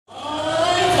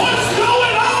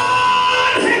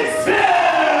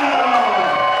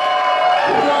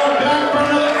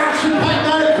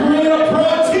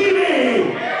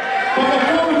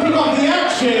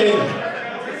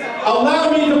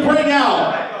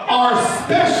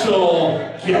special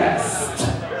guest.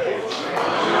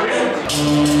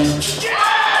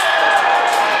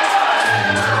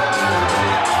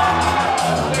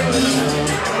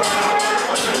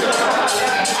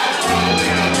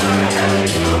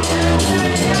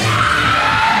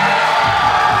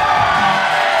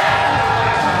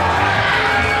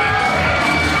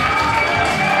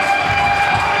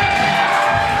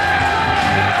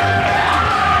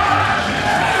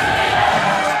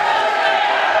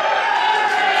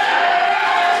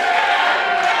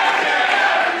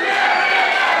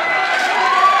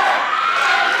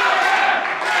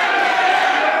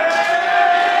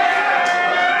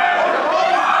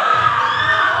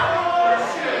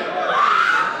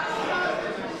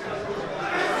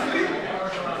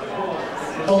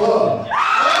 Hello. I'm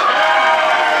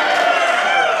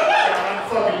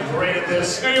fucking great at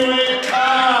this. Anyway,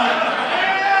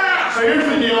 so here's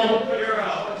the deal.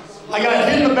 I got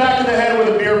hit in the back of the head with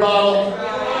a beer bottle.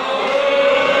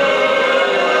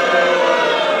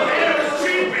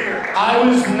 I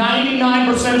was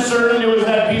 99% certain it was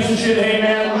that piece of shit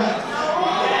Heyman.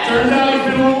 Turns out he's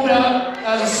been ruled out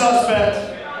as a suspect,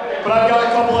 but I've got a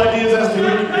couple ideas as to who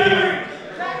it could be.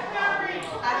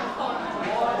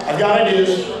 I've got ideas.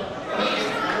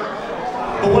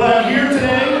 But when I'm here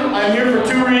today, I'm here for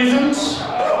two reasons.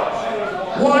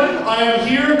 One, I am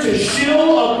here to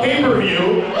shill a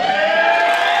pay-per-view.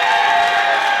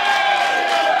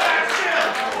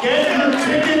 Get your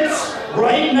tickets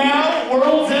right now,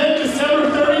 World's End, December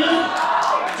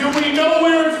 30th. Do we know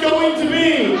where it's going to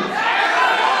be?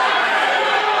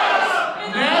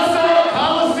 Nassau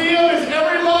Coliseum. Is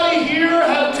everybody here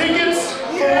have tickets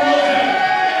for World's End?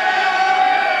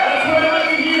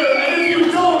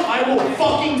 I will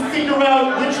fucking figure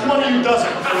out which one of you doesn't,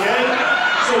 okay?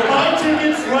 So buy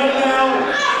tickets right now.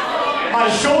 My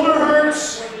shoulder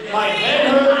hurts, my head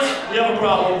hurts, we have a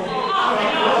problem.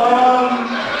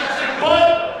 But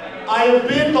I have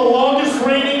been the longest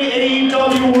reigning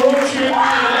AEW World Champion.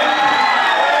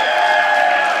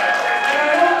 And I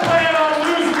don't plan on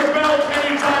losing the belt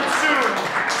anytime soon.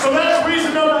 So that's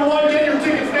reason number one. Get your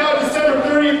tickets now, December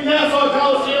 30th, Nassau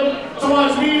Coliseum, to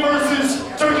watch me versus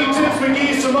Turkey Tips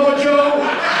McGee, Samoa Joe.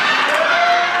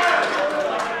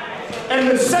 And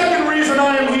the second reason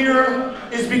I am here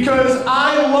is because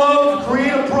I love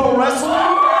Korean Pro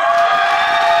Wrestling.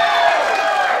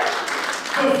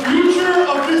 The future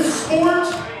of this sport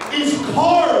is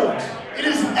carved. It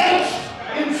is etched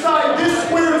inside this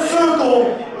squared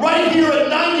circle right here at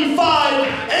 95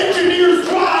 Engineers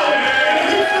Drive in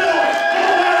Hicksville,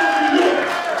 Colorado, New York.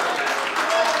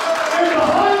 And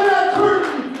behind that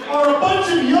curtain are a bunch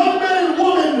of young men and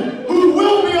women who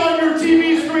will be on your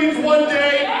TV screens one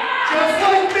day, just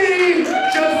like me,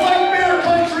 just like Bear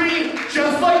Country,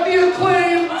 just like the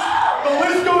Acclaimed. The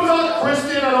list goes on.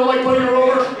 Tristian, I don't like putting her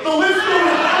over. The list goes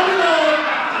on and on.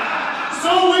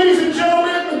 So, ladies and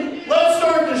gentlemen, let's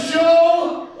start the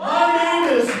show. My name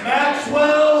is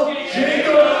Maxwell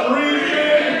Jacob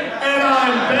Regan, and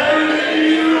I'm better than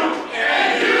you,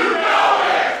 and you know it.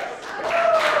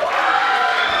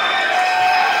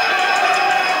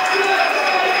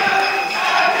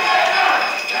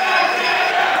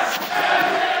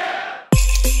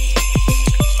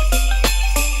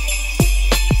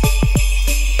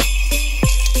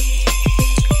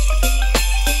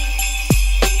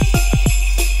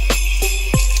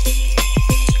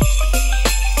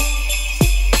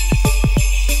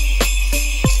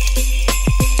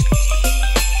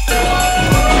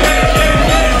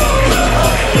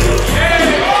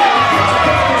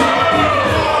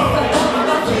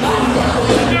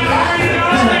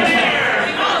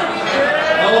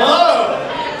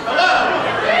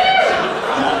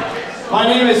 My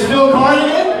name is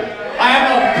Cardigan. I have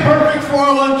a perfect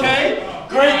 401k,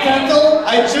 great dental,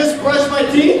 I just brushed my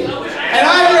teeth, and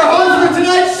I'm your host for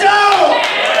tonight's show!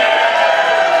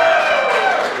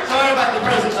 Sorry about the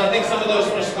presents, I think some of those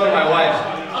should go to my wife.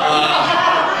 I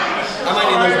might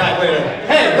need those back later.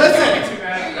 Hey, listen!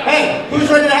 Hey, who's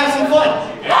ready to have some fun?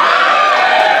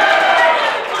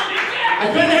 I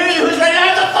couldn't hear you, who's ready to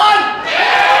have some fun?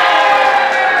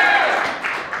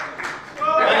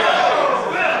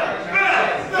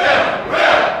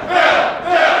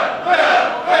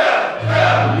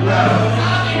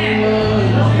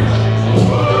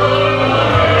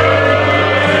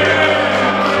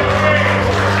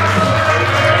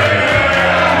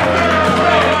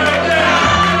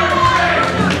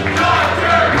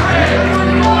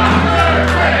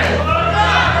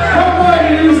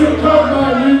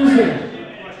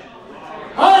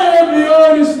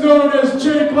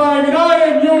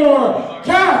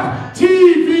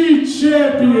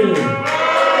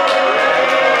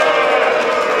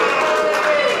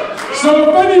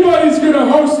 if anybody's gonna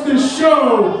host this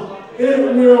show,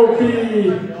 it will be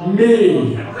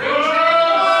me.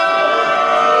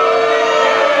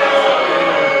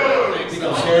 Think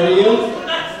I'm scared of you?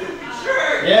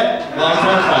 Yeah? Well, I'm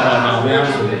terrified right now, to be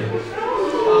honest with you.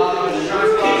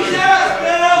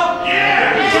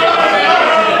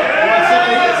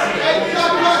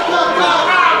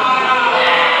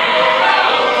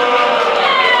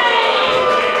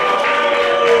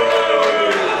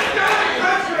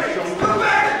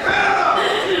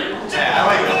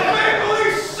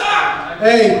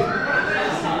 Hey,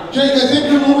 Jake, I think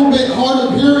you're a little bit hard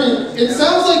of hearing. It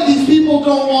sounds like these people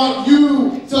don't want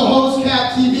you to host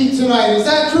Cap TV tonight. Is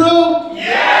that true?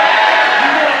 Yeah!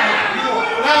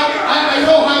 Now, I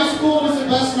know high school was the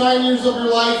best 9 years of your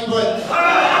life, but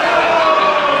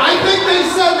I think they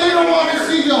said they don't want to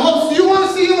see you host. Do you want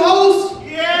to see him host?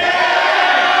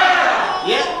 Yeah!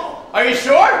 Yeah? Are you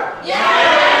sure? Yeah!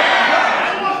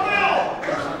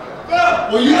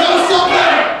 Well, you know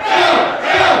something?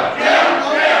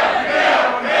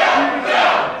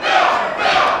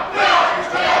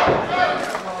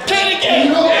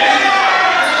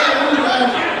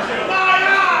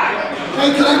 Hey,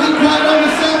 can I get quiet on the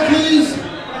set, please?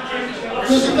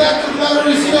 Because if that's a better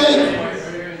mistake,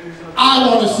 I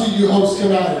want to see you host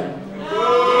tonight.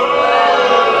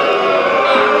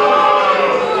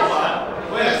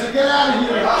 So get out of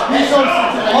here. He's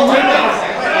hosting tonight.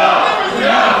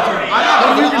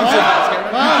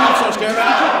 I'm so scared.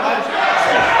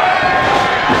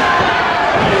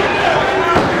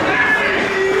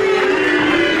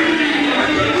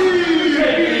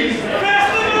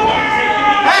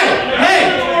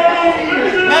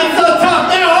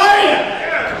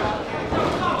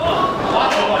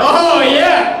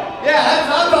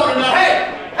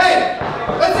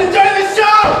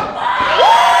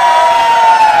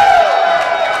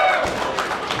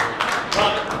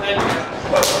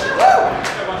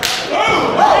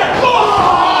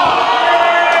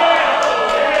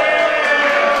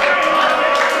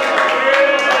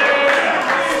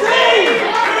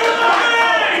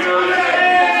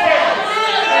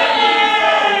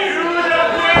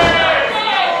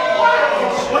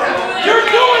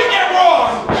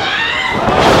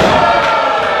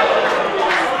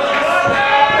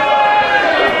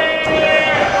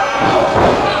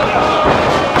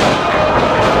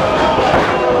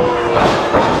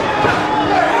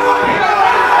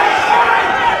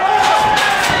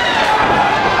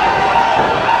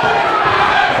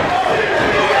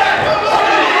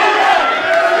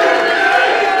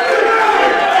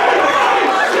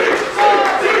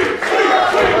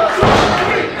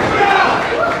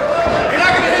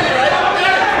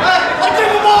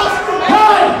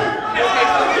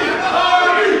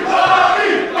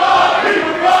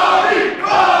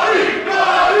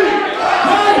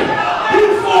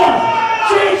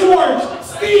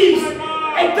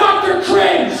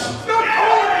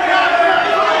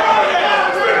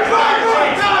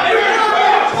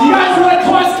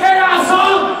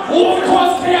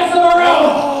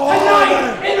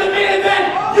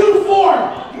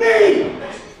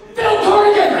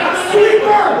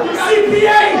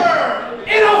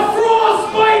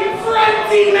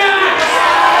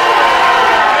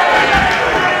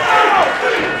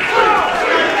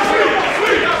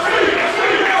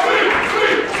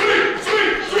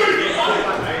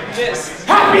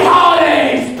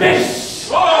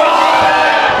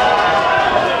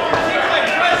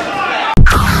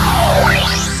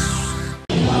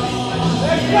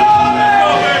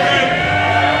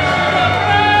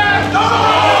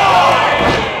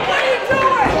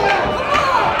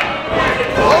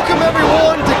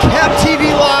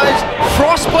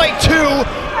 Frostbite 2,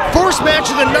 first match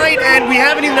of the night, and we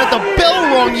haven't even had the bell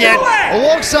rung yet.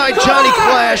 Alongside Johnny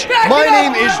Clash, my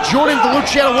name is Jordan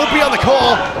DeLuciano. We'll be on the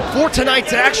call for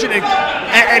tonight's action. And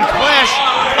Clash,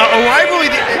 a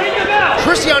rivalry.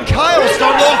 Tristian Kyle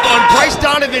started off on Bryce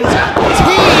Donovan's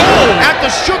team at the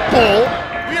Shook Bowl.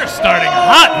 We are starting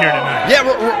hot here tonight. Yeah,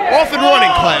 we're off and running,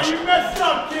 Clash.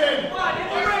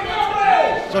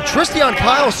 So Tristian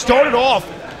Kyle started off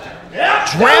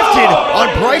drafted on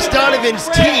Bryce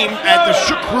Donovan's team at the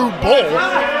Shook Crew Bowl.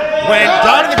 When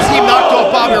Donovan's team knocked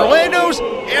off Bobby Orlando's,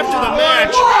 after the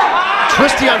match,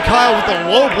 Tristian Kyle with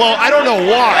a low blow. I don't know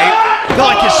why. Felt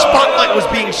like his spotlight was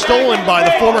being stolen by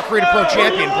the former Creative Pro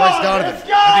champion, Bryce Donovan. I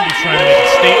think he's trying to make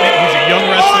a statement. He's a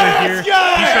young wrestler here.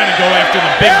 He's trying to go after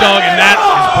the big dog, and that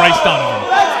is Bryce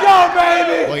Donovan. Let's go,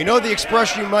 baby! Well, you know the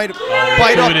expression you might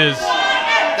bite up. Who it is?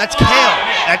 That's Kale.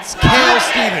 That's Kale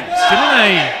Stevens. Didn't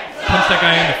I punch that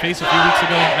guy in the face a few weeks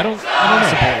ago? I don't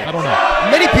know.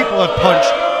 Many people have punched.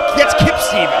 That's Kip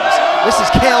Stevens. This is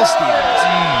Kale Stevens.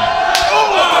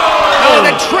 Oh, and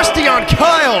then Tristian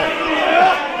Kyle.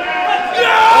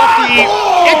 Off the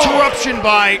interruption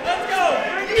by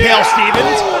Kale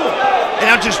Stevens. And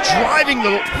now just driving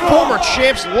the former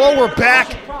champ's lower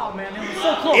back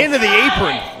into the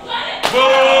apron.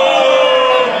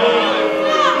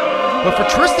 But for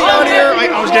Tristian here,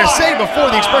 I was going to say before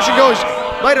the expression goes,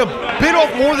 might have bit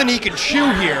off more than he can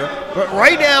chew here. But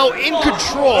right now, in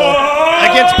control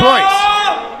against Bryce.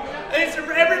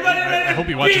 I hope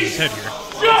he watches his head here.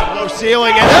 Low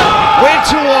ceiling, and way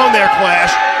too long there,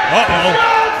 Clash.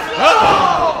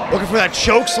 Looking for that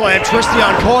choke slam.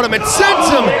 Tristian caught him and sends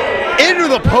him into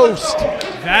the post.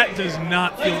 That does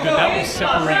not feel good. That will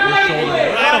separate your shoulder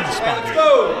right on the spot here.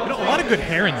 You know, a lot of good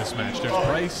hair in this match. There's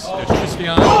Bryce, there's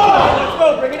Tristian. Let's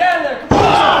go, bring it down there.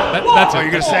 That's it. Are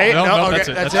you going to say it? No, okay, that's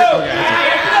it. That's it? Okay, that's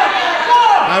it.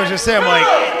 I was just saying, like,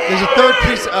 there's a third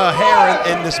piece of hair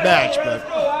in this match, but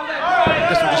I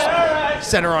guess we'll just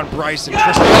center on Bryce and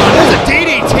Tristian. There's a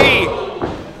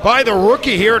DDT by the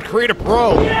rookie here at Creative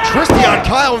Pro. Tristian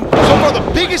Kyle, so far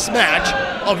the biggest match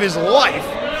of his life.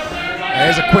 And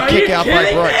there's a quick kick out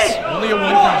by Bryce. Only a 1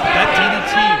 count, but that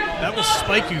DDT, that will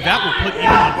spike you. That will put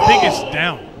even the biggest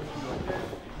down.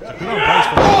 So good on Bryce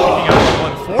for kicking out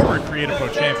one former Creative Pro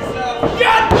champion.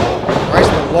 Bryce,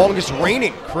 the longest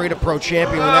reigning Creative Pro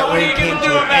champion when that reign came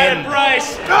to an end.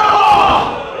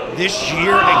 This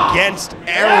year against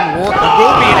Aaron Rourke, who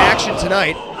will be in action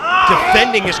tonight,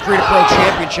 defending his Creative Pro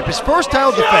championship, his first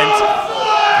title defense,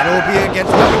 and it will be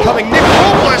against up-and-coming Nick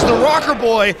Robles, the Rocker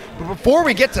Boy. But before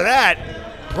we get to that,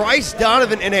 Bryce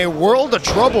Donovan in a world of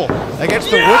trouble against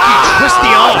the rookie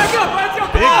Tristian.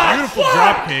 Big, beautiful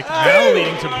drop kick, now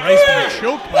leading to Bryce being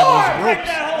choked by those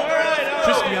ropes.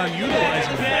 Tristian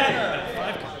utilizing that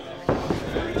 5 count.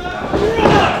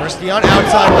 Tristian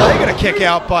outside leg and a kick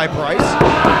out by Bryce.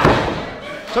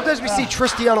 Sometimes we see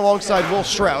Tristian alongside Will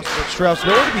Strauss, but Strauss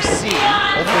nowhere to be seen.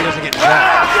 Hopefully he doesn't get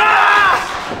dropped.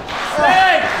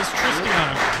 This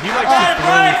Tristian, he likes to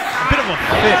throw a bit of a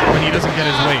fit when he doesn't get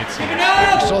his way, it seems.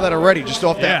 We saw that already, just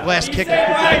off that last kick.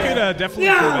 I could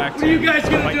definitely go back to what are you guys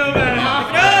going to do about it?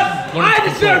 I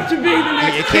deserve to be the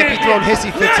next You can't be throwing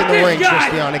hissy fits in the ring,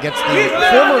 Tristian, against the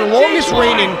former longest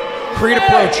reigning Creative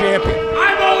Pro champion.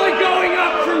 I'm only going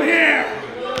up from here.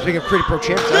 Speaking of Creative Pro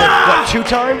champions, I have, what,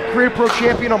 2-time Creative Pro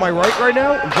champion on my right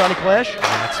now, and Johnny Clash?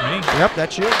 That's me. Yep,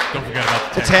 that's you. Don't forget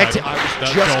about The tag team. I was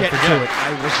just getting to it.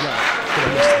 I was not.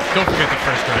 Don't forget the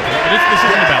first drive. This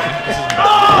isn't about me. This isn't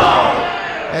about me.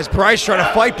 As Bryce trying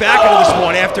to fight back into this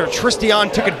one after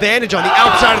Tristian took advantage on the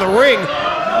outside of the ring.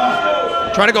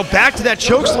 Trying to go back to that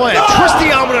choke slam.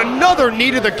 Tristian with another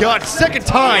knee to the gut. Second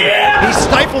time he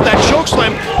stifled that choke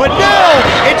slam. But now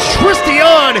it's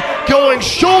Tristian going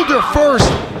shoulder first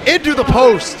into the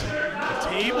post. The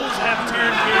tables have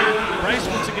turned here. Bryce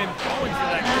once again calling for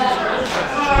that.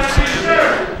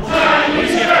 What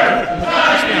does he have to do to put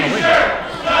Tristian away?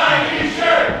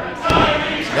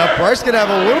 Now Bryce gonna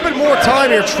have a little bit more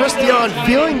time here. Tristian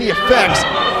feeling the effects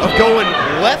of going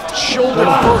left shoulder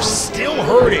first, still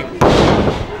hurting.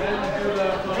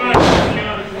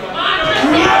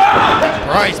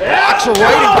 Bryce blocks a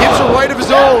right and gives a right of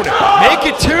his own. Make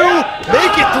it 2,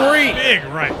 make it 3. Big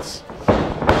rights.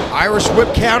 Irish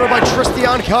whip counter by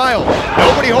Tristian Kyle.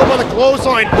 Nobody home on the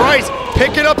clothesline. Bryce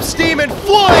picking up steam and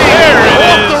flying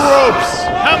off the ropes.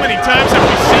 How many times have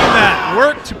we seen that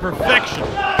work to perfection?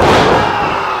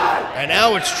 And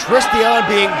now it's Tristian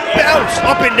being bounced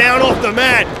up and down off the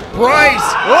mat.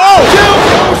 Bryce, down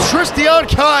goes Tristian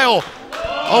Kyle.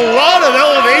 A lot of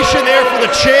elevation there for the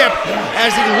champ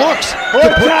as he looks to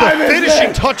put the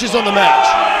finishing touches on the match.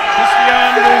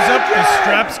 Tristian goes up, the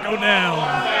straps go down.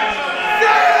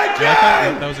 Yeah, I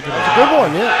thought that was a good one. Good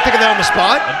one, yeah. Thinking that on the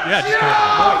spot. Yeah, just kind of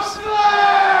Nice.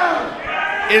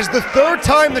 Is the third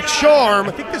time the charm.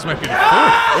 I think this might be the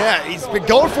fourth. Yeah, he's been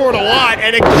going for it a lot.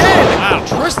 And again,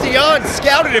 Tristian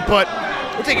scouted it, but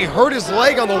I think he hurt his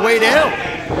leg on the way down.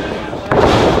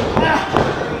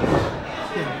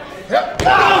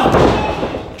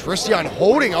 Tristian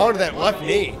holding on to that left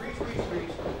knee.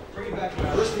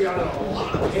 Tristian in a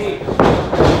lot of pain.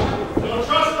 Don't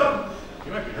trust him.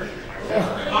 You might be hurt.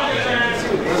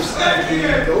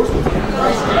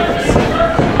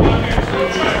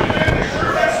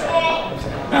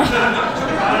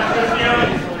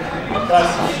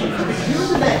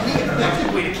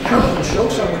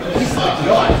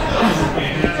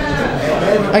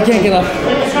 I can't get up.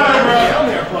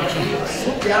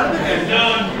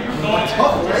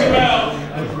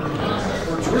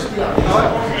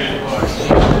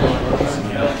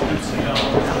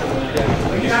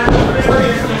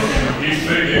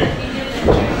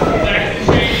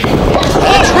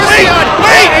 Tristian,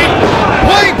 wait!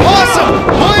 Playing possum!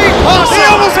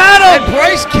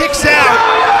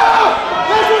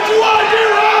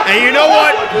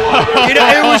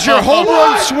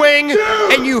 swing,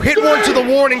 and you hit one to the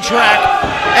warning track.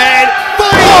 And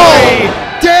finally,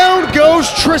 down goes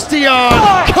Tristian.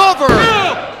 Cover.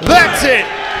 That's it.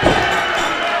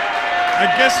 I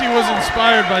guess he was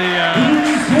inspired by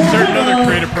certain other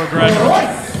creative progressions.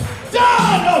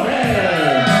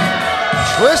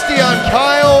 Tristian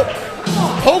Kyle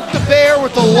poked the bear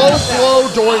with a low blow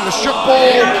during the Shook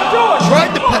Bowl,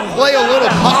 tried to play a little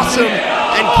possum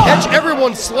and catch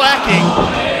everyone slacking,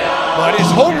 but his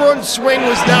home run swing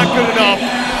was not good enough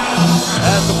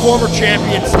as the former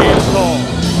champion stands tall.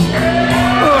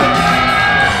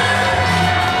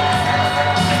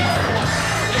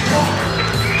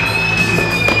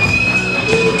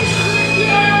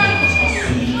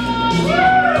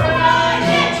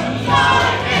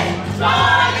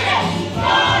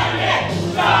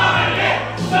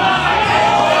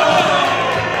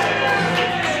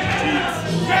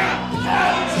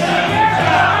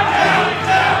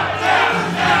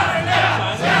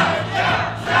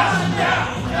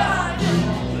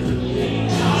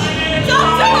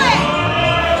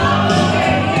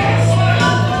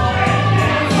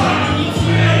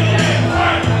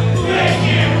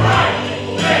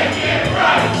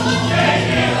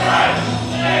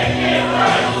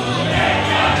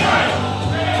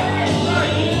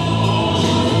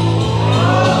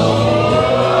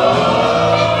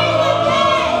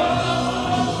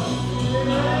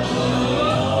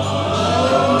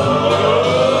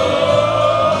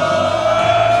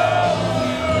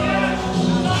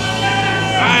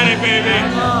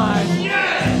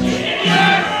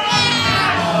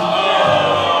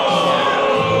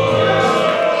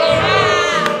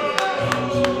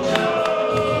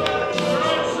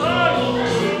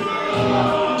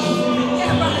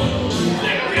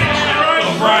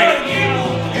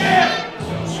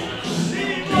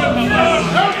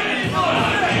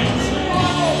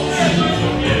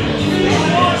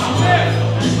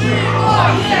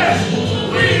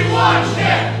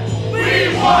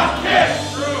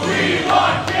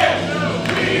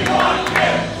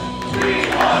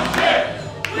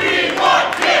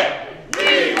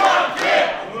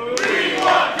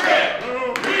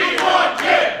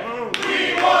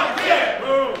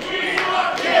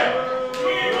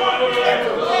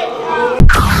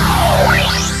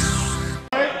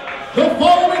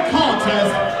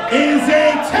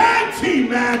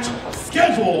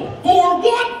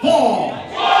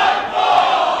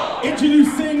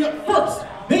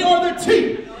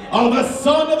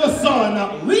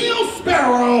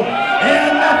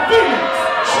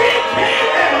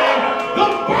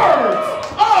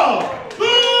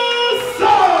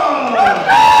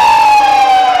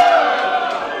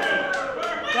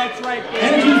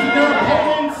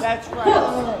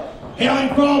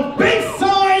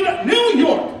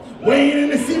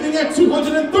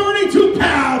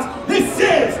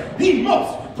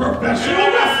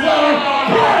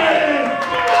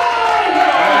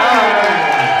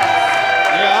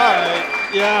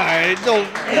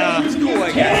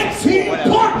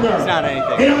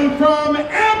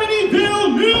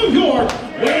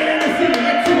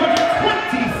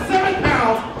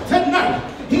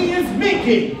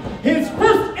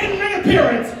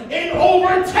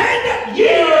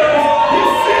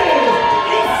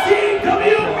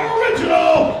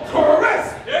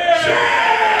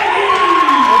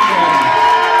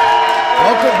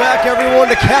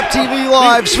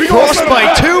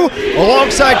 Frostbite 2,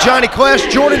 alongside Johnny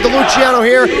Clash, Jordan DeLuciano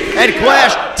here, and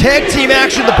Clash, tag team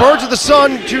action, the Birds of the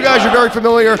Sun, two guys are very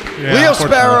familiar, Leo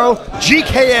Sparrow,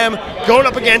 GKM, going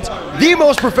up against the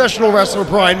most professional wrestler,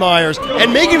 Brian Myers,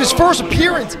 and making his first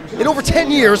appearance in over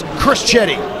 10 years, Chris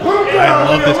Chetti. I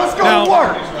love this. Now,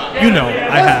 you know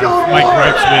I have my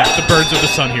gripes with the Birds of the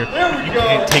Sun here. You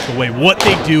can't take away what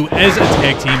they do as a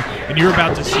tag team, and you're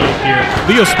about to see it here.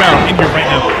 Leo Sparrow in here right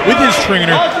now with his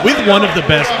trainer, with one of the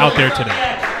best out there today.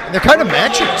 And they're kind of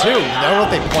matching too. I don't know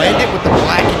if they planned it with the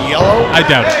black and yellow. I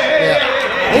doubt it.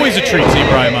 Yeah. Always a treat seeing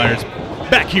Brian Myers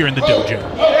back here in the dojo.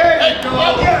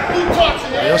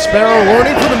 Leo Sparrow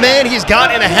learning from the man he's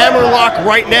got in a hammerlock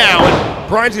right now, and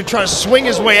Brian's going to try to swing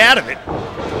his way out of it.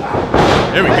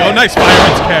 There we go, nice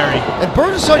fireman's carry. And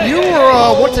Birds of the Sun, you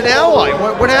were once an ally.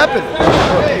 What happened?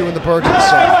 You and the Birds of the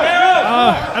Sun.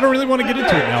 I don't really want to get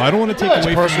into it now. I don't want to take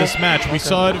away from this match. We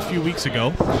saw it a few weeks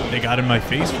ago. They got in my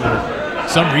face for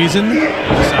some reason. They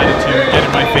decided to get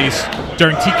in my face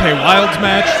during TK Wilde's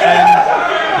match, and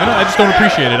you know, I just don't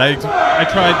appreciate it. I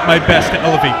tried my best to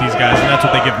elevate these guys, and that's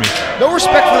what they give me. No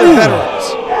respect for their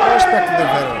veterans. No respect for their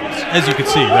veterans. As you can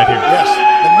see right here. Yes,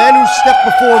 the men who stepped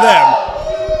before them.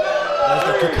 As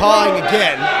they're cacawing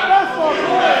again.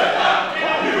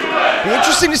 Be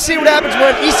interesting to see what happens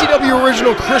when ECW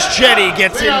original Chris Chetti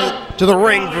gets into the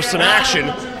ring for some action.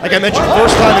 Like I mentioned,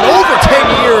 first time in over 10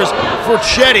 years for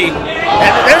Chetti.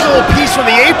 And there's a little piece from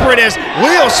the apron as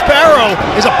Leo Sparrow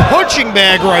is a punching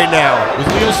bag right now. Was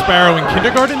Leo Sparrow in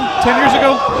kindergarten 10 years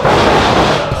ago?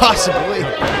 Possibly.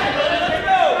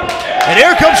 And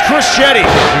here comes Chris Chetti.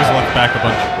 He was left back a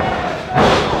bunch.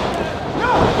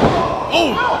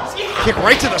 Oh! Kick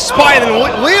right to the spine,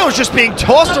 and Leo's just being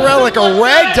tossed around like a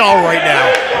rag doll right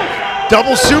now.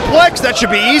 Double suplex, that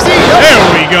should be easy. There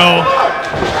we go.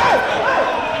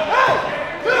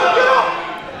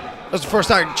 That's the first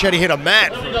time Chetti hit a mat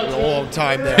for a long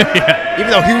time there. Yeah. Even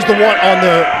though he was the one on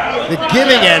the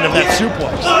giving end of that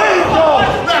suplex.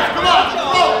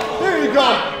 There you go.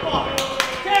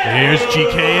 Here's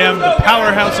GKM, the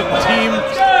powerhouse of the team.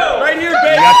 Right here,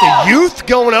 baby. You got the youth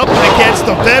going up against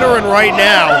the veteran right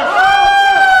now.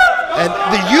 And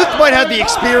the youth might have the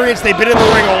experience. They've been in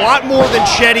the ring a lot more than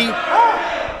Chetti.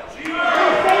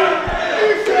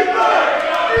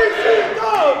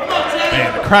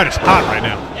 Man, the crowd is hot right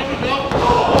now.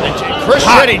 Chris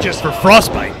Hot Chetti just for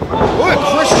Frostbite. look at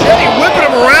Chris Chetti whipping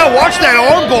him around. Watch that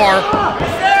arm bar.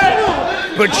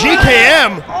 But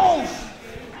GKM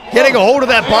getting a hold of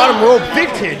that bottom rope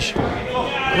vintage.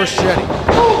 Chris Chetti.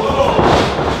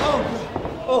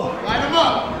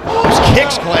 Those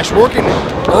kicks, Clash, working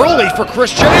early for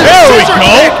Chris Chetti. There we Scissor go.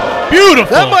 kick.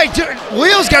 Beautiful. That might do.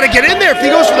 Leo's got to get in there if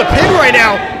he goes for the pin right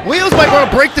now. Leo's might want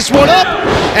to break this one up.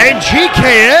 And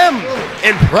GKM,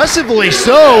 impressively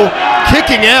so,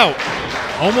 kicking out.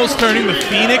 Almost turning the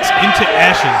Phoenix into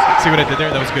ashes. See what I did there?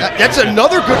 That was good. That's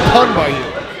another good pun by you.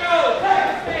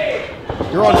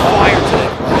 You're on fire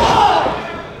today.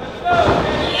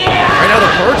 Right now, the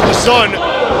Birds of the Sun,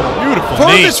 Beautiful.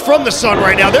 furthest from the sun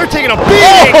right now. They're taking a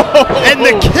beating, and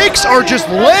the kicks are just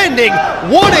landing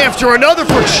one after another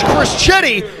for Chris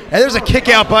Chetti. And there's a kick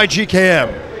out by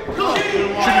GKM.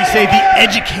 Should we say the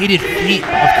educated feet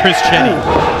of Chris Chetti?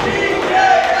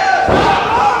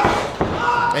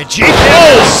 And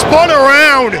GKM spun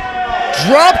around,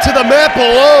 dropped to the mat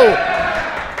below.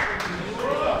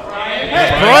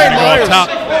 Brian Myers. Top.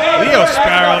 Leo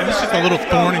Sparrow, he's just a little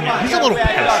thorn in your. He's a little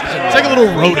pest. It's like a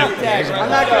little rodent. I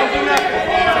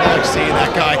like seeing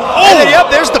that guy. Oh! And then, yep,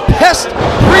 there's the pest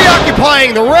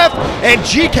preoccupying the ref, and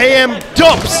GKM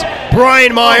dumps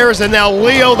Brian Myers, and now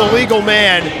Leo, the legal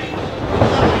man.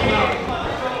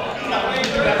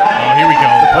 Oh, here we go.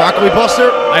 Broccoli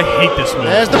Buster. I hate this move.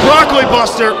 There's the Broccoli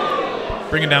Buster.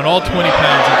 Bringing down all 20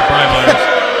 pounds into Brian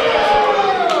Myers.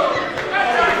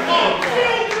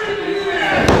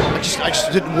 I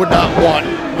just would not want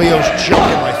Leo's junk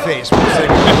in my face. You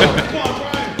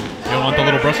don't want the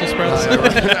little Brussels sprouts? In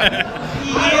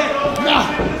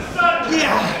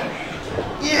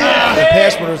the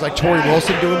past, when it was like Tori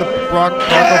Wilson doing the Bronco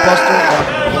Buster,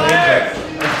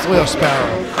 it's Leo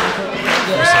Sparrow.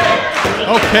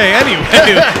 Okay, anyway,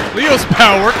 Leo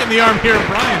Sparrow working the arm here.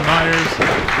 Brian Myers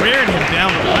wearing him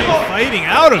down, fighting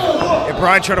out of it. And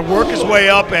Brian trying to work his way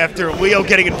up after Leo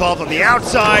getting involved on the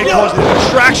outside, causing a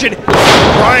distraction.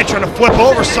 Brian trying to flip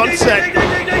over Sunset.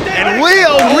 And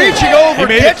Leo reaching over,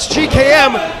 gets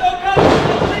GKM.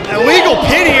 An illegal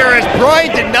pin here as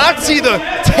Brian did not see the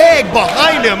tag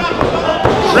behind him.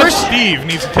 Ref Steve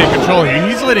needs to take control here.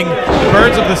 He's letting the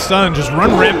Birds of the Sun just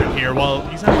run rampant here while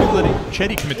he's not even letting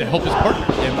Chetti come in to help his partner.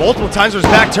 And multiple times it was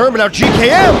back turn, but now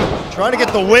GKM trying to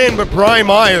get the win, but Brian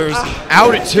Myers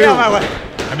out at 2.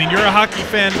 I mean, you're a hockey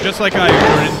fan just like I am,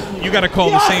 Jordan. You got to call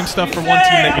the same stuff for one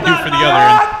team that you do for the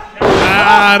other. And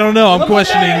I don't know. I'm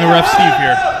questioning the Ref Steve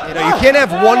here. You know, you can't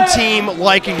have one team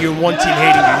liking you and one team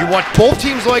hating you. You want both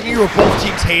teams liking you or both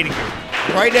teams hating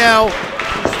you. Right now,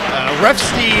 Ref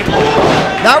Steve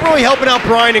not really helping out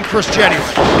Brian and Chris Chetti.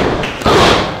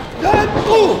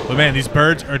 But man, these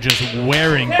Birds are just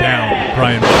wearing down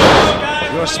Brian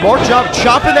Myers. Doing a smart job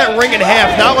chopping that ring in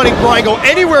half, not letting Brian go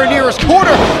anywhere near his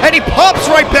corner, and he pops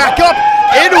right back up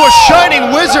into a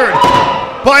Shining Wizard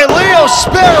by Leo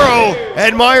Sparrow,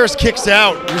 and Myers kicks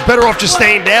out. He was better off just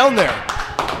staying down there.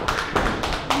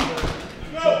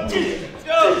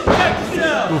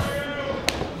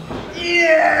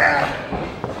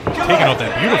 Taking off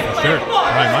that beautiful shirt,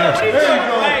 Brian Myers.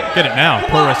 Get it now,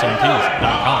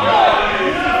 ProWrestlingTees.com.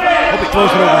 Hope he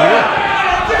throws it over here.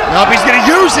 Nope, he's going to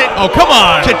use it. Oh, come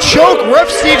on. To choke, Ref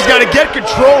Steve's got to get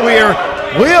control here.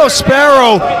 Leo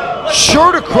Sparrow,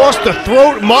 shirt across the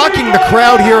throat, mocking the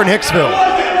crowd here in Hicksville.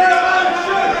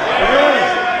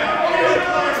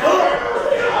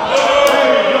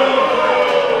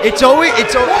 It's always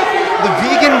the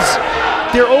vegans.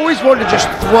 They're always one to just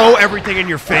throw everything in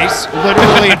your face,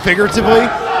 literally and figuratively.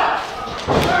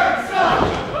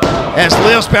 as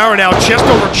Leo Sparrow now chest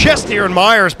over chest here, and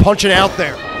Myers punching out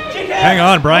there. Hang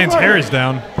on, Brian's hair is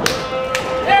down.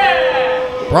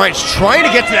 Bryce trying to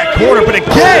get to that corner, but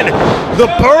again, the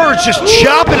Birds just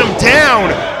chopping him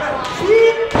down.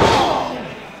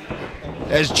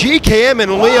 As GKM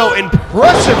and Leo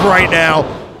impressive right now,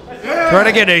 trying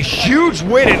to get a huge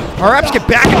win and perhaps get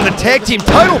back into the tag team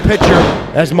title picture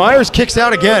as Myers kicks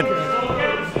out again.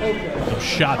 Those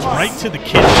shots right to the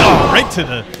kidney. Oh, right to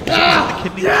the, is that the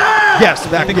kidney? Yes,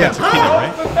 I think that's a kidney,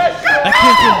 right? That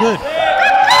can't feel good.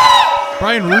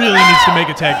 Brian really needs to make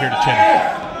a tag here to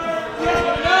Chetti.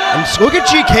 And just look at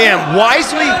GKM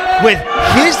wisely with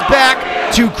his back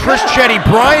to Chris Chetti.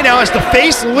 Brian now has to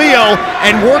face Leo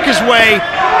and work his way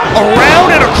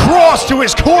around and across to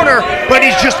his corner, but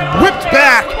he's just whipped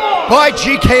back by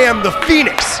GKM, the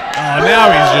Phoenix. Oh, now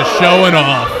he's just showing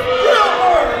off.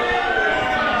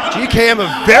 GKM, a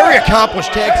very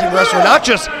accomplished tag team wrestler, not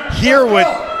just here with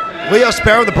Leo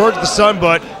Sparrow, the Birds of the Sun,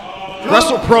 but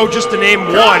WrestlePro, just to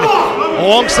name one,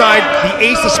 alongside the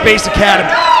Ace of Space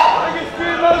Academy.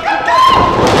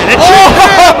 And then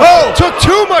GKM took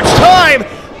too much time.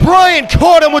 Brian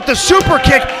caught him with the super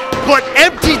kick, but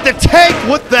emptied the tank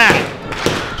with that.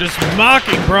 Just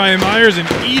mocking Brian Myers and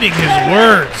eating his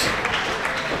words.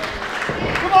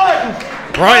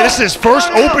 Brian, this is his first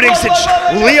opening since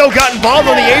Leo got involved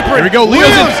on the apron. Here we go,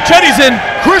 Leo's in, Chetti's in.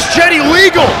 Chris Chetti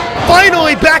legal,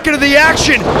 finally back into the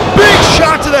action. Big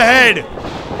shot to the head.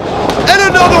 And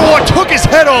another one took his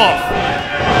head off.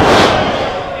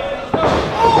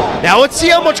 Now let's see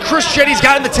how much Chris Chetti's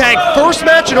got in the tank. First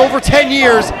match in over 10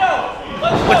 years.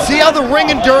 Let's see how the ring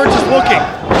endurance is looking.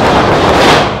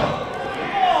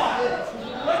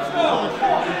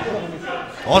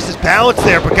 Lost his balance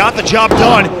there, but got the job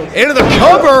done. Into the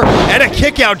cover and a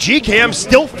kick out. GKM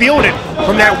still feeling it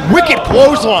from that wicked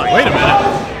clothesline. Wait a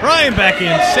minute. Brian back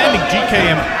in, sending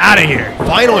GKM out of here.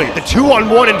 Finally, the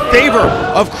 2-on-1 in favor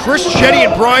of Chris Chetti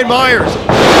and Brian Myers.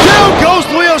 Down goes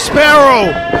Leo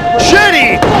Sparrow.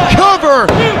 Chetti,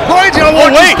 cover. Brian's gonna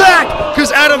watch his back,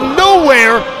 because out of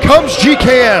nowhere comes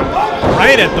GKM.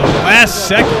 Right at the last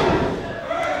second.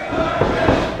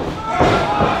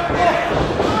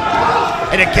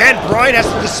 And again, Brian has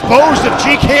to dispose of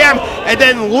GKM, and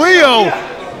then Leo.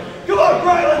 Come on,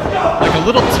 Brian, let's go. Like a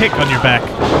little tick on your back.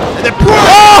 And then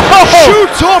Brian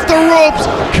shoots off the ropes,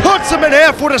 cuts him in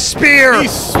half with a spear. He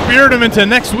speared him into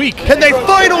next week. Can they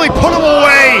finally put him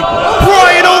away?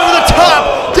 Brian over the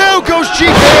top. Down goes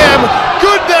GKM.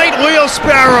 Good night, Leo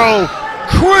Sparrow.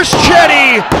 Chris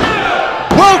Chetti,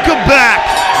 welcome back.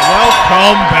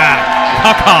 Welcome back.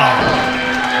 Kaka.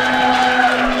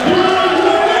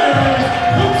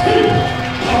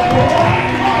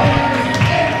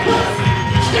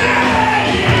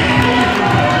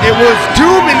 It was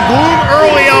doom and gloom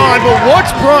early on, but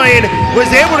once Brian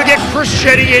was able to get Chris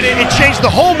Chetti in, it changed the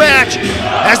whole match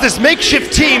as this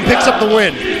makeshift team picks up the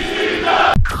win.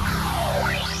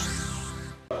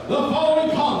 The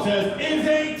following contest is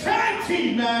a tag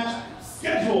team match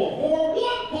scheduled for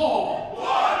one fall.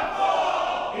 One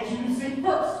fall! Introducing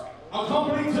first,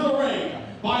 accompanied to the ring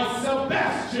by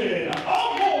Sebastian,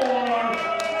 Amor.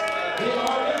 They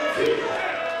are the team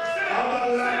of the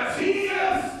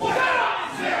Latinas.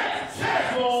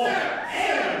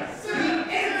 And the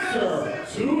answer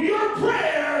to your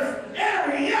prayers,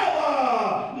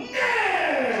 Ariela.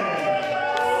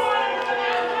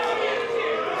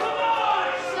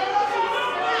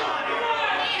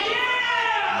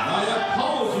 My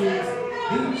apologies,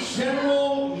 the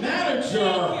general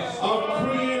manager of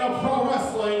Creative Pro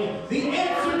Wrestling, the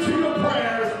answer to your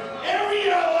prayers,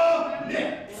 Ariela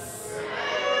Nix.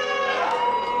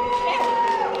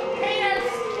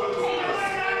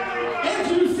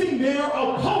 Introducing their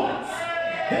opponents,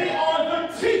 they are the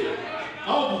team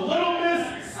of Little Miss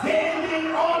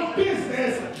Standing on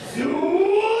Business,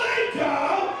 Zuleyka,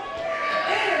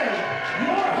 and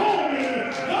your homie,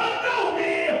 the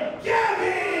Nomi,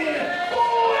 Gabby,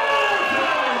 Forza.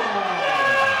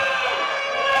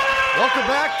 Welcome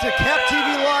back to Cap TV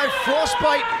Live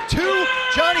Frostbite 2,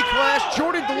 Johnny Clash,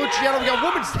 Jordan DeLuciano. We got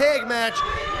women's tag match.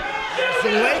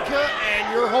 Zuleyka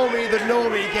and your homie, the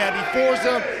Nomi, Gabby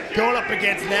Forza, going up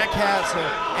against Nat Castle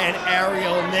and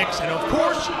Ariel Nix. And of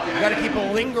course, you got to keep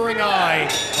a lingering eye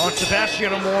on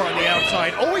Sebastian Amor on the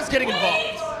outside, always getting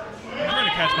involved. I'm trying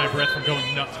to catch my breath from going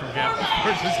nuts from Gabby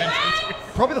Forza's entrance here.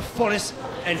 Probably the funnest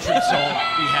entrance song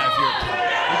we have here.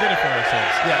 We did it for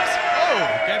ourselves. Yes. Oh,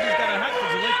 Gabby's got a hat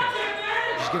for Zuleyka.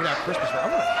 Just giving out Christmas. I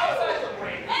want a hat.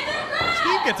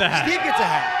 Steve gets a hat. Steve gets a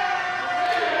hat.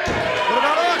 What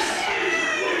about us?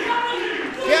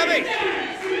 Gabby!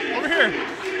 Over here.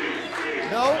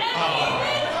 No?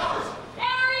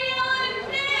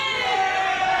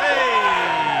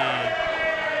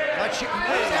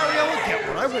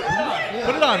 when I went,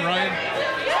 Put it on, Ryan.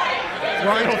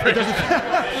 Ryan, it doesn't fit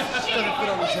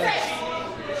on his head.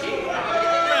 We're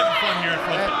having fun here at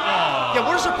Flip. Oh. Yeah,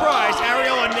 what a surprise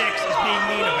Ariela Nix is being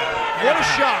mean about it. What a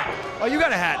shock. Oh, you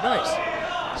got a hat. Nice.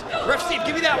 Ref Steve,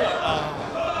 give me that one.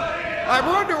 All right,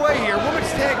 we're underway here.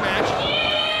 Women's tag match.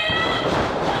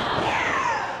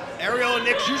 Ariela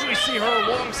Nix, usually see her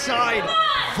alongside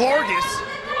Vargas,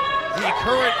 the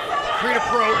current Creative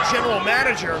Pro general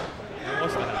manager.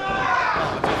 What's that?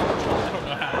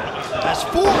 As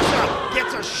Forza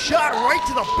gets a shot right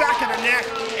to the back of the neck.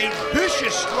 A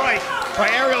vicious strike by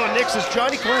Ariela Nix as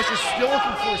Johnny Clash is still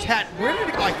looking for his hat. Where did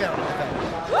it go? I found it.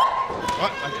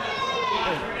 What?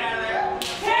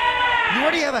 You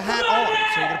already have a hat on,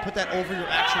 so you're going to put that over your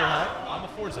actual hat? I'm a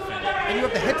Forza fan. And you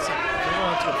have the headset. So you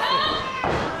don't have to fit.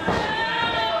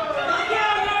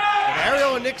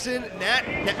 Ariela Nixon, Nat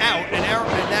out, and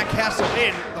Nat Castle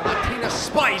in. The Latina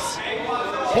Spice.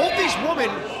 Both these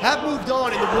women have moved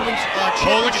on in the women's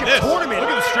championship tournament. Look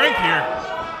at the strength here.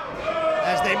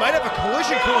 As they might have a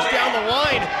collision course down the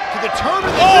line to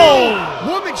determine the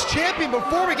women's champion.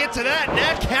 Before we get to that,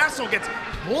 Nat Castle gets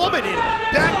plummeted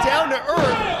back down to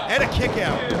earth and a kick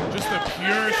out. Just the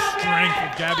pure strength of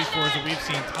Gabby Forza we've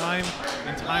seen time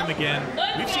and time again.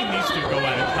 We've seen these two go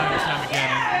at it time and time again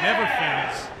and it never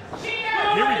fails.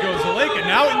 Here we go, Zuleyka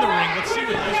now in the ring. Let's see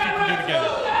what these two can do together.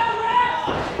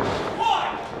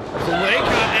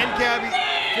 Zuleyka and Gabby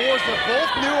Forza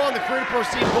both new on the Creative Pro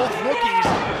scene, both rookies.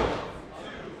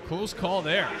 Close call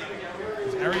there.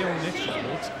 As Ariela Nix just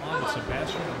looks on with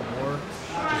Sebastian Amor,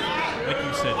 like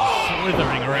you said,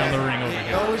 slithering around the ring over here.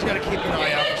 You always got to keep an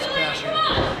eye out for Sebastian.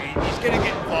 He's going to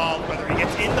get involved, whether he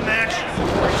gets in the match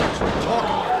or he's just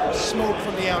talking smoke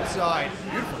from the outside.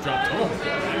 Beautiful drop toe.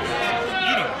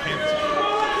 Eating the pins.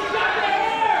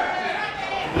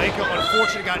 Zuleyka,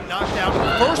 unfortunately, got knocked out in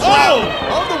the first round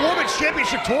of the Women's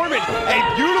Championship Tournament. A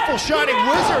beautiful Shining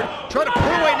Wizard trying to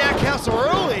put away Nat Castle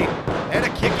early. And a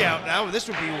kick out. Now this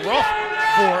would be rough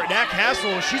for Nat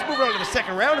Castle. She's moving on to the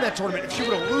second round of that tournament. If she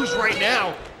were to lose right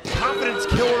now, confidence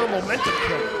killer, momentum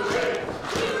killer.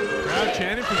 Crowd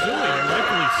chanting for Zuleyka,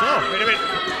 rightfully so. Wait a minute.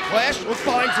 Flash, look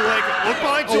behind Zuleyka. Look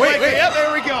behind Zuleyka. Wait. Yep,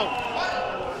 there we go.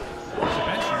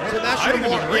 Sebastian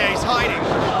Amor, yeah, he's hiding.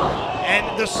 And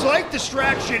the slight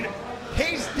distraction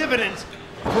pays dividends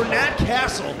for Nat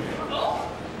Castle.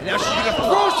 And now she's going to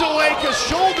throw Zuleyka's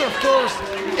shoulder first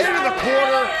into the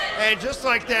corner, and just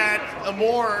like that,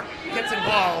 Amor gets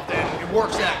involved, and it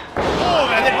works out. Oh,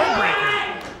 and then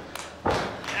armbreaker.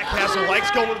 Nat Castle likes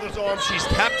going with those arms. She's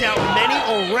tapped out many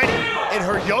already in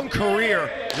her young career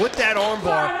with that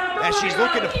armbar, as she's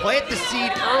looking to plant the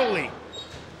seed early.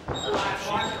 If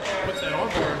she puts that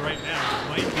armbar in right now,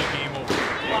 it might be game over.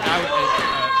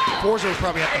 Forza would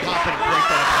probably have to hop in and break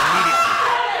that up immediately.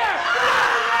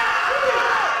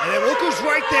 And then look who's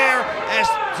right there as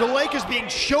Zuleyka's being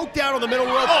choked out on the middle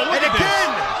rope. Oh, and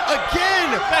again!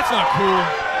 That's not cool.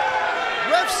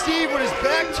 Ref Steve with his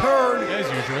back turned. As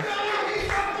usual.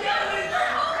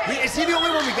 Is he the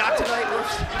only one we got tonight, Ref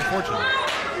Steve? Unfortunately.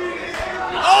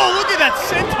 Oh, look at that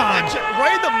senton!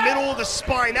 Right in the middle of the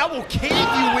spine. That will cave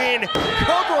you in.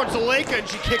 Cover on Zuleyka, and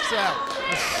she kicks out.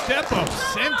 A step-up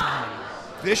senton.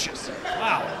 Vicious.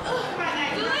 Wow.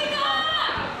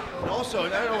 And also,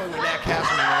 not only with Nat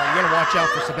Castle, you gotta watch out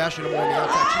for Sebastian Amor on the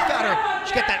outside.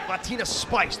 She got that Latina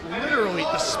spice, literally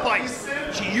the spice.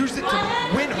 She used it to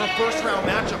win her first round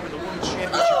matchup in the Women's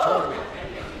Championship Tournament.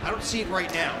 I don't see it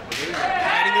right now.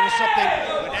 Hiding into something,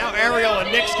 but now Ariela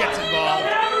Nix gets involved.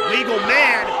 Legal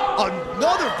man,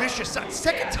 another vicious shot.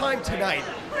 Second time tonight,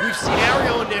 we've seen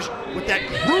Ariela Nix with that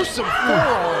gruesome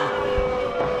forearm.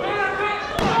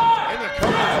 And the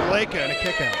cover of Zuleyka and a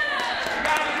kick out.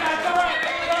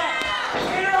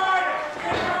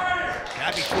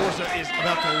 Gabby Forza is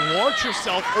about to launch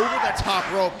herself over that top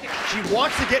rope. She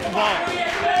wants to get involved.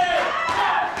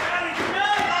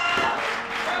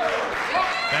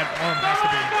 That arm has to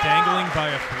be dangling by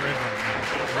a thread right now.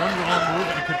 One wrong move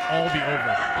and it could all be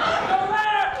over.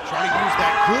 Trying to use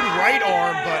that good right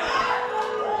arm, but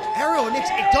Ariela Nix,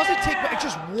 it doesn't take much. It's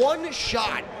just one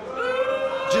shot.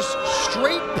 Just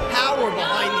straight power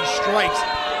behind these strikes,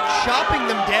 chopping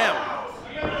them down.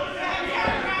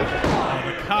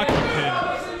 The cocky pin.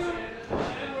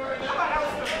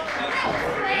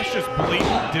 That's just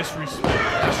blatant disrespect.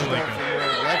 That's leverage there,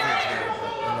 but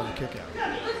another kick out.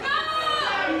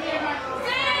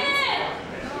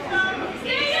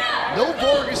 No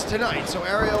Vargas tonight, so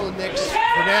Ariela Nix,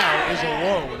 for now, is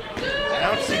alone.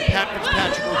 I don't see Pat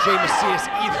Fitzpatrick or Jay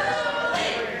Macias either.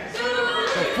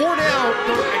 So for now,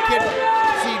 I can't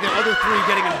see the other three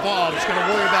getting involved. Just going to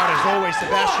worry about, as always,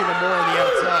 Sebastian Amor on the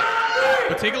outside.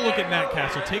 But take a look at Nat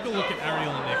Castle. Take a look at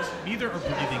Ariela Nix. Neither are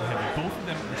breathing heavy. Both of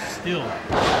them are still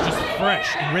just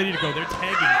fresh and ready to go. They're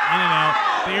tagging in and out.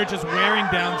 They are just wearing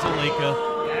down Zuleyka.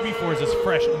 Gabby Forza is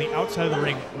fresh on the outside of the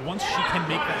ring. Once she can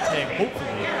make that tag,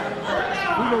 hopefully,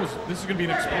 who knows? This is going to be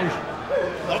an explosion.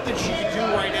 Nothing she can do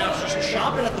right now. She's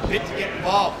chomping at the bit to get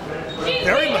involved.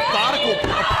 Very methodical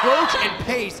approach and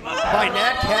pace by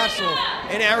Nat Castle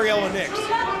and Ariela Nix.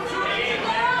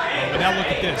 But now look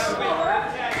at this.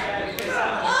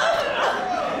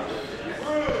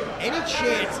 Any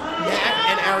chance Nat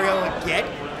and Ariela get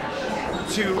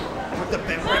to put the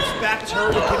reps back to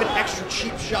her to give an extra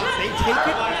cheap shot, they take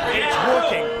it, and it's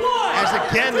working. As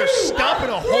again, they're stomping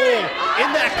a hole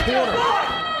in that corner.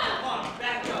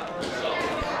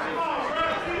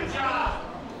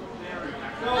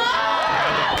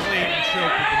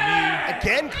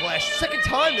 Again, Clash, second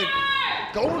time they're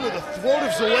going to the throat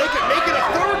of Zuleyka, make it a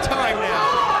third time now.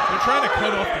 They're trying to cut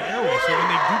off the airway, so when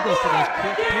they do go for those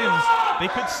quick pins, they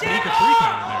could sneak a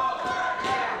 3-count in there.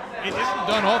 It isn't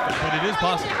done often, but it is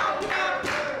possible.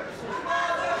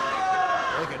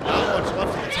 Look at not much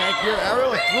left in the tank here.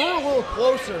 Ariela threw her a little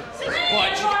closer,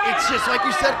 but it's just like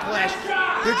you said, Clash,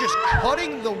 they're just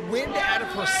cutting the wind out of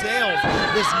her sails.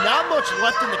 There's not much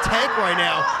left in the tank right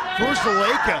now for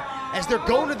Zuleyka, as they're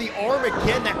going to the arm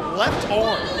again, that left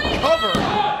arm, cover,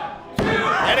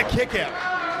 and a kick out.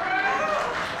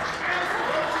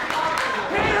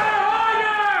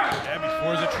 Gabby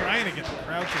Forza trying to get the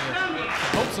crowd to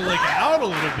help Zuleyka out a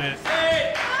little bit.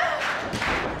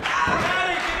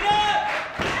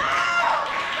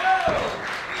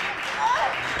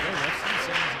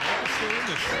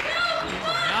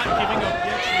 Not giving up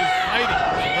yet, she is fighting.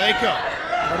 Zuleyka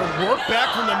gonna work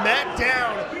back from the mat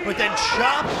down, but then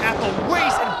chop at the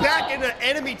waist and back into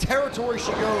enemy territory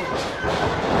she goes.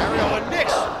 Ariela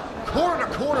Nix, corner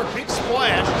to corner, big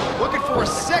splash, looking for a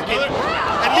second,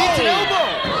 and needs an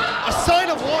elbow. A sign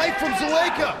of life from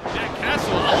Zuleyka. Nat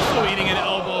Castle also eating an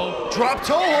elbow. Drop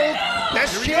toe hold,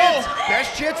 best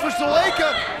chance for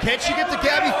Zuleyka. Can she get to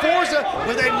Gabby Forza?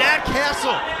 But then Nat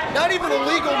Castle, not even a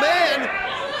legal man,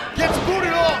 gets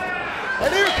booted off.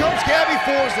 And here comes Gabby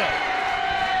Forza.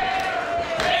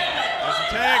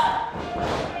 Tag.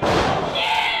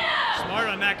 Smart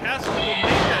on Nat Castle to make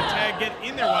that tag get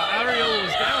in there while Ariela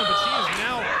was down, but she is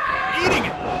now eating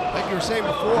it. Like you were saying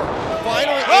before,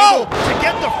 finally able to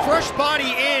get the fresh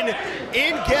body in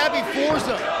Gabby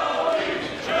Forza.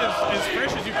 She is as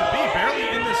fresh as you could be, barely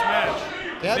in this match.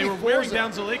 Gabby they were wearing Forza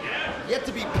down Zuleyka. Yet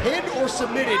to be pinned or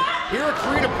submitted here at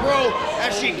Arena Pro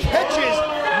as she catches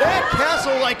Nat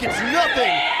Castle like it's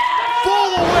nothing.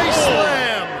 Fall away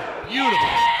slam. Beautiful.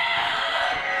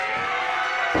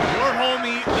 Your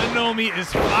homie, the Nomi, is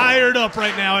fired up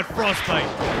right now at Frostbite.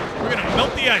 We're going to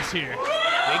melt the ice here.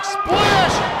 Big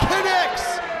splash,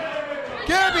 connects.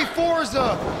 Gabby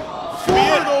Forza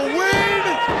for the win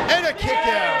and a kick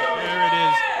out. There it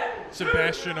is.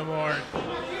 Sebastian Amor,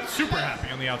 super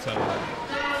happy on the outside of the ring.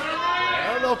 I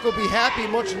don't know if he'll be happy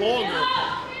much longer.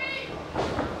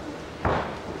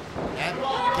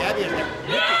 Gabby has that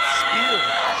wicked spear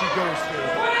she goes through.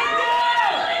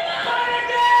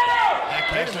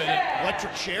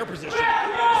 Electric chair position.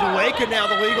 Zuleyka now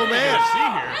the legal man. See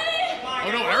here. Oh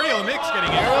no, Ariela Nix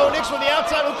getting it. Ariela Nix from the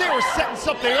outside. Look, they were setting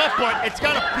something up, but it's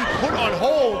got to be put on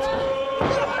hold.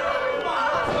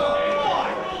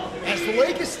 As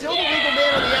Zuleyka's still the legal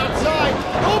man on the outside.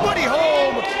 Nobody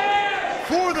home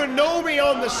for the Nomi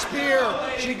on the spear.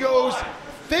 She goes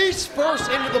face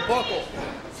first into the buckle.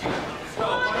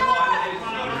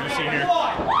 See here.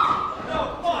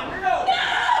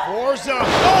 Forza,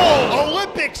 oh,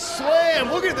 Olympic slam.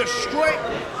 Look at the strength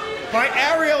by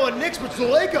Ariela Nix, but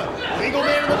Zuleyka, legal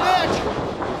man of the match.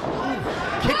 Ooh,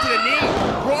 kick to the knee,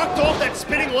 rocked off that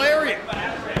spinning lariat.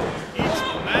 Eats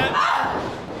the mat.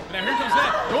 Now here comes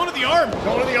that, going to the arm.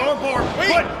 Going to the arm bar,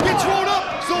 but gets rolled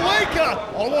up.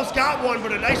 Zuleyka almost got one,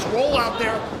 but a nice roll out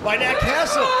there by Nat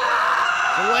Castle.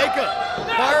 Zuleyka,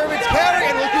 fireman's carry,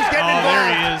 and look who's getting involved.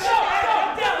 There he is.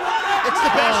 It's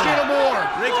Sebastian Amor.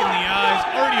 Raking the eyes,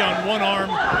 already on one arm,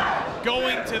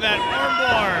 going to that arm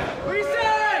bar.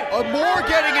 Amor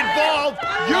getting involved,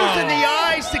 using the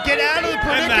eyes to get out of the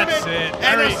predicament. And that's it.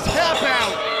 And a tap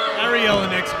out. Ariela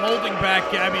Nix holding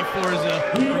back Gabby Forza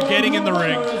from getting in the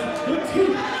ring.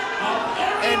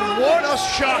 And what a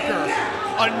shocker.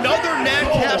 Another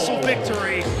Nat Castle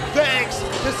victory, thanks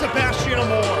to Sebastian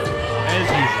Amor. As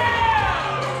usual.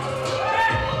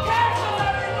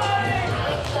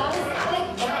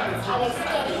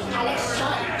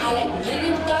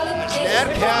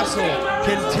 Nat Castle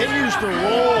continues to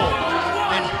roll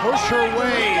and push her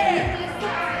way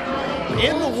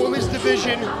in the women's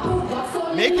division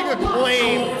making a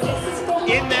claim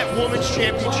in that Women's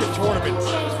Championship tournament.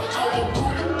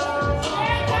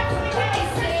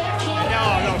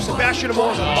 No, Sebastian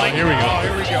Amor's on mic. Here we go. Oh,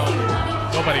 here we go.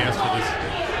 Nobody asked for this.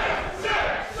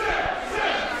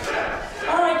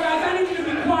 All right, guys, I need you to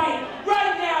be quiet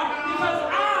right now because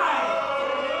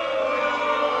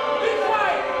Be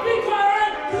quiet, all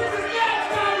right? This is match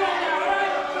time right now, all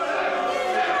right?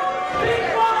 Be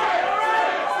quiet, all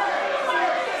right?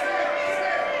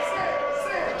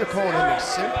 They're calling him a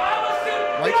simp.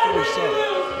 Rightfully so.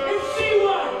 If she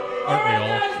won. Aren't we all?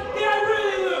 Guys, did I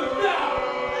really lose? No.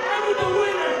 I need the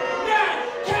winner,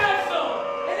 Nat Castle.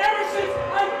 And ever since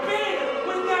I've been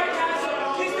with Nat Castle,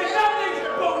 he's been nothing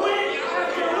but win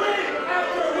after win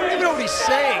after win. Even know what he's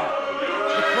saying.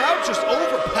 The crowd's just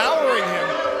overpowering him.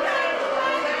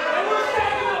 And we're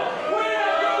taking it win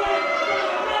after win.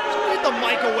 Just get the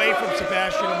mic away from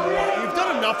Sebastian Amor. You've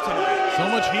done enough tonight. So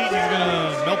much heat, he's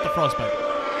gonna melt the frostbite.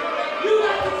 You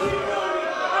have to keep moving.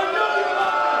 I know you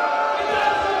love me. And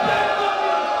that's the best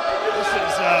of me. This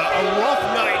is a rough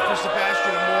night for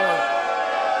Sebastian Amor.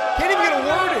 Can't even get a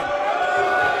word in.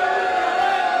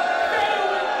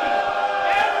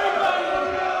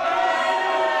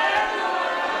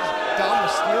 Dom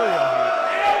Mysterio.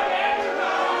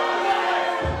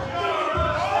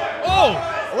 Oh!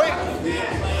 Wait.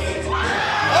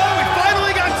 Oh, we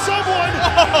finally got someone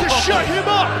to shut him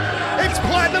up. It's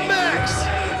Platinum Max.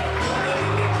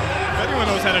 If anyone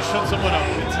knows how to shut someone up,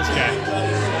 it's this guy.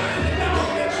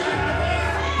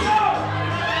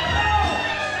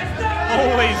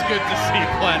 Always good to see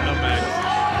Platinum Max.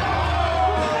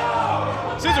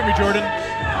 Scissor me, Jordan.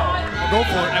 Go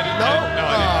for it. I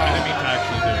didn't mean to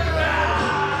actually do it.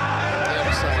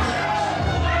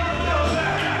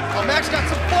 Oh, Max got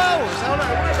some flowers. I don't know.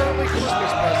 What an early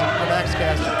Christmas present for Max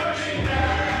Caster.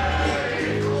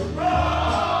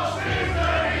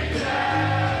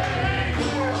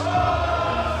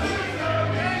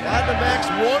 Platinum Max,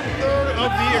 1/3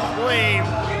 of the Acclaim,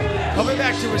 coming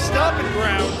back to his stomping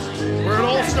ground, where it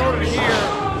all started here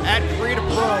at Creative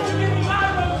Pro.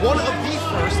 One of the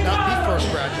first, not the first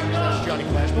graduates, that's Johnny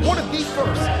Clash, but one of the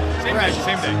first graduates.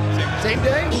 Same day. Same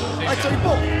day? I'd tell you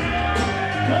both.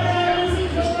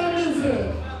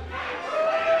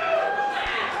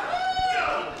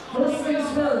 First things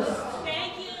first.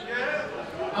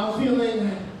 I'm feeling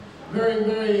very,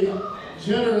 very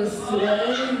generous today.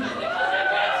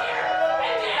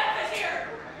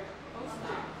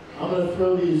 I'm going to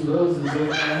throw these roses over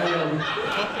my head.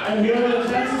 And whoever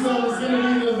catches them is going to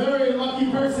be the very lucky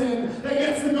person that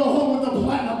gets to go home with the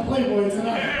Platinum Playboy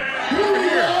tonight. Here we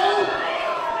go!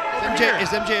 Is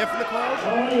MJF in the crowd?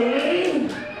 Are you ready?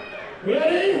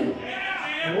 Ready?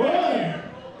 1,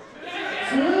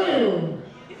 2,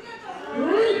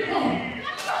 3, go!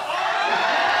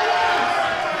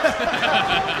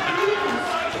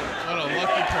 What a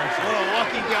lucky person. What a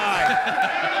lucky guy.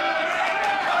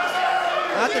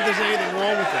 Not that there's anything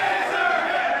wrong with that.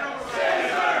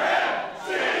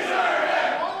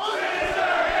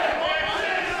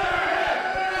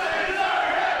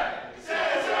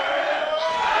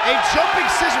 A jumping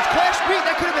scissors. Clash beat.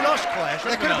 That could have been us, Clash.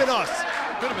 That could have been us.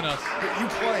 Could have been us. You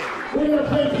play. We're going to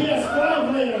play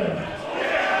PS5 later.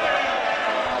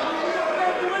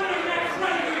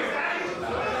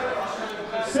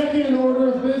 Second order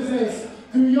of business.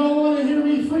 Do y'all want to hear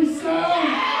me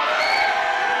freestyle?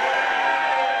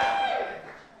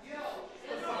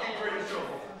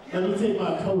 Let me take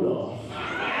my coat off. Leave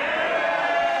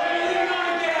it on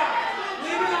and get out.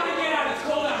 Leave it on and get out. It's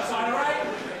cold outside, all right?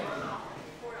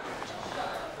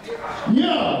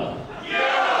 Yo!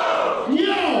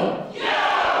 Yo!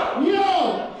 Yo!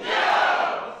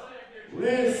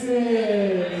 Listen.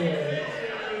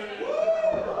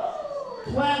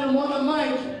 Platinum on the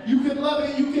mic. You can love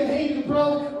it, you can hate it,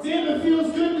 bro. Damn, it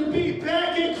feels good to be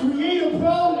back in Creative,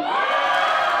 bro.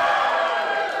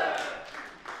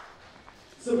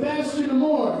 Sebastian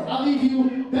Amor, I'll leave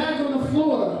you back on the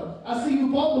floor. I see you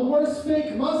bought the worst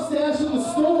fake mustache in the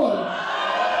store.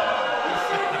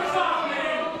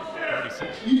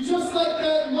 You just like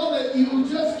that mullet, you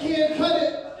just can't cut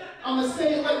it. I'ma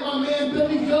say it like my man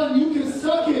Billy Gunn, you can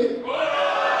suck it. I'm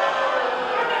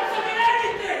not sucking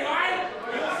anything, all right?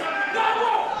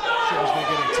 Show's gonna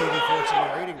get a TV 14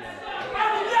 rating now.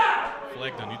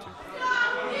 Flagged on YouTube.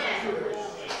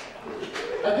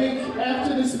 I think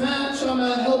after this match, I'm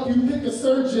gonna help you pick a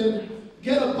surgeon,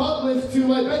 get a butt lift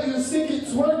too. I bet you're sick at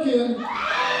twerking.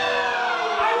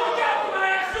 I look out for my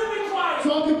ass, you be quiet.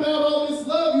 Talk about all this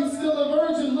love, you still a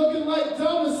virgin, looking like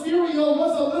Dom Mysterio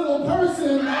was a little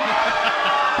person.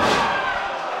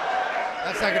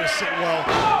 That's not gonna sit well.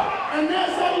 And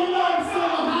that's how you know I'm still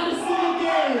the hottest in the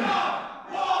game.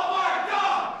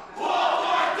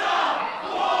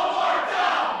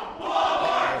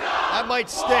 might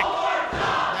stick.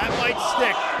 That might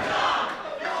stick.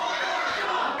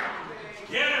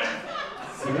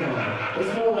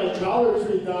 It's more like Dollar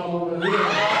Tree Dom over here.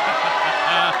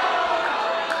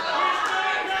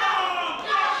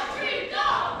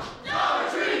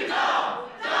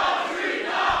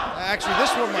 Actually,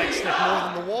 this one might stick more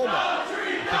than the Walmart.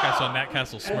 I think I saw Nat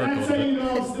Castle smirk a And little say you bit. know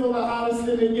I'm still the hottest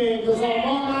in the game, because on my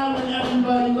mind when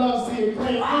everybody loves the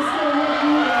acclaim, let's go with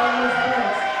you guys.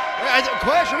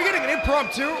 Clash, are we getting an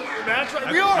impromptu match?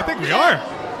 We are. I think we are.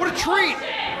 What a treat.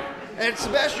 And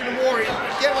Sebastian Amor, you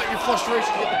can't let your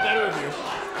frustration get the better of you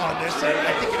on this.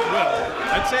 I think it will.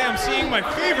 I'd say I'm seeing my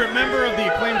favorite member of the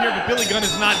Acclaim here, but Billy Gunn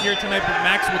is not here tonight, but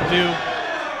Max would do.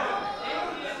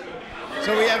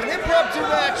 So we have an impromptu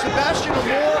match, Sebastian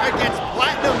Amor against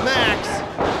Platinum Max.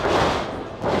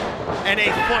 And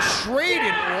a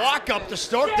frustrated lockup to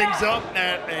start things up.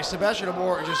 And Sebastian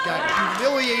Amor just got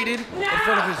humiliated in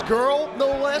front of his girl, no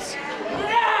less.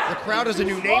 The crowd has a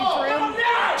new name for him.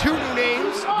 2 new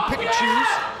names, you pick and choose.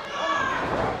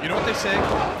 You know what they say?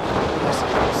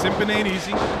 Simping ain't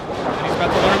easy, and he's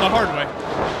about to learn the hard way.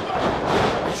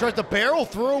 He tries to barrel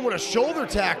through him with a shoulder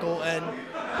tackle, and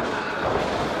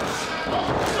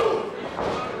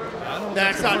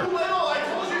that's not. Too little, I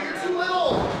told you you're too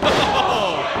little.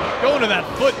 Going to that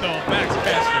foot though, Max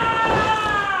Caster.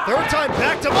 Third time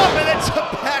backed him up, and then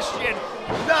Sebastian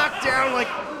knocked down like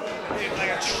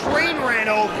a train ran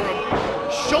over him.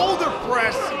 Shoulder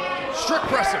press, strict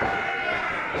press him.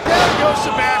 Down goes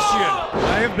Sebastian.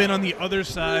 I have been on the other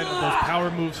side of those power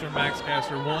moves from Max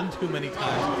Caster one too many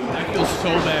times. I feel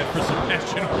so bad for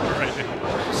Sebastian right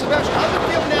now. Sebastian, how does it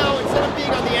feel now, instead of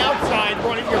being on the outside,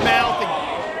 running your mouth and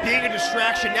being a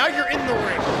distraction, now you're in the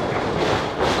ring?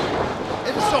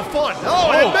 It is so fun.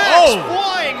 Oh, and Max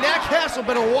flying. Nat Castle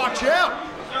better watch out.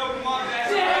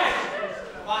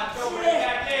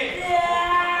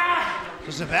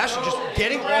 So Sebastian just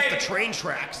getting off the train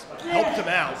tracks helped him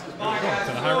out. To the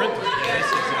high rental.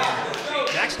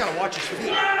 Max got to watch his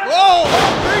feet. Whoa,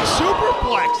 big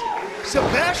superplex.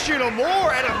 Sebastian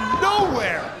Amor out of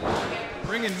nowhere.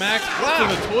 Bringing Max to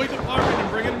the toy department and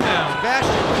bringing him down.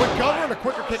 Sebastian, a quick cover and a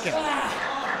quicker kick out.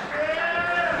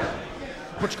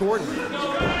 Which coordinator?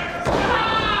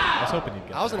 I was hoping you'd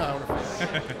get I was an Islander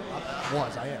fan.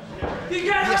 I am.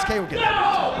 You ESK will get that.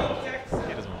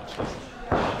 He doesn't watch this.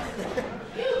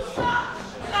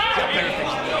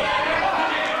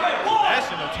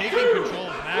 Sebastian though taking control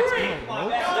of Max in the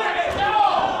ropes.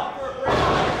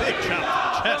 Big chop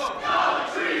to the chest.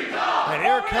 And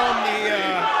here come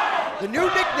the new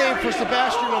nickname for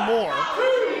Sebastian Amor.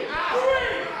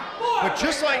 But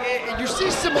just like, you see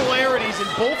similarities in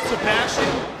both Sebastian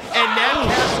and Nat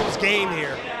Castle's game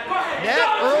here.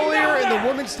 Nat earlier in the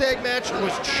women's tag match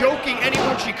was choking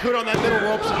anyone she could on that middle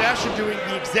rope. Sebastian doing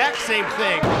the exact same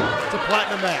thing to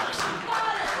Platinum Max.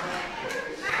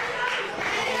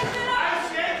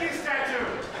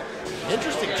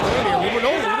 Interesting turn here. We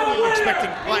weren't expecting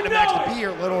Platinum Max to be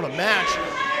here, let alone a match.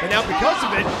 But now because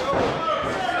of it,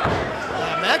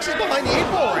 Max is behind the 8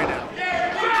 ball right now.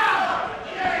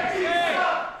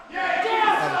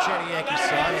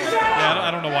 Yeah, I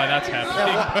don't know why that's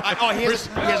happening. Yeah, he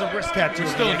has a wrist tattoo.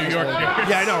 We're still in New York here.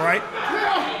 Yeah, I know, right?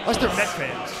 Unless they're Met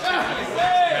fans.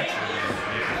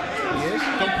 He is?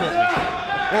 Don't quote me.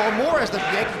 Well, Amor has the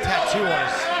Yankee tattoo on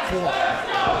his forearm.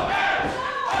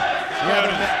 Yeah,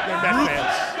 they're Met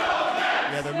fans.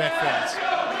 Yeah, they're Met fans.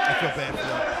 I feel bad for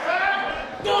them.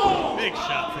 Big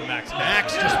shot from Max.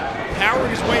 Max just powering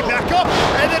his way back up,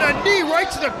 and then a knee right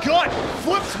to the gut.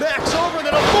 Flips Max over, and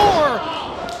then Amor.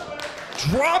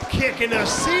 Drop kick in a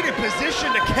seated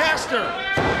position to Caster.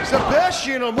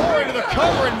 Sebastian Amor into the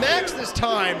cover, and Max this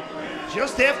time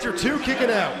just after 2 kicking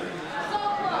out.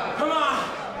 Come on.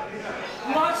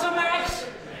 You want some, Max?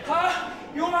 Huh?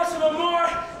 You want some Amor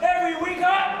every week,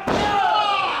 huh?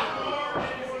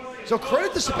 So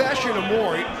credit to Sebastian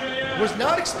Amor. He was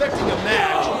not expecting a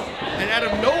match, and out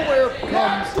of nowhere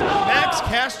comes Max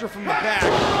Caster from the back,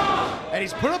 and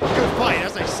he's put up a good fight.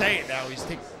 As I say it now, he's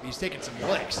taking some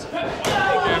licks.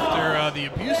 After the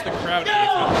abuse the crowd gave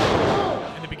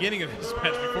him in the beginning of this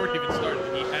match, before it even started,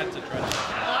 he had to try to.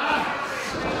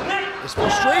 His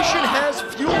frustration has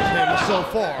fueled him so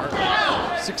far,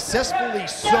 successfully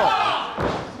so.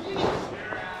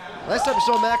 Last time we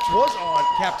saw Max was on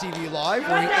Cap TV Live,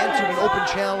 where he entered an open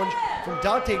challenge from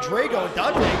Dante Drago, and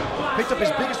Dante picked up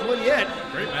his biggest win yet.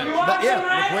 Great match. Yeah,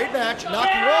 a great match,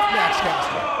 knocking off Max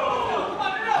Caster.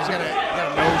 He's got a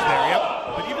nose there, yep.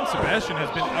 But even Sebastian has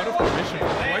been out of commission for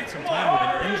quite some time with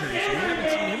an injury, so we haven't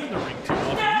seen him in the ring too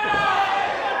often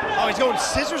either. Oh, he's going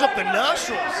scissors up the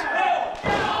nostrils.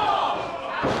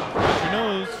 Watch your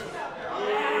nose.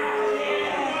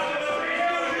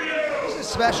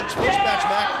 Sebastian's first match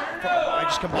back. I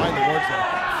just combined the words there.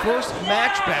 First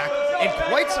match back in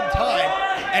quite some time,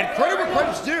 and credit where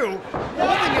credit's due,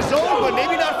 holding his own, but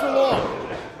maybe not for long.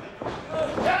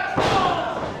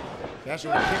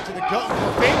 Sebastian with a kick to the gut for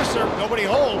a famouser, nobody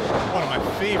home. One of my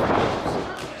favorite moves.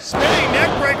 Spinning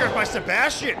neck breaker by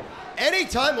Sebastian.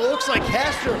 Anytime it looks like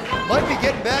Caster might be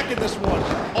getting back in this one,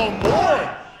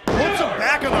 Amor puts him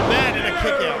back on the mat in a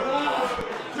kick out.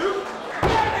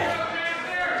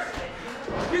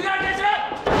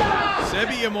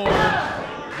 Sebi Amor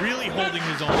really holding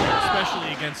his own,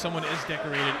 especially against someone as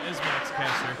decorated as Max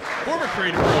Caster, former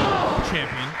Creative Pro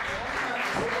champion.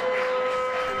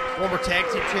 Former tag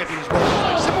team champion as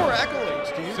well. Similar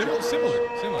accolades to you. Similar.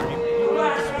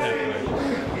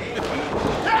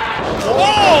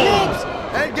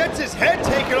 Oh! And gets his head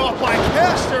taken off by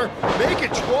Caster. Make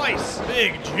it twice.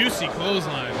 Big, juicy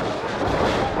clothesline.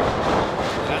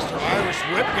 Caster Irish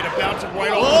whip, gonna bounce him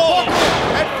right off the buckle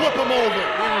and flip him over.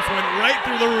 He almost went right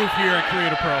through the roof here at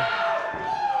Creative Pro.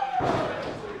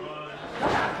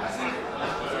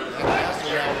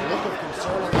 Caster now, look of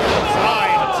concern on the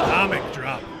outside. Atomic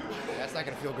drop. That's not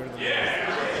gonna feel good in the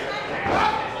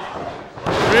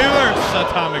Reverse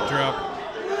atomic drop.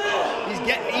 He's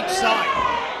getting each side.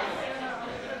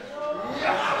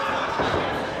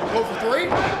 Go for three.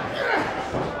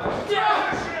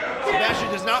 Sebastian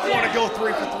does not want to go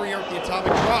 3 for 3 with the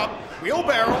atomic drop.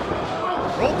 Wheelbarrow.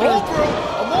 Roll through.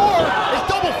 Amor is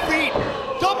double feet.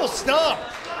 Double stomp.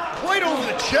 Right over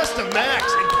the chest of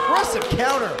Max. Impressive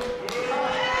counter. A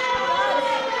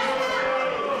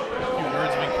few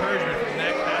words of encouragement from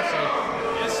Max Caster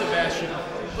as Sebastian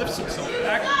lifts himself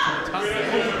back to the top of the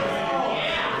rope.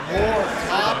 Amor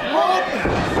top rope.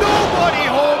 Nobody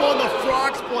home on the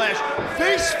frog splash.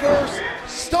 Face first,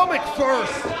 stomach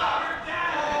first.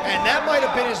 And that might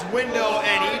have been his window,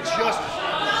 and he just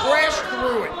crashed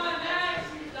through it.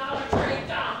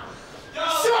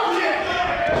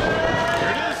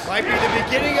 Might be the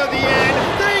beginning of the end.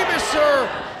 Famouser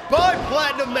by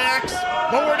Platinum Max,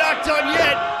 but we're not done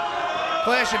yet.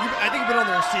 Clash, I think you've been on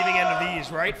the receiving end of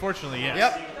these, right? Fortunately, yes.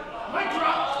 Yep. Mic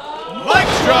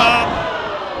drop.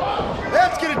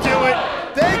 That's going to do it.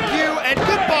 Thank you, and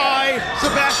goodbye,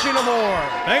 Sebastian Amor.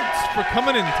 Thanks for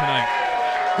coming in tonight.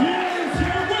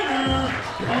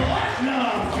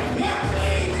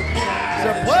 So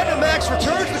Platinum Max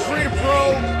returns to Creative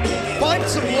Pro,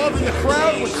 finds some love in the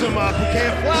crowd with some bouquet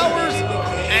of flowers,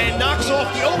 and knocks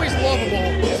off the always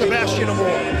lovable Sebastian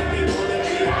Amor.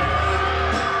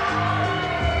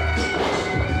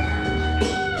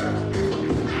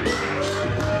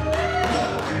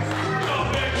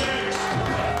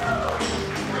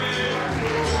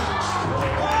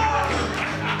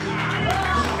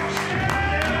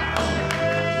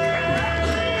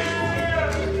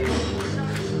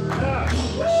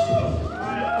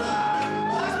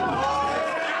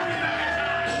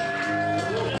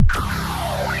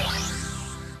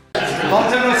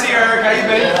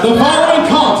 The following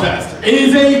contest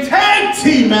is a tag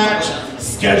team match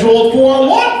scheduled for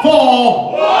one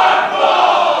fall.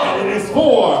 And it is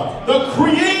for the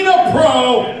Creative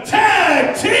Pro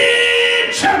Tag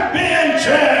Team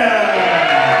Championship.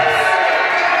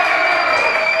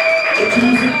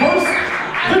 Introducing first,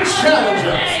 the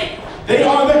challengers. They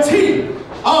are the team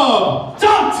of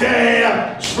Dante,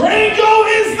 Drago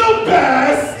is the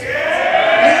best,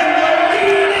 and the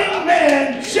leading man,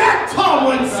 Jack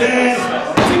Tomlinson.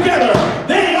 Together,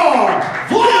 they are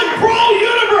Vlog Pro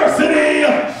University,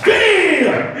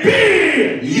 VBU!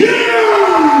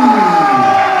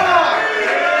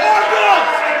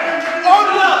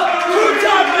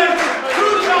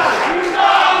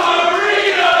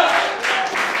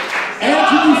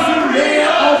 Introducing their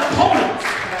opponents,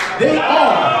 they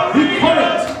are the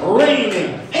current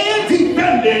reigning and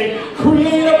defending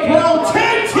Creative Pro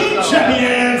Tag Team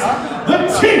Champions, the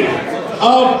team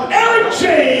of Eric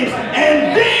James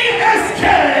and VSK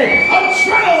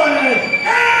Adrenaline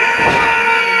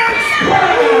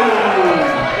Express!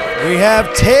 We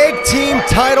have tag team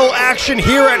title action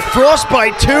here at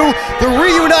Frostbite 2. The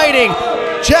reuniting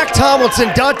Jack Tomlinson,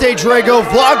 Dante Drago,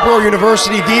 Vlogbro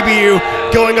University, VBU,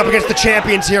 going up against the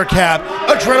champions here, Cap,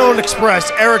 Adrenaline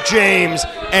Express, Eric James,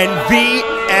 and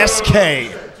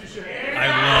VSK. I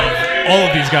love all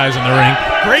of these guys in the ring.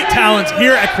 Great talents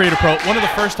here at Creative Pro. One of the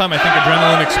first time I think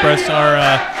Adrenaline Express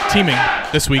are teaming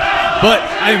this week. But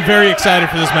I am very excited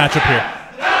for this matchup here.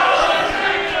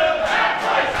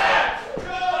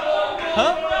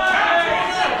 Huh?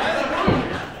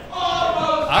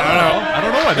 I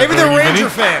don't know why they're Maybe they're doing it, Ranger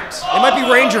Vinny. fans. They might be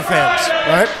Ranger fans,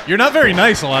 right? You're not very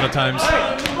nice a lot of times.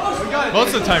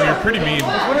 Most of the time, you're pretty mean.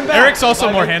 Eric's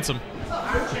also more handsome.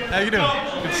 How you doing?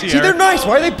 Good to see you. See, they're nice.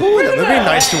 Why are they booing them? They're being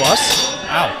nice to us.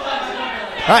 Ow.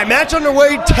 All right, match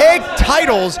underway. Tag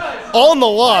titles on the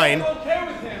line.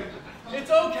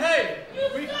 It's okay.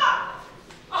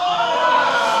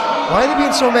 Why are they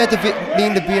being so mad to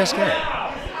mean to BSK?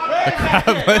 The crowd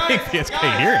letting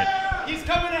BSK hear it. He's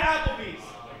coming to Applebee's.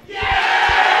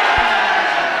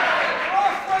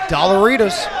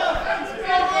 Dollaritas.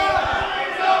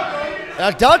 Now,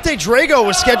 Dante Drago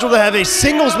was scheduled to have a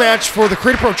singles match for the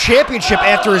Creative Pro Championship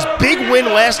after his big win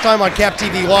last time on Cap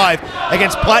TV Live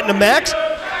against Platinum Max.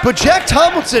 But Jack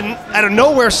Tomlinson, out of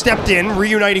nowhere, stepped in,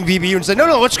 reuniting VBU, and said,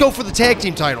 no, let's go for the tag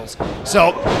team titles.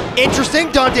 So,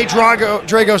 interesting. Dante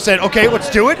Drago said, okay,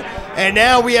 let's do it. And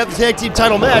now we have the tag team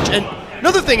title match. And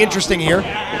another thing interesting here,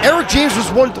 Eric James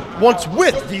was once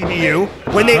with VBU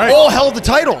when they all held the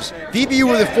titles. VBU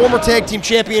were the former tag team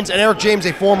champions, and Eric James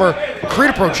a former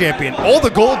Creative Pro champion. All the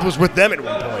gold was with them at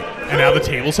one point. And now the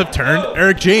tables have turned.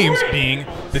 Eric James being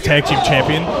the tag team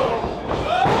champion.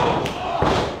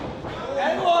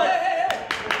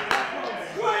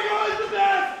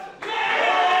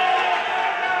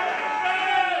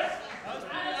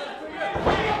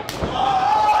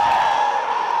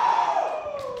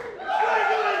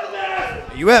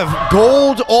 You have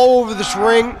gold all over this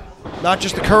ring, not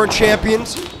just the current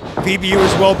champions. VBU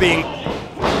as well being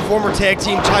former tag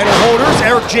team title holders.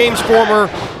 Eric James, former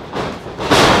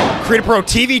Creative Pro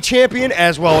TV champion,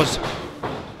 as well as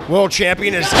world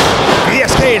champion. As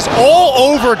BSK is all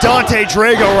over Dante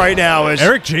Drago right now. As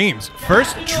Eric James,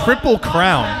 first Triple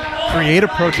Crown Creative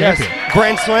Pro champion. Yes.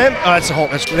 Grand Slam? That's a whole.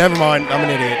 Never mind. I'm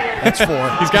an idiot. That's 4.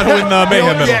 He's got to win the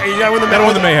Mayhem medal. Yeah, he's got to win the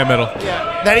medal. Mayhem medal.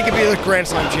 Yeah. Then he can be the Grand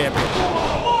Slam champion.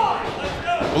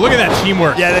 Well, look at that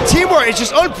teamwork. Yeah, the teamwork is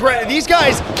just unprecedented. These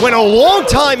guys went a long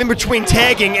time in between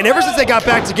tagging, and ever since they got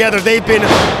back together, they've been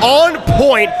on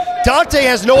point. Dante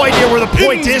has no idea where the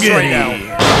point is right now.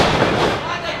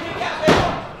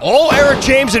 All Eric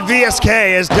James and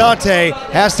VSK as Dante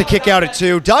has to kick out at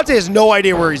 2. Dante has no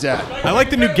idea where he's at. I like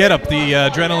the new getup, the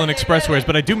Adrenaline Express wears,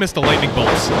 but I do miss the lightning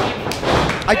bolts.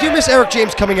 I do miss Eric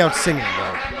James coming out singing, though.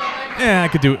 Yeah, I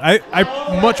could do it. I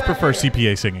much prefer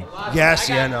CPA singing. Yes,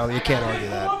 yeah, no, you can't argue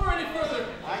that.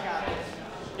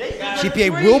 CPA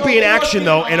will be in action,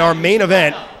 though, in our main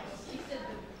event.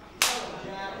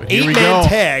 8-man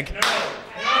tag.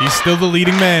 He's still the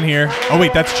leading man here. Oh,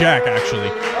 wait, that's Jack, actually.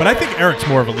 But I think Eric's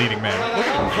more of a leading man. Look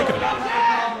at him. Look at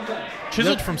him.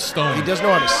 Chiseled from stone. He does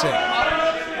know how to sing.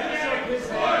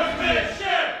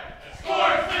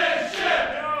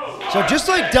 So just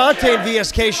like Dante and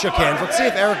VSK shook hands, let's see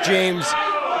if Eric James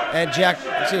and Jack,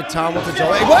 let's see if Tomlinson.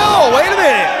 Whoa, wait a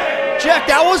minute. Jack,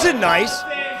 that wasn't nice.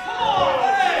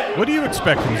 What do you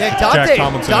expect from Jack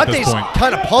Tomlinson at this point? Dante's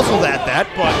kind of puzzled at that,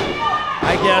 but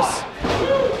I guess,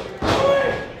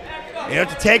 you know,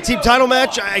 it's a tag team title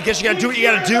match. I guess you got to do what you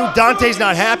got to do. Dante's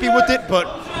not happy with it, but.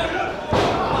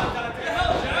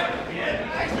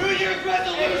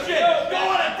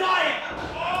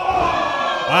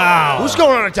 Wow. Who's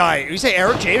going on a diet? You say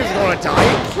Eric James is going on a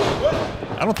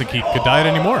diet? I don't think he could diet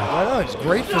anymore. I know, he's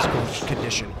great physical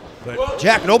condition. But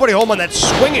Jack, nobody home on that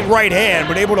swinging right hand,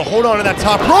 but able to hold on to that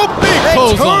top rope.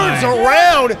 And turns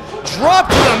around, drop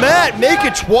to the mat, make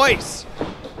it twice.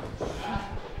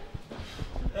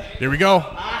 Here we go.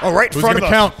 Oh, right in front of us.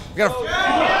 Count? We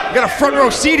got a front row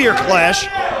seat here, Clash.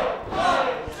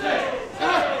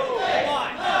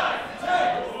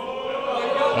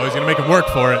 Oh, he's going to make him work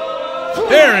for it.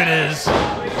 There it is.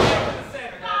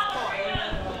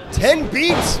 10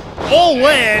 beats, all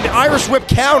land, Irish whip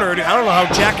countered. I don't know how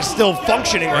Jack is still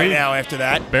functioning right now after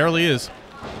that. Barely is.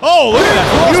 Oh, look at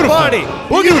that. Beautiful. Body.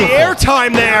 Look at the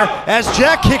airtime there as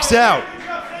Jack kicks out.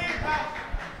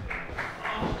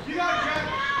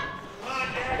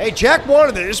 Hey, Jack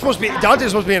wanted it.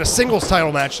 Dante's supposed to be in a singles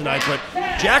title match tonight, but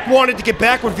Jack wanted to get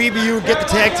back with VBU and get the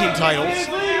tag team titles.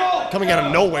 Coming out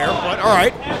of nowhere, but all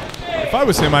right. If I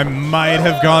was him, I might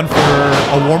have gone for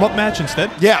a warm-up match instead.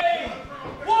 Yeah.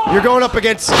 You're going up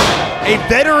against a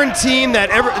veteran team that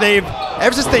ever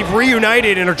since they've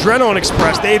reunited in Adrenaline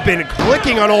Express, they've been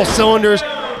clicking on all cylinders,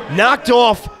 knocked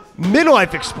off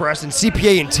Midlife Express and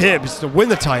CPA and Tibbs to win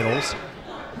the titles.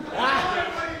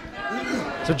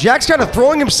 So Jack's kind of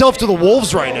throwing himself to the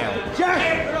wolves right now.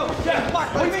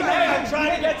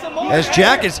 As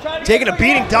Jack is taking a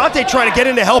beating, Dante trying to get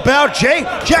in to help out.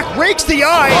 Jack rakes the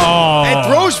eyes and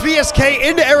throws VSK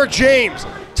into Eric James.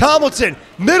 Tomlinson,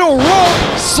 middle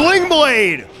rope, sling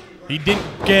blade. He didn't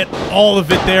get all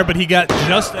of it there, but he got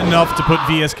just enough to put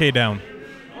VSK down.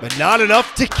 But not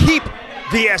enough to keep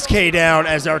VSK down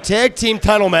as our tag team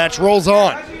title match rolls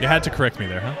on. You had to correct me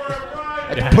there, huh?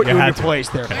 I had to put you in your place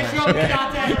there. Okay.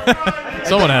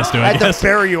 Someone has to, I had guess. to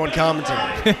bury you on commentary.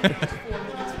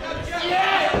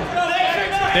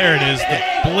 There it is, the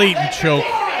blatant choke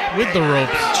with the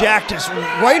ropes. Jack just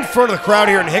right in front of the crowd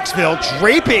here in Hicksville,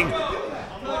 draping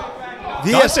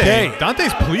VSK.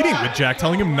 Dante's pleading with Jack,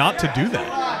 telling him not to do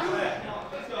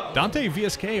that. Dante and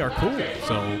VSK are cool,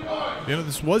 so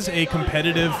this was a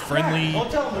competitive, friendly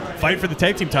fight for the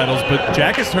tag team titles, but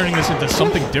Jack is turning this into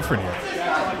something different here.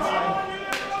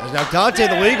 Now Dante,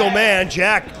 the legal man,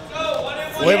 Jack,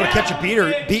 was able to catch a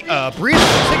breather. He was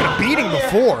taking a beating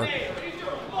before.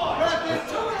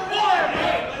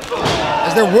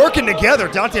 As they're working together,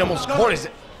 Dante almost caught his.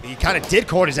 He kind of did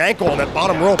caught his ankle on that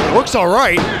bottom rope. Works all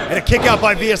right, and a kick out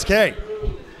by VSK.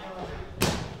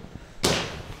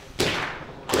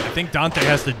 I think Dante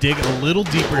has to dig a little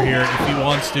deeper here if he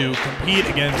wants to compete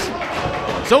against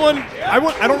someone. I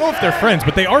don't know if they're friends,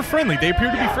 but they are friendly. They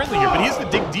appear to be friendly here, but he has to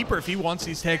dig deeper if he wants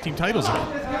these tag team titles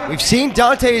again. We've seen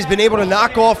Dante has been able to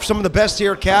knock off some of the best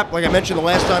here at Cap. Like I mentioned the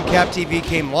last time Cap TV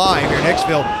came live here in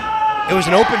Hicksville, it was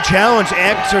an open challenge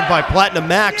answered by Platinum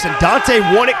Max, and Dante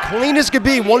won it clean as could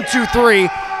be. 1, 2, 3,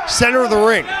 center of the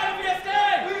ring.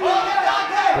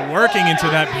 But working into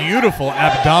that beautiful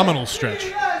abdominal stretch.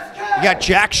 You got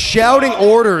Jack shouting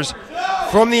orders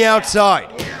from the outside.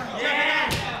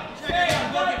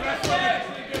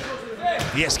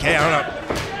 VSK, I don't know.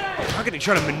 How can he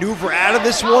try to maneuver out of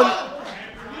this one?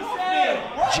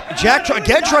 Jack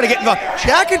again trying to get involved.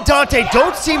 Jack and Dante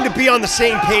don't seem to be on the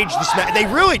same page this match. They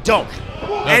really don't.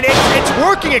 And it's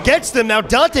working against them. Now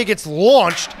Dante gets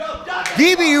launched.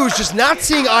 DBU is just not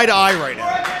seeing eye to eye right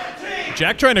now.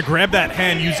 Jack trying to grab that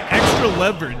hand, use extra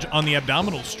leverage on the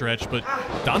abdominal stretch, but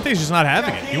Dante's just not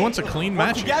having it. He wants a clean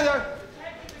match here.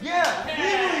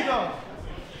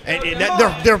 And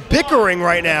they're bickering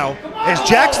right now as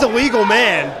Jack's the legal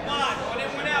man.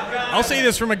 I'll say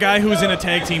this from a guy who was in a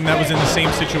tag team that was in the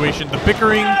same situation. The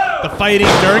bickering, the fighting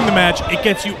during the match, it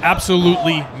gets you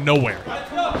absolutely nowhere.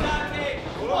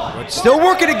 But still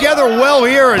working together well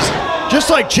here as just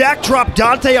like Jack dropped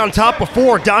Dante on top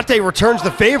before, Dante returns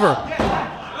the favor.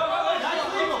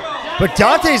 But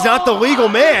Dante's not the legal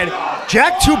man.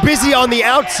 Jack too busy on the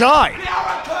outside.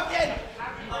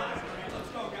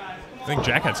 I think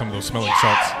Jack had some of those smelling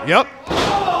salts. Yep.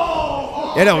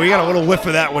 Yeah, no, we got a little whiff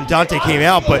of that when Dante came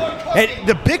out, but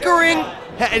the bickering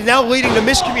is now leading to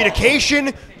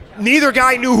miscommunication. Neither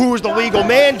guy knew who was the legal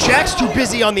man. Jack's too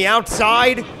busy on the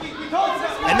outside.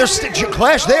 And there's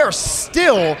clash. They are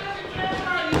still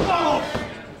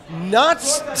not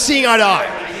seeing eye to eye.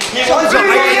 So I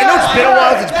know it's been a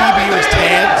while since BBU was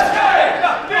tagged,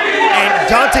 and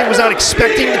Dante was not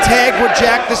expecting to tag with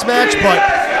Jack this match, but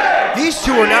these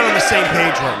two are not on the same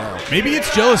page right now. Maybe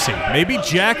it's jealousy. Maybe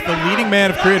Jack, the leading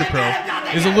man of Creative Pro,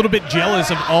 is a little bit jealous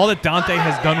of all that Dante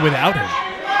has done without him.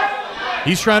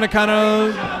 He's trying to kind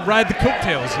of ride the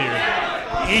coattails here.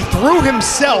 He threw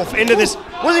himself into this.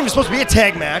 Wasn't even supposed to be a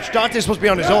tag match. Dante's supposed to be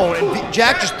on his own, and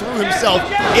Jack just threw himself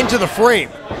into the frame.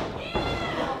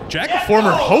 Jack, a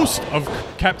former host of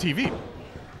Cap TV,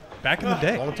 back in the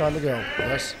day. Long time ago,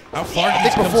 yes. How far? I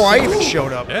think before I even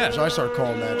showed up, yeah. So I started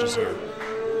calling matches here.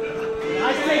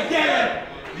 I say get him.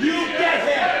 You get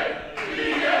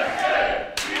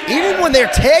him. Even when they're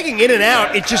tagging in and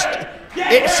out,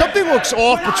 something looks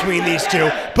off between these two.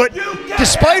 But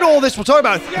despite all this we'll talk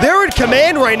about, they're in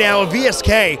command right now of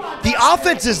VSK. The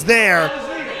offense is there.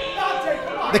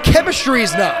 The chemistry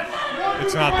is not.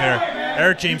 It's not there.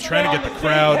 Eric James trying to get the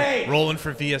crowd rolling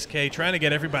for VSK, trying to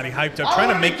get everybody hyped up, trying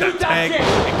to make that tag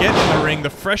and get in the ring. The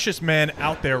freshest man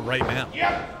out there right now.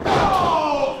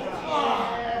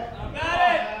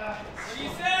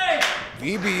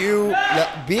 VBU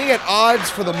being at odds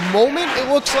for the moment, it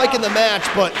looks like in the match,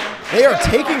 but they are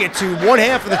taking it to one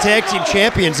half of the tag team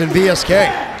champions in VSK.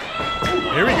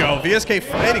 Here we go, VSK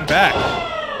fighting back.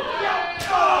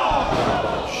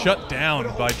 Shut down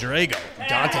by Drago.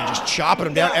 Dante just chopping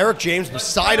him down. Eric James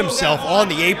beside himself on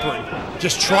the apron,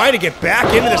 just trying to get back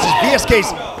into this as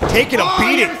VSK's taking a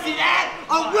beating. See that?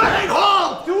 A running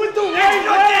hold. Do it the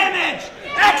extra damage.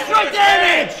 Extra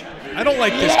damage. I don't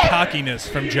like this cockiness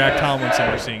from Jack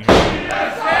Tomlinson we're seeing here.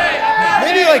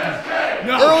 Maybe like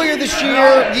earlier this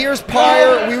year, years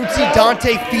prior, we would see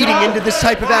Dante feeding into this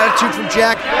type of attitude from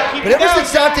Jack. But ever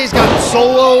since Dante's gotten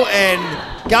solo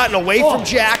and gotten away from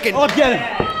Jack and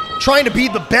trying to be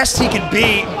the best he can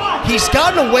be, he's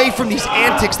gotten away from these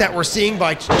antics that we're seeing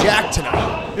by Jack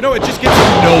tonight. You know, it just gets you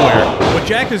nowhere. What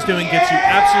Jack is doing gets you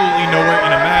absolutely nowhere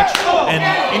in a match and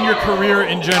in your career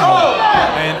in general.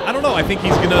 And I don't know, I think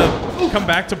he's going to come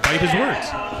back to bite his words.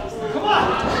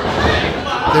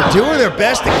 They're doing their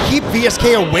best to keep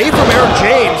VSK away from Eric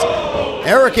James.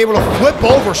 Eric able to flip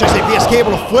over, should I say VSK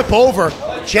able to flip over.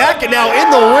 Jack now in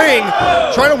the ring,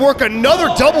 trying to work another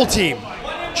double team.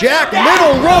 Jack,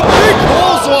 middle rope, big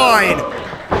clothesline.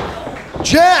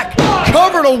 Jack,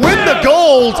 cover to win the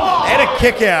gold, and a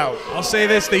kick out. I'll say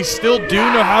this, they still do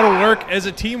know how to work as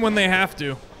a team when they have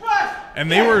to. And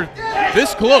they were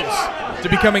this close to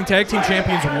becoming tag team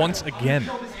champions once again.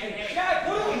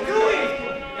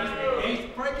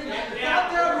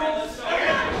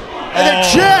 And then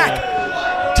Jack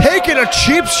taking a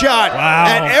cheap shot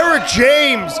at Eric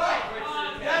James.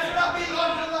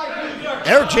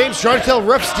 Eric James trying to tell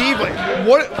Ref Steve,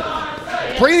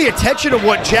 bring the attention of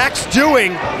what Jack's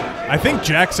doing. I think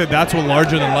Jack said that's what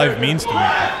larger than life means to me.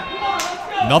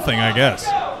 Nothing, I guess.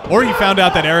 Or he found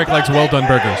out that Eric likes well-done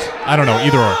burgers. I don't know,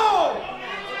 either or.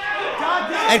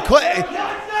 And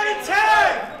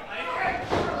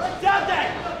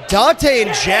Dante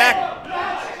and Jack,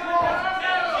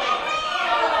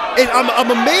 and I'm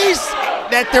amazed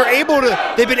that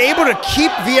they've been able to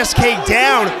keep VSK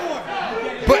down.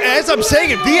 But as I'm saying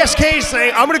it, VSK is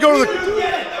saying, I'm going to go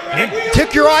to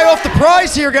take your eye off the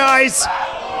prize here, guys.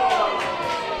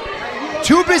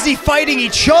 Too busy fighting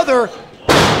each other,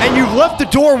 and you've left the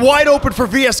door wide open for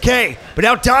VSK. But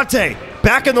now Dante,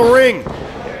 back in the ring.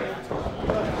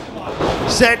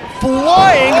 Set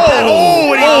flying. And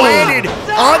he landed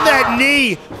on that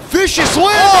knee. Vicious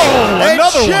landing. And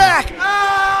Jack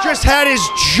just had his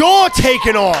jaw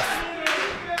taken off.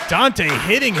 Dante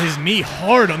hitting his knee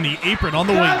hard on the apron on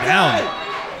the way down.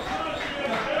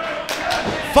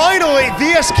 Finally,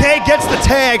 VSK gets the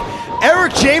tag.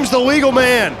 Eric James, the legal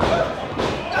man.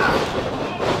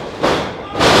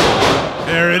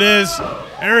 There it is.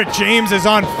 Eric James is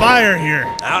on fire here.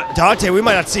 Dante, we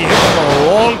might not see him for a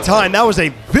long time. That was a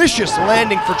vicious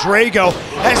landing for Drago.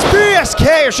 As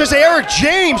VSK, or should I say Eric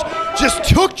James, just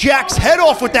took Jack's head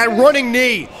off with that running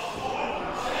knee.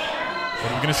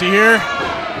 What are we going to see here?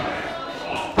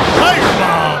 Tiger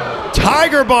Bomb.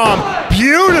 Tiger Bomb,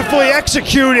 beautifully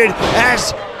executed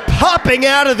as popping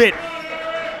out of it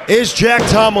is Jack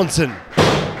Tomlinson.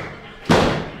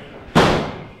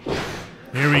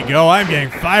 Here we go. I'm getting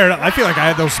fired up. I feel like I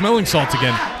had those smelling salts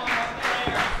again.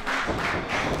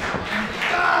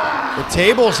 The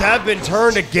tables have been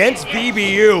turned against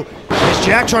BBU. Is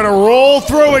Jack trying to roll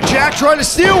through it? Jack trying to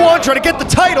steal one, trying to get the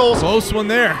titles. Close one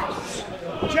there.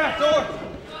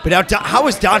 But now, how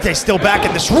is Dante still back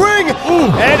in this ring?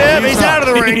 And he's out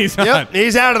of the ring.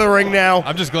 He's out of the ring now.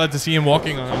 I'm just glad to see him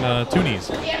walking on two knees.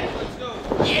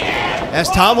 As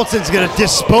Tomlinson's going to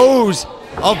dispose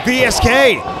of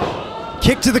VSK.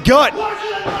 Kick to the gut.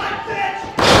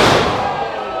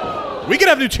 We could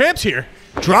have new champs here.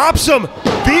 Drops him.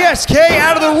 VSK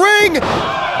out of the ring. And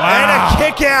a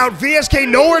kick out. VSK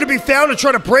nowhere to be found to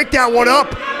try to break that one up.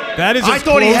 That is as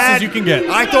close as you can get.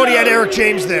 I thought he had Eric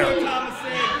James there.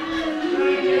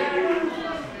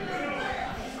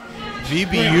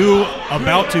 VBU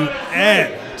about to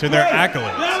add to their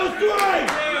accolades.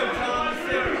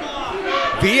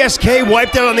 VSK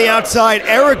wiped out on the outside.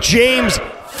 Eric James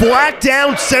flat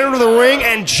down center of the ring,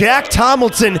 and Jack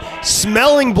Tomlinson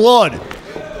smelling blood.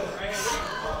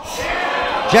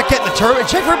 Jack getting the turn.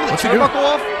 Check ripping the turnbuckle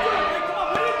off.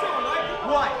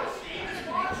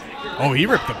 Oh, he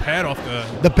ripped the pad off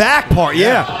the back part,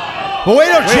 yeah. But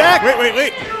wait, Jack.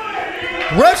 Wait.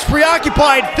 Ref's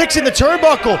preoccupied fixing the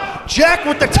turnbuckle. Jack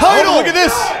with the title. Oh, look at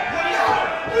this.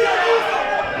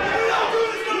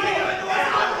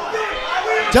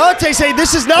 Dante saying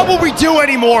this is not what we do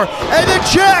anymore. And then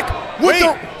Jack with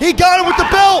he got it with the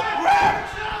belt.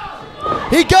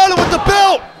 He got it with the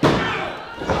belt.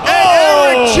 And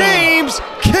Eric James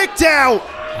kicked out.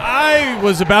 I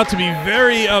was about to be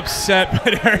very upset,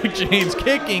 but Eric James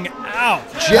kicking out.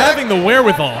 Having the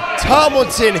wherewithal.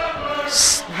 Tomlinson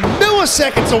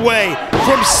milliseconds away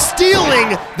from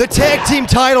stealing the tag team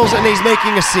titles, and he's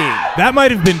making a scene. That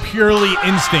might have been purely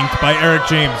instinct by Eric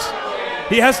James.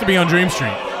 He has to be on Dream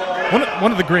Street.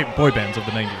 One of the great boy bands of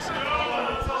the 90s.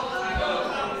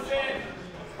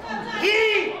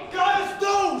 He got us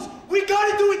those. We got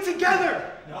to do it together.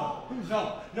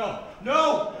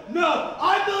 No.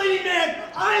 I believe, man.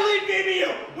 I lead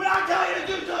BBU. When I tell you to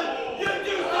do something, you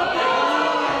do something.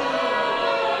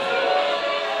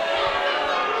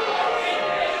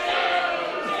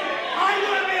 I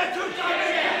want to be a two-time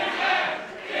champ.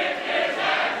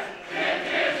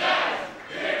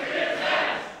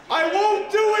 I won't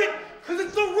do it because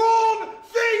it's the wrong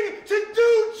thing to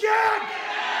do, Jack.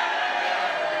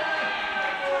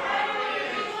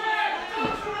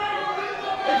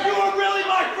 If you were really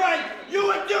my friend, you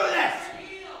would do this.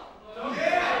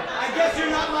 I guess you're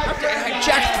not my friend.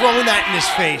 Jack throwing that in his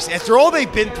face after all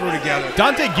they've been through together?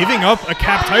 Dante giving up a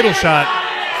cap title shot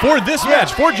for this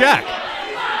match, for Jack.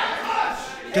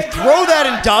 To throw that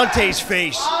in Dante's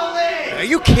face. Are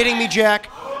you kidding me, Jack?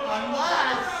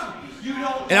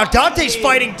 And now Dante's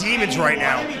fighting demons right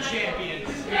now.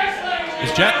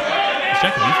 Is Jack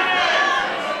leaving?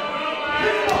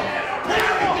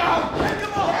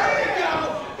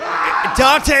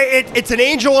 Dante, it's an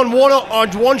angel on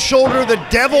one shoulder, the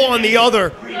devil on the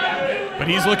other. But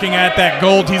he's looking at that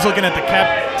gold. He's looking at the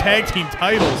cap tag team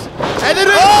titles. And then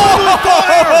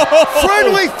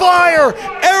friendly fire.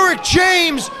 Eric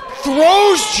James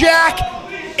throws Jack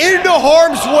into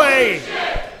harm's way.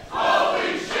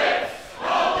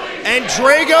 And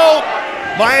Drago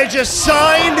might have just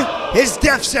signed his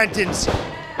death sentence.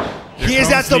 He is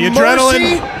at the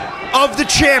mercy of the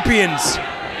champions.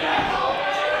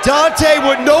 Dante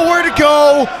with nowhere to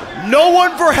go, no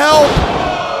one for help.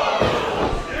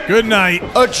 Good night.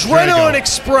 Adrenaline Drago.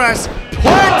 Express,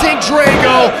 planting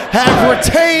Drago, have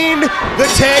retained the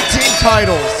tag team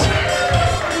titles.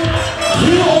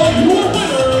 Here are your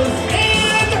winners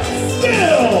and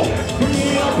still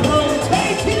Creator Pro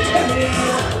Tag Team Champions,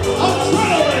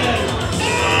 Adrenaline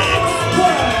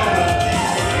Express.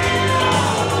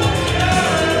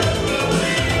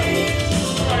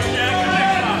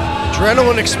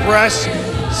 Adrenaline Express,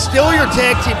 still your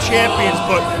tag team champions,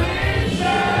 but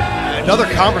another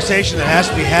conversation that has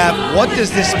to be had. What does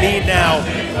this mean now?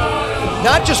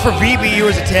 Not just for VBU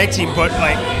as a tag team, but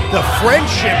like the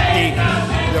friendship,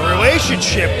 the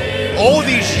relationship, all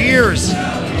these years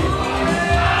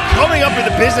coming up in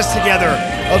the business together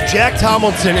of Jack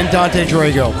Tomlinson and Dante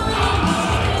Drago.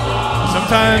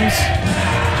 Sometimes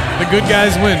the good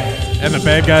guys win and the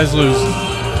bad guys lose.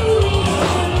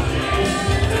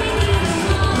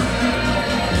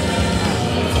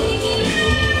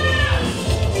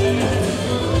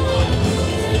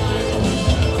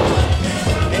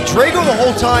 Drago the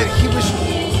whole time,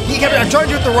 he kept, I'm trying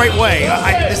to do it the right way.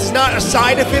 This is not a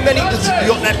side of him, that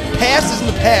past is in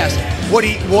the past, what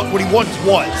he once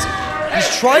was.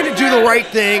 He's trying to do the right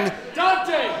thing.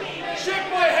 Dante, shake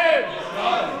my hand.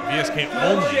 VSK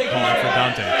only calling for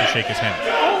Dante to shake his hand.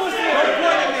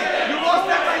 You lost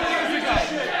that right years ago.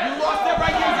 You lost that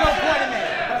right years ago.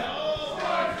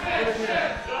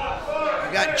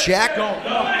 We got Jack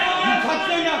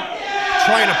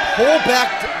trying to pull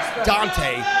back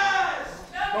Dante.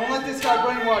 Don't let this guy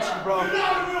brainwash you, bro.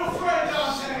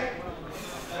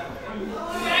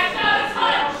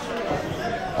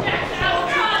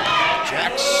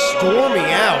 Jack's storming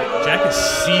out. Jack is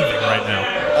seething right now.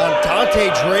 On Dante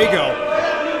Drago.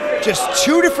 Just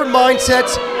two different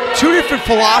mindsets, two different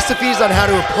philosophies on how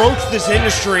to approach this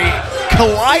industry,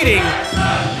 colliding.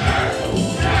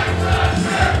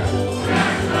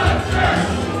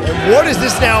 And what does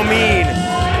this now mean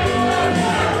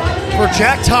for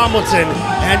Jack Tomlinson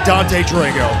and Dante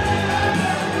Drago?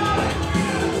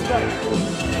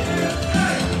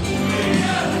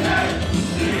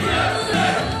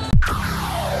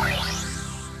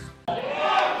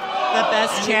 The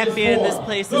best champion this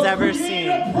place has ever seen.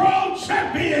 Pro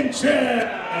Championship.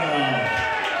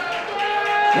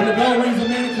 When the bell rings, the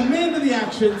man in command of the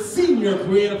action, Senior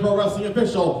Creator Pro Wrestling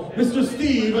official, Mr.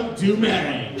 Steve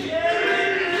Dumais.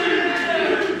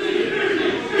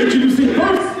 Introducing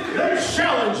first, the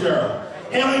challenger,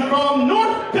 hailing from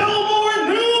North Belmore,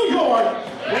 New York,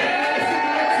 weighing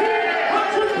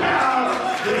 200 pounds,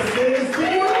 this is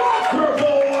the Rocker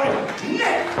Boy,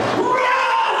 Nick Rollins!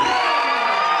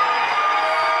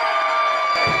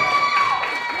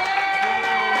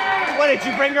 What, did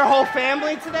you bring your whole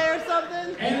family today or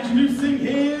something? And introducing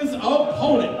his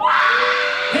opponent,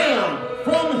 hailing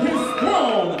from his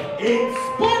throne in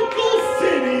Sparkle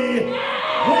City,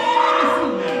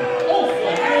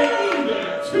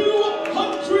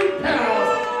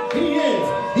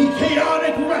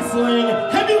 Chaotic Wrestling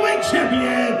Heavyweight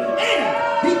Champion and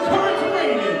the current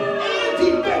reigning and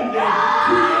defending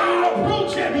Creator Pro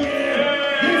Champion.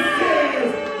 This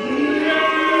is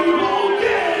Evil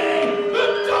Gang, the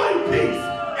timepiece,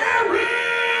 Aaron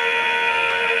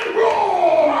Roy.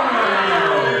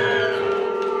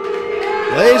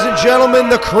 Ladies and gentlemen,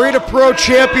 the Creator Pro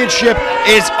Championship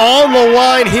is on the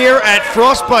line here at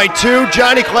Frostbite 2.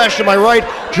 Johnny Clash to my right,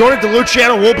 Jordan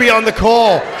DeLuciano will be on the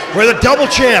call. We're the double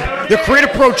champ, the Creator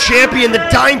Pro Champion, the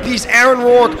dime piece Aaron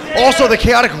Rourke, also the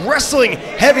Chaotic Wrestling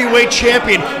Heavyweight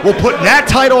Champion. We'll put that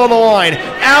title on the line,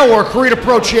 our Creator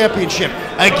Pro Championship,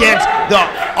 against the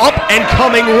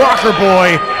up-and-coming rocker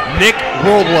boy, Nick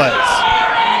Robles.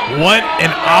 What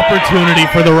an opportunity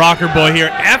for the Rocker Boy here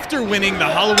after winning the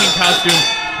Halloween costume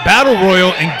Battle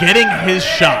Royal and getting his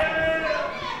shot.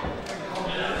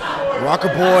 Rocker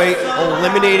Boy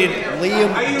eliminated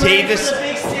Liam Davis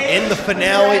in the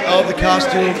finale of the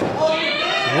Costume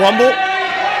Rumble.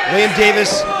 Liam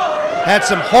Davis had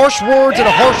some harsh words and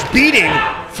a harsh beating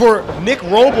for Nick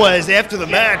Robles after the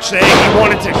match, saying he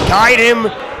wanted to guide him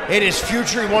in his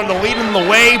future. He wanted to lead him the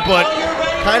way, but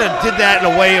kind of did that in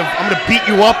a way of, I'm going to beat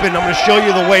you up and I'm going to show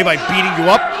you the way by beating you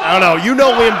up. I don't know. You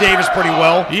know Liam Davis pretty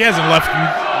well. He hasn't left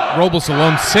Robles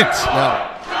alone since. No.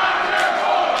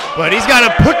 But he's got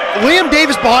to put Liam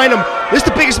Davis behind him. This is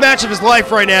the biggest match of his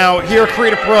life right now here at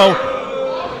Creative Pro.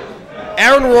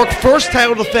 Aaron Rourke, first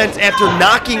title defense after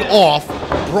knocking off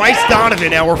Bryce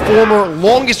Donovan, our former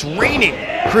longest reigning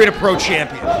Creative Pro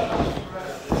champion.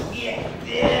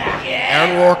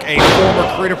 Aaron Rourke, a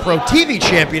former Creative Pro TV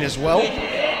champion as well.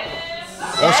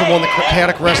 Also won the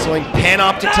Chaotic Wrestling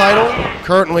Panoptic title.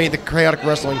 Currently the Chaotic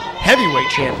Wrestling Heavyweight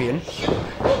champion.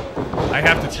 I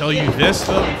have to tell you this,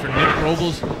 though, for Nick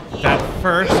Robles, that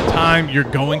first time you're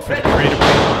going for the Creative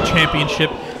Pro Championship,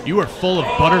 you are full of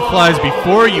butterflies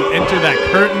before you enter that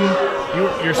curtain.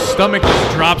 Your stomach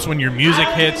just drops when your music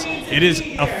hits. It is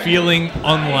a feeling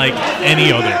unlike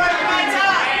any other.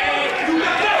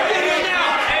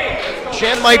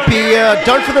 Champ might be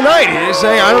done for the night. He's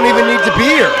saying, I don't even need to be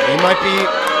here. He might be.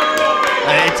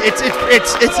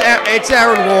 It's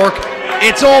Aaron Rourke.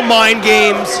 It's all mind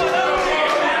games.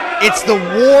 It's the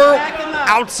war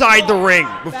outside the ring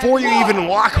before you even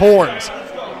lock horns.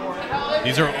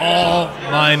 These are all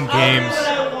mind games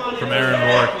from Aaron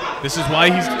Rourke. This is why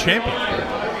he's the champion.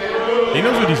 He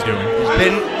knows what he's doing. He's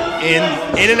been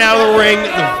in and out of the ring,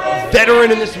 the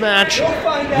veteran in this match.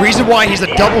 Reason why he's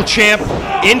a double champ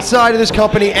inside of this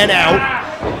company and out.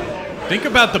 Think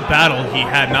about the battle he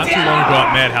had not too long ago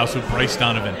at Madhouse with Bryce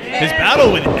Donovan. His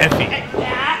battle with Effie.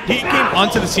 He came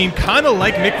onto the scene kind of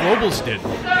like Nick Robles did.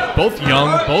 Both young,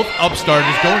 both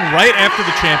upstarters, going right after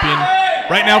the champion.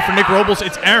 Right now for Nick Robles,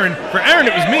 it's Aaron. For Aaron,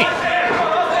 it was me.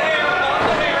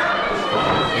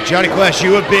 Johnny Clash,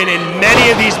 you have been in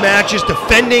many of these matches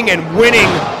defending and winning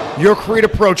your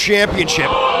Creative Pro Championship.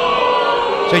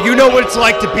 So you know what it's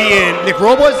like to be in Nick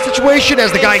Robles' situation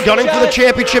as the guy gunning for the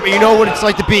championship, and you know what it's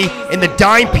like to be in the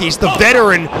dime piece, the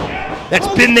veteran that's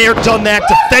been there, done that,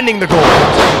 defending the gold.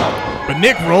 But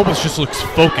Nick Robles just looks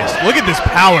focused. Look at this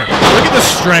power. Look at the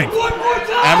strength.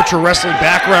 Amateur wrestling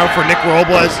background for Nick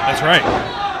Robles. That's right.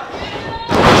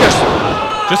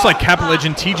 Just like Cap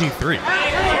legend TG3.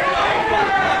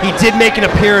 He did make an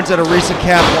appearance at a recent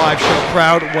Cap Live show.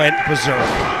 Crowd went berserk.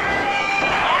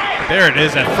 There it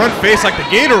is, that front face like the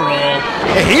Gator Roll.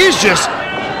 And he's just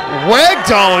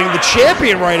ragdolling the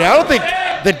champion right now. I don't think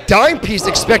the dime piece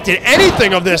expected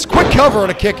anything of this. Quick cover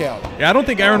and a kick out. Yeah, I don't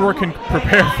think Aaron Rourke can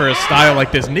prepare for a style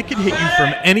like this. Nick can hit you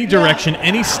from any direction,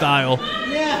 any style.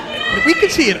 We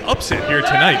could see an upset here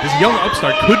tonight. This young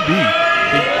upstart could be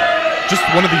just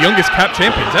one of the youngest Cap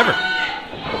champions ever.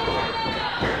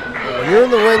 When you're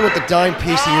in the ring with the dime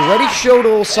piece, he already showed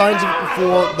little signs of it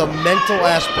before, the mental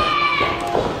aspect.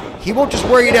 He won't just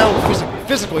wear you down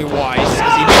physically wise,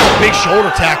 because he needs a big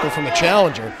shoulder tackle from the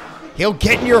challenger. He'll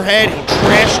get in your head, he'll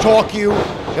trash talk you,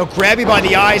 he'll grab you by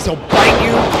the eyes, he'll bite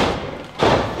you.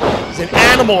 He's an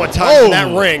animal at times in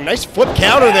that ring. Nice flip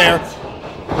counter there.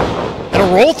 And a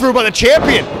roll through by the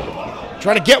champion.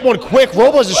 Trying to get one quick.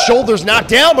 Robles' shoulders knocked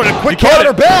down, but a quick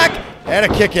counter back and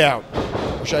a kick out.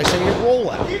 Or should I say a roll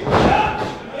out?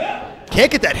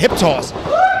 Can't get that hip toss.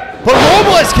 But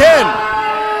Robles can.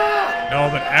 No,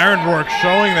 but Aaron Rourke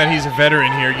showing that he's a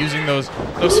veteran here, using those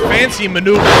fancy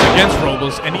maneuvers against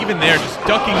Robles, and even there, just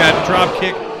ducking that drop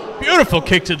kick. Beautiful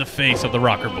kick to the face of the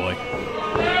Rocker Boy.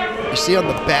 You see on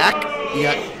the back, you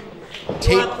got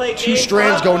tape, 2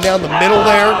 strands going down the middle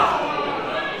there.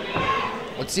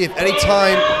 Let's see if any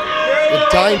time the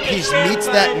dime piece meets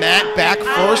that mat back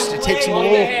first, it takes him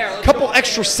a couple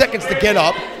extra seconds to get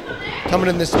up. Coming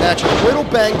in this match, a little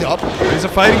banged up. He's a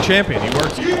fighting champion. He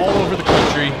works all over the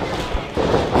country.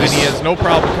 And he has no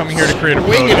problem coming here to create a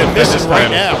swinging and missing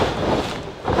right now.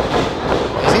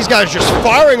 As these guys just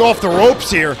firing off the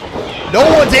ropes here. No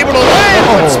one's able to land,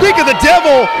 but speak of the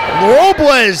devil,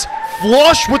 Robles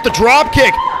flush with the drop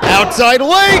kick. Outside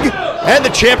leg, and the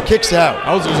champ kicks out.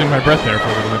 I was losing my breath there for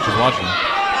a little bit just watching.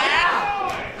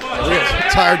 I'm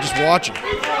tired just watching.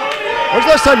 When's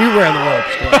the last time you ran the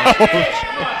ropes?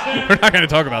 We're not going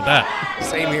to talk about that.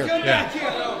 Same here. Yeah.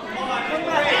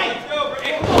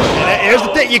 And here's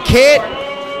the thing: you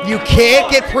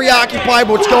can't get preoccupied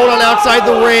with what's going on outside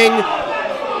the ring.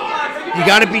 You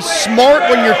got to be smart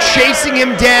when you're chasing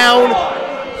him down,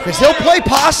 because he'll play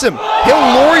possum. He'll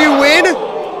lure you in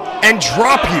and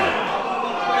drop you.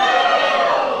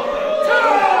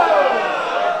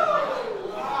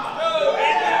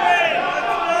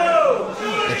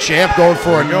 champ going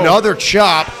for another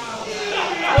chop.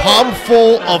 Palm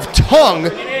full of tongue.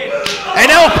 And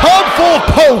now a palm full of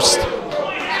post.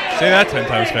 Say that 10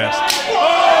 times fast.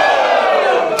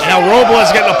 Now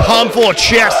Robles getting a palm full of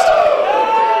chest.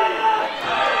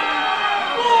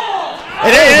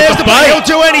 And there's the bite. He'll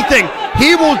do anything.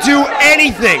 He will do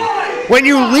anything when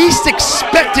you least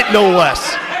expect it, no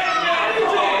less.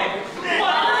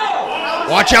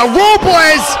 Watch out,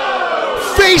 Robles!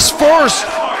 Face first.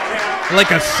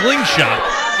 Like a slingshot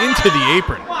into the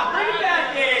apron.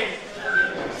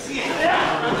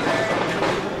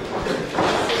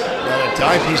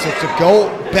 Timepiece looks to go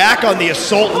back on the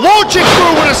assault, launching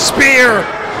through with a spear.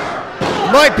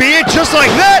 Might be it, just like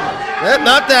that.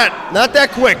 Not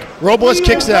that quick. Robles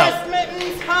kicks out.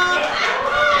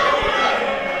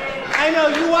 I know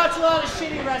you watch a lot of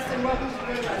shitty wrestling. Welcome to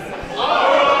good wrestling.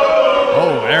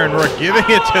 Oh, Aaron Rourke giving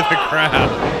it to the crowd.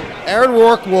 Aaron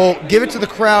Rourke will give it to the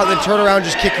crowd, then turn around and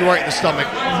just kick you right in the stomach.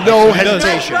 No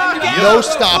hesitation, no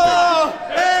stopping.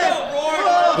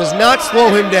 Does not slow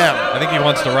him down. I think he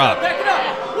wants to rock.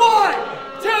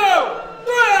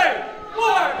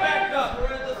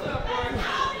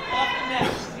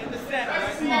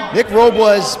 Nick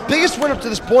Robles' biggest win up to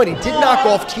this point, he did knock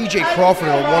off TJ Crawford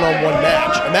in a one-on-one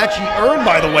match. A match he earned,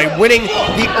 by the way, winning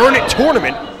the Earn It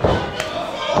tournament.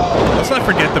 Let's not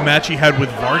forget the match he had with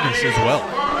Vargas as well.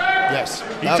 Yes.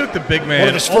 He took the big man. One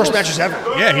of his first matches ever.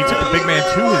 Yeah, he took the big man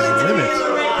to his limits.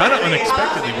 Kind of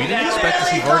unexpectedly. We didn't expect to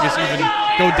see Vargas even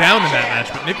go down in that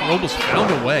match, but Nick Robles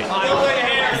found a way.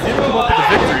 He didn't come up with the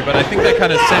victory, but I think that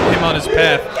kind of sent him on his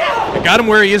path. It got him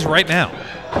where he is right now.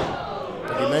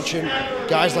 Like you mentioned,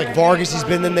 guys like Vargas, he's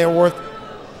been in there with.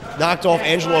 Knocked off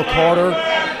Angelo Carter,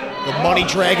 the Money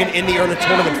Dragon in the Earn It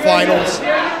Tournament Finals.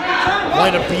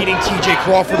 Wind up beating TJ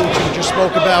Crawford, which we just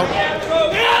spoke about.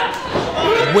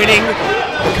 Winning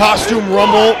the Costume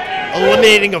Rumble,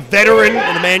 eliminating a veteran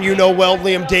and a man you know well,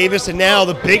 Liam Davis, and now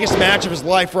the biggest match of his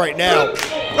life right now.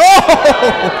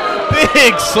 Oh!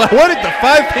 Big slap. What did the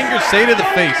five fingers say to the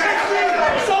face?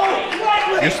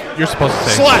 You're supposed to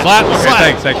say slap. Slap. Okay,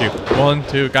 Slap. thank you. 1,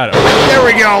 2, got it. There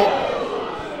we go.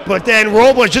 But then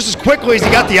Robles, just as quickly as he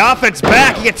got the offense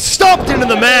back, he gets stomped into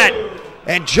the mat.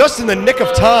 And just in the nick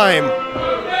of time.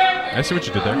 I see what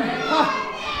you did there.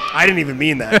 I didn't even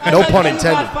mean that. No pun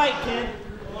intended.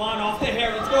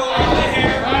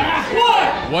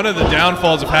 One of the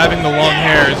downfalls of having the long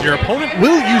hair is your opponent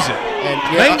will use it. And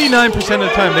 99% of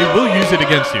the time, they will use it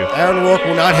against you. Aaron Rourke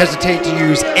will not hesitate to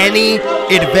use any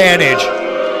advantage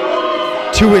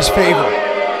to his favor.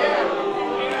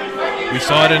 We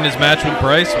saw it in his match with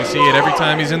Bryce. We see it every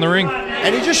time he's in the ring.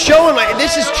 And he's just showing like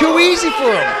this is too easy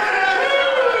for him.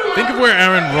 Think of where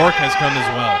Aaron Rourke has come as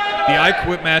well. The I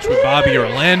Quit match with Bobby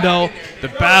Orlando, the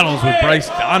battles with Bryce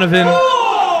Donovan.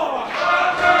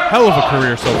 Hell of a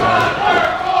career so far.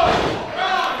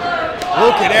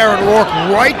 Look at Aaron Rourke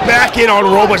right back in on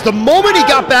Robles. The moment he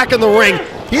got back in the ring,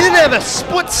 he didn't have a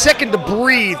split second to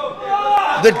breathe.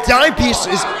 The dime piece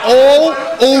is all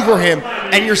over him,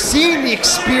 and you're seeing the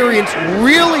experience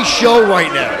really show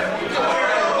right now.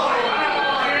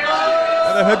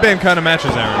 The headband kind of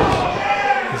matches Aaron.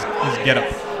 His get-up.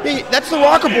 Hey, that's the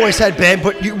Rocker Boys headband,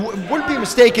 but you wouldn't be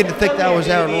mistaken to think that was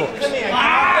Aaron Rourke.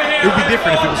 It would be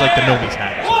different if it was like the Nomi's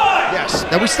hat. Yes,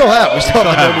 that we still have. We still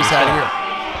have the Nomi's hat here.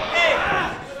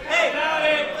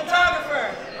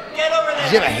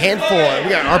 We have a handful.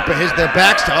 We got their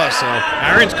backs to us. So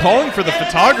Aaron's calling for the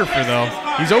photographer, though.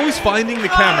 He's always finding the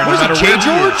camera. What is it,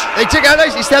 JGeorge? They took out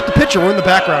nice. He snapped the picture. We're in the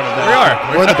background of that. We are.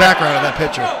 We're in the background of that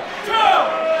picture.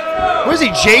 What is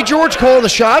he, JGeorge calling the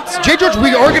shots? JGeorge,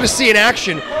 we are going to see in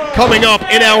action coming up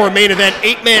in our main event,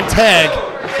 8-man tag.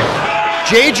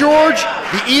 JGeorge,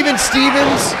 the Even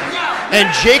Stevens, and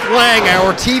Jake Lang,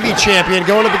 our TV champion,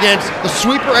 going up against the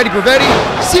sweeper Eddie Bravetti,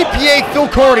 CPA Phil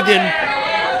Cardigan,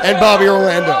 and Bobby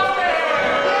Orlando.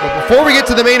 But before we get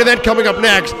to the main event coming up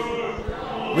next,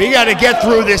 we got to get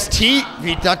through this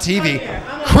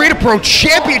Create a Pro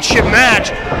Championship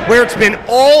match where it's been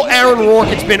all Aaron Rourke,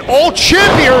 it's been all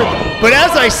champion, but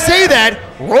as I say that,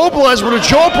 Robles with a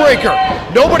jawbreaker.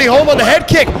 Nobody home on the head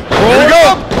kick. Roll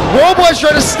up. Robles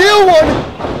trying to steal one,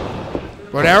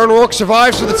 but Aaron Rourke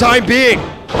survives for the time being.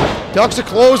 Ducks a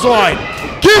clothesline.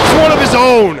 Gives one of his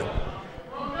own.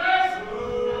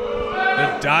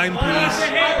 The dime piece,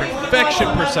 perfection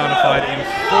personified, in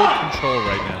full control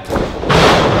right now.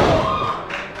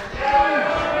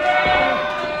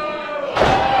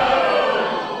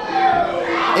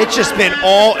 It's just been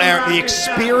all Aaron. The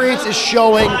experience is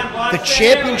showing. The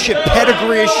championship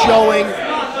pedigree is showing.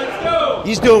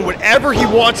 He's doing whatever he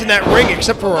wants in that ring,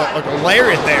 except for a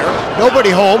lariat there.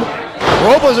 Nobody home.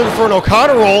 Robles in for an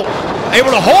O'Connor roll.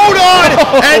 able to hold on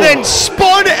and then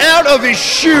spun out of his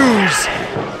shoes.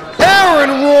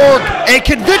 Aaron Rourke, a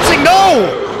convincing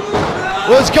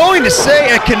was going to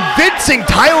say a convincing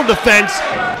title defense,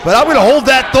 but I'm going to hold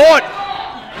that thought.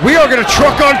 We are going to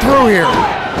truck on through here.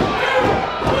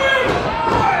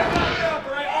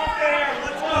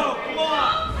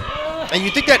 And you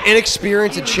think that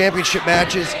inexperience in championship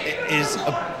matches is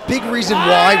a big reason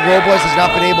why Robles has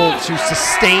not been able to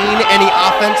sustain any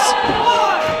offense?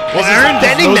 Well, Aaron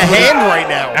bending the hand right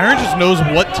now. Aaron just knows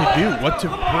what to do, what to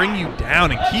bring you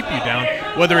down and keep you down.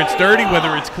 Whether it's dirty,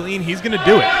 whether it's clean, he's going to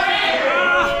do it.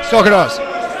 He's talking to us.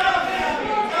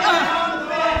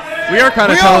 We are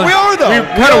kind of We are, though. We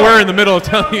kind of were in the middle of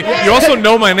telling you. You also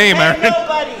know my name, Aaron.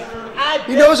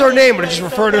 He knows our name, but he just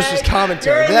referred to us as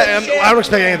commentary. I don't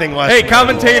expect anything less. Hey,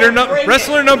 commentator,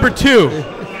 wrestler number 2.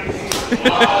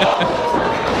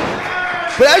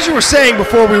 But as you were saying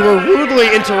before we were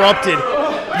rudely interrupted,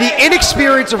 the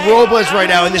inexperience of Robles right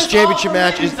now in this championship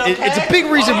match it's a big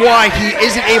reason why he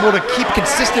isn't able to keep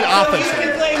consistent offense.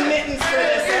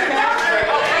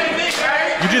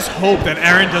 You just hope that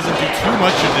Aaron doesn't do too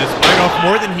much of this, bite off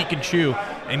more than he can chew,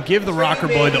 and give the Rocker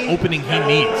Boy the opening he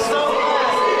needs.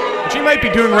 Which he might be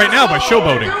doing right now by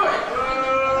showboating.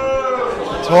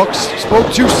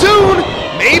 Spoke too soon.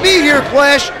 Maybe here,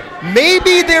 Clash.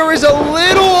 Maybe there is a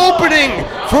little opening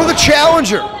for the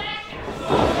challenger.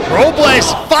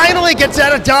 Robles finally gets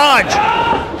out of dodge.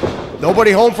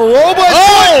 Nobody home for Robles.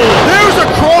 Oh! There's a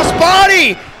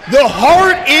crossbody. The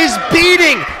heart is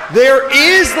beating. There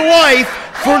is life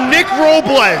for Nick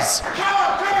Robles. The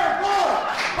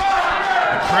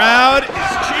crowd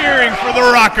is cheering for the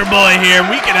Rocker Boy here.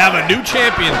 We can have a new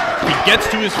champion. He gets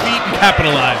to his feet and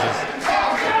capitalizes.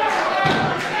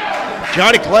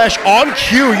 Johnny Clash on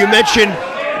cue. You mentioned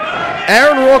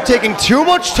Aaron Rourke taking too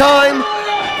much time.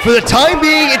 For the time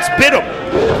being, it's bit him.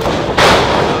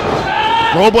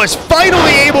 Robles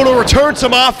finally able to return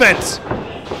some offense.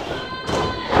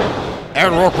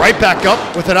 Aaron Rourke right back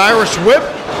up with an Irish whip.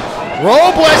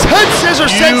 Robles head scissor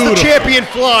sends the champion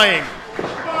flying.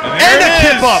 And a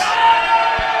kip up.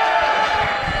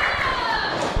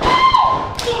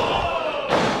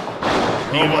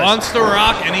 He wants to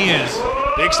rock, and he is.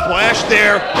 Big splash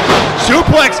there.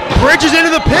 Suplex, bridges into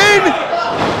the pin,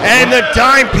 and the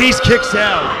dime piece kicks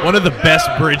out. One of the best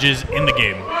bridges in the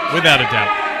game, without a doubt.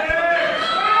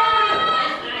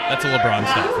 That's a LeBron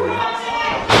stat for you.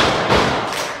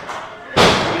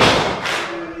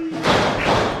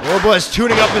 Robles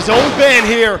tuning up his own band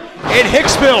here in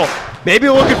Hicksville. Maybe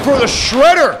looking for the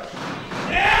shredder.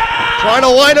 Trying to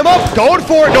line him up, going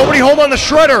for it. Nobody home on the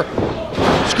shredder.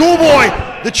 Schoolboy,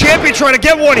 the champion, trying to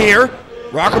get one here.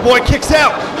 Rocker Boy kicks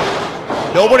out.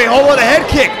 Nobody home on the head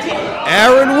kick.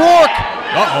 Aaron Rourke.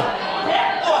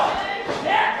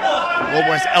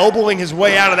 Robles elbowing his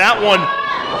way out of that one.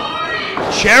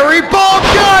 Cherry Bomb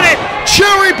got it.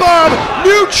 Cherry Bomb,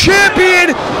 new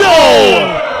champion.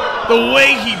 No. The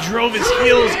way he drove his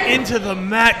heels into the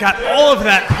mat, got all of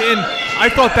that pin. I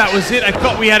thought that was it. I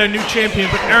thought we had a new champion,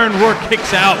 but Aaron Rourke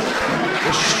kicks out.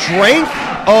 The strength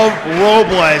of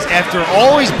Robles, after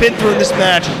all he's been through in this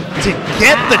match, to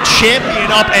get the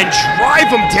champion up and drive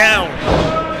him down.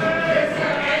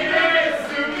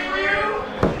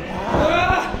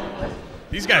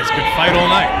 These guys could fight all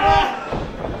night.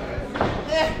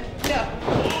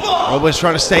 Robles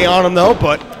trying to stay on him though,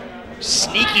 but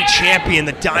sneaky champion,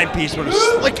 the dime piece with a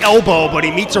slick elbow, but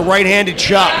he meets a right-handed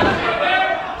chop.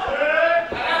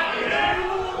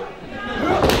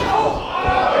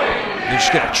 They're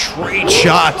just gonna trade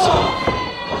shots.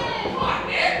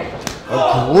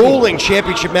 A grueling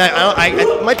championship match.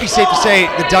 It might be safe to say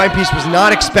the dime piece was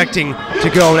not expecting to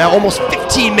go now almost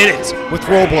 15 minutes with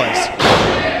Robles.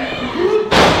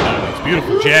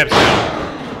 Beautiful jabs now.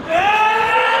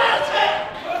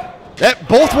 That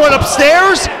both went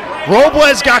upstairs.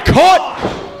 Robles got caught,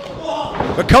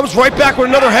 but comes right back with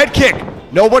another head kick.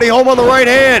 Nobody home on the right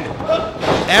hand.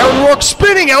 Aaron Rourke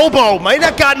spinning elbow. Might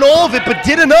not gotten all of it, but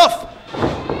did enough.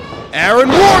 Aaron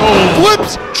Rourke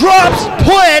flips, drops,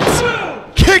 plants,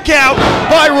 kick out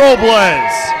by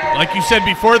Robles. Like you said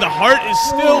before, the heart is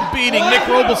still beating. Nick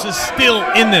Robles is still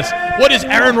in this. What does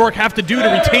Aaron Rourke have to do to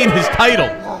retain his title?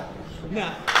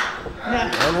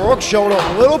 Aaron Rourke showing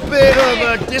a little bit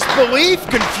of disbelief,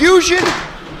 confusion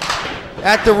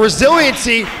at the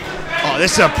resiliency. Oh,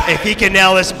 this is if he can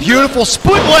nail this. Beautiful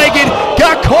split-legged,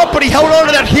 got caught, but he held on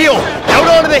to that heel. Held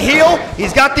on to the heel,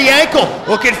 he's got the ankle.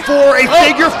 Looking for a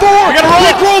figure four.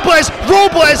 Nick Robles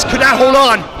could not hold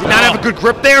on. Did not have a good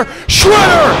grip there.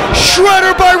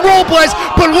 Shredder by Robles,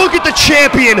 but look at the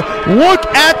champion. Look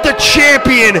at the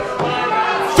champion.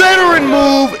 Veteran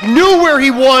move, knew where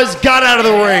he was, got out of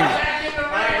the ring.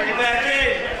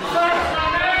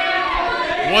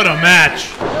 What a match.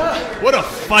 What a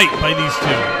fight by these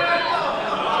two.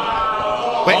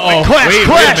 Wait,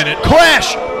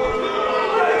 clash.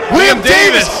 Liam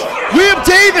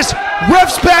Davis,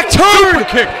 ref's back turn. Super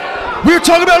kick. We were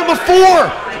talking about him before.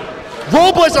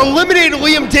 Robles eliminated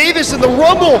Liam Davis in the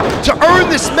Rumble to earn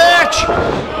this match.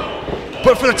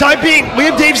 But for the time being,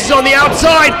 Liam Davis is on the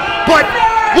outside. But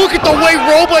look at the way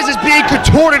Robles is being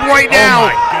contorted right now.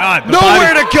 Oh my God.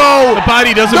 Nowhere to go. The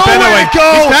body doesn't bend Nowhere away. to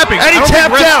go. He's tapping. And he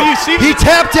tapped out. He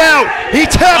tapped out. He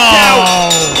tapped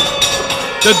out.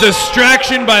 The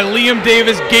distraction by Liam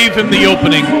Davis gave him the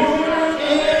opening.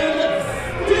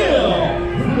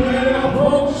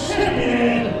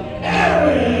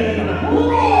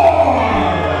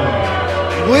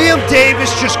 Liam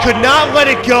Davis just could not let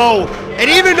it go. And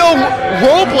even though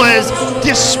Robles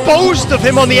disposed of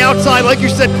him on the outside, like you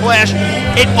said, Clash,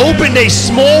 it opened a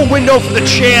small window for the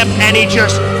champ, and he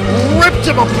just ripped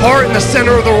him apart in the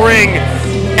center of the ring.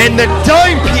 And the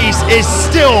dime piece is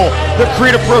still the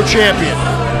Creed Pro champion.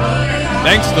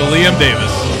 Thanks to Liam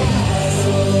Davis.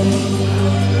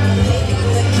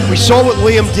 We saw what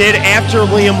Liam did after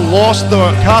Liam lost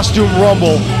the Costume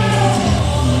Rumble.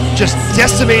 Just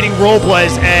decimating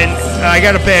Robles, and I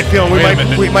got a bad feeling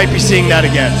we might be seeing that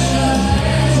again.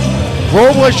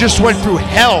 Robles just went through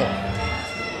hell.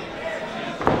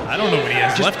 I don't know what he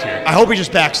has left here. I hope he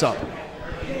just backs up.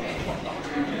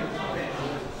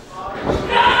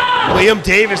 Liam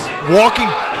Davis walking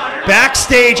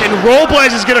backstage, and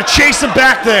Robles is going to chase him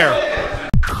back there.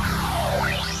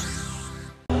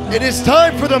 It is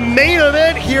time for the main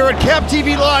event here at Cap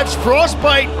TV Live's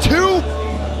Frostbite 2.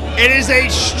 It is a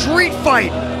street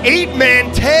fight,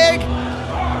 8-man tag.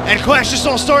 And Clash, this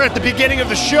all started at the beginning of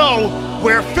the show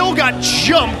where Phil got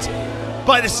jumped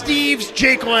by the Steves,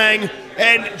 Jake Lang,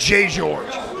 and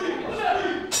JGeorge.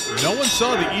 No one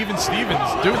saw the Even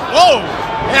Stevens do. Whoa!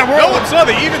 Yeah, no one saw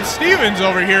the Even Stevens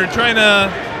over here trying to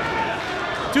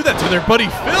do that to their buddy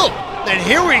Phil. And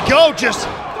here we go, just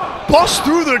bust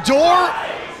through the door,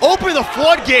 open the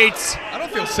floodgates. I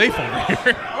don't feel safe over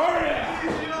here.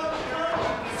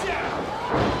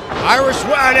 Irish,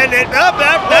 and that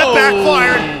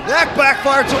backfired. That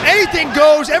backfired. So anything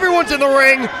goes. Everyone's in the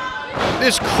ring.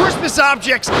 There's Christmas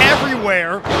objects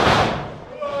everywhere.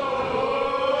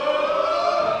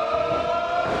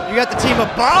 You got the team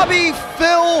of Bobby,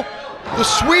 Phil, the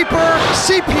Sweeper,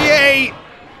 CPA.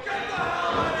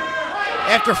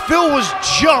 After Phil was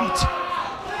jumped,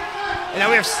 and now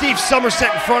we have Steve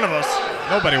Somerset in front of us.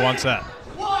 Nobody wants that.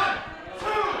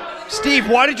 Steve,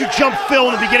 why did you jump Phil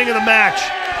in the beginning of the match?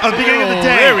 At the beginning of the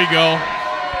day. There we go.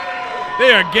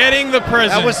 They are getting the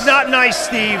presents. That was not nice,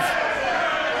 Steve.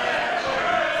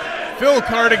 Phil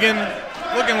Cardigan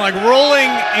looking like rolling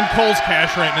in Cole's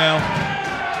cash right now.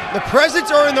 The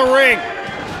presents are in the ring.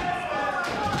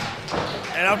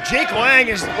 And now Jake Lang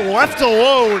is left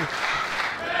alone.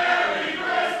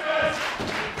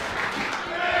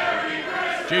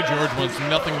 JGeorge wants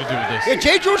nothing to do with this. Yeah,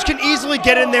 JGeorge can easily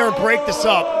get in there and break this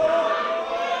up.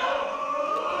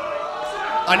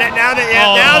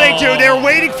 Now they do. They're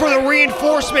waiting for the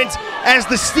reinforcements as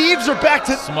the Steves are back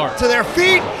to their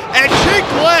feet. And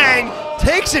Jake Lang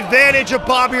takes advantage of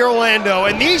Bobby Orlando.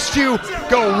 And these two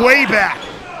go way back.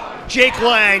 Jake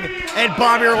Lang and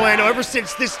Bobby Orlando. Ever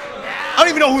since this, I don't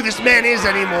even know who this man is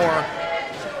anymore.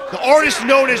 The artist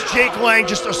known as Jake Lang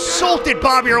just assaulted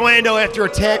Bobby Orlando after a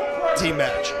tag team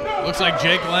match. Looks like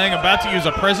Jake Lang about to use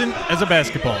a present as a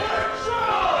basketball.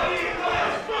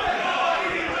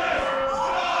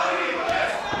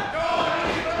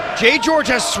 JGeorge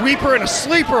has Sweeper and a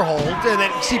sleeper hold, and then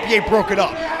CPA broke it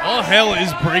up. All hell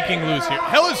is breaking loose here.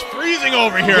 Hell is freezing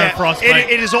over here at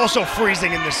Frostbite. It is also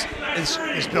freezing in this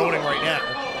building right now.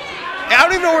 I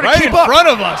don't even know where to keep up. Right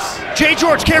in front of us.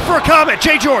 JGeorge, care for a comment.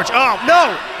 JGeorge, oh,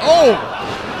 no. Oh.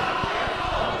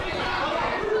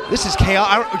 This is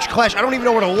chaos. Clash, I don't even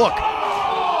know where to look.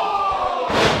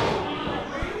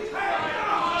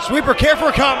 Sweeper, care for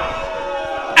a comment.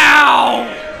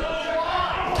 Ow!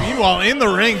 Meanwhile, in the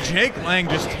ring, Jake Lang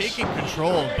just taking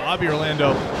control of Bobby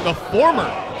Orlando, the former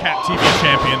Cat TV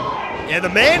champion. Yeah, the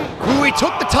man who he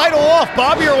took the title off,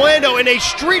 Bobby Orlando, in a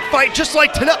street fight just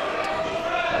like tonight.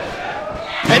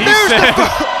 And there's the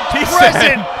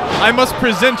present. I must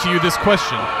present to you this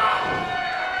question.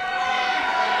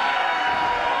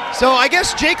 So I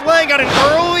guess Jake Lang got an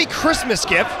early Christmas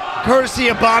gift, courtesy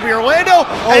of Bobby Orlando.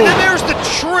 And then there's the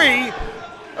tree.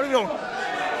 I don't know.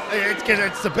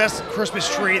 It's the best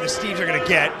Christmas tree the Steves are going to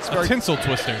get. It's a tinsel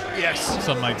twister. Yes.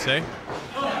 Some might say.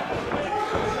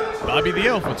 Bobby the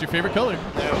Elf, what's your favorite color?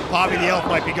 Bobby the Elf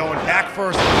might be going back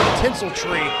first on the tinsel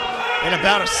tree in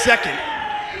about a second.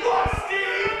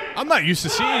 I'm not used to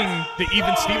seeing the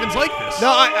even Stevens like this.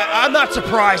 No, I'm not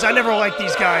surprised. I never liked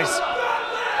these guys.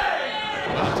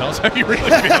 Wow, tell us how you really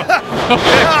feel.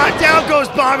 Down goes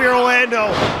Bobby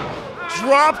Orlando.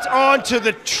 Dropped onto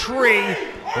the tree.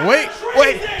 Wait,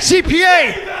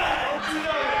 CPA!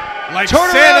 like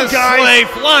Turn Santa's around, guys. sleigh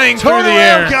flying Turn through the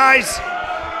around, air. guys.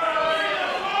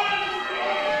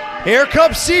 Here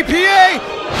comes CPA.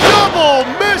 Double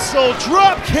missile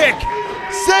drop kick,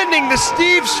 sending the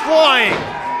Steves flying.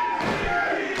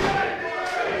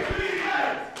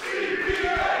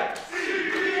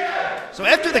 So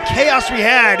after the chaos we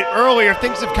had earlier,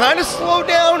 things have kind of slowed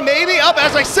down, maybe up.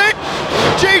 As I said,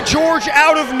 JGeorge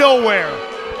out of nowhere.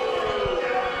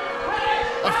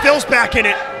 Phil's back in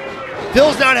it.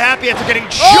 Phil's not happy after getting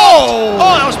jumped. Oh,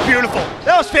 that was beautiful.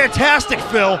 That was fantastic,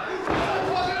 Phil.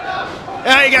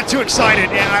 He got too excited.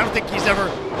 Yeah, I don't think he's ever.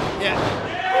 Yeah.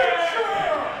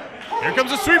 Here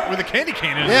comes a sweep with a candy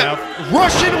cane in his mouth.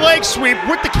 Russian leg sweep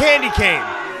with the candy cane.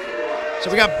 So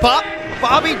we got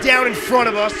Bobby down in front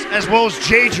of us, as well as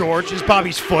JGeorge. Here's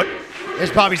Bobby's foot.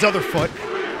 There's Bobby's other foot.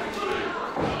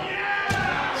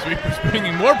 Sweeper's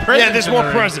bringing more presents. Yeah, there's more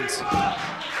presents.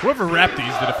 Whoever wrapped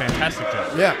these did a fantastic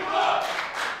job. Yeah.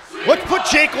 Let's put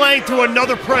Jake Lang through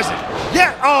another present.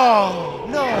 Yeah. Oh,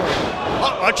 no.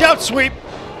 Oh, watch out, sweep.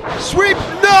 Sweep.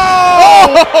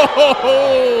 No!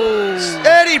 Oh!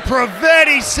 Eddie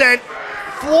Pravetti sent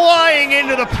flying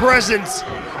into the presents.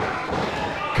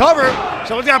 Cover.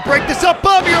 Someone's got to break this up.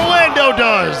 Bobby Orlando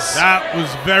does. That was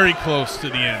very close to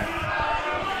the end.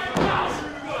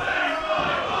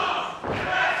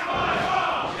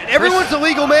 And everyone's a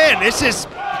legal man. This is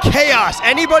chaos.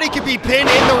 Anybody can be pinned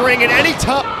in the ring at any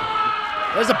time.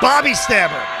 There's a Bobby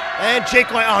stabber. And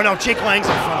Jake Lang. Oh, no, Jake Lang's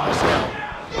in front of us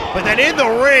now. But then in the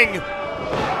ring.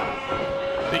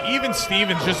 The even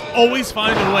Stevens just always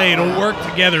find a way to work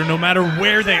together no matter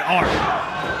where they are.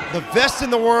 The best in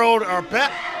the world are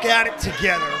back at it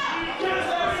together.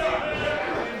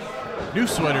 New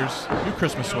sweaters, new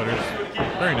Christmas sweaters.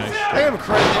 Very nice. I give them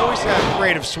credit. They always have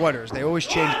creative sweaters. They always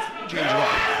change it up.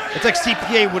 It's like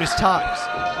CPA with his ties.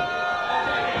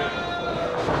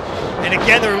 And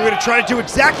again, they're going to try to do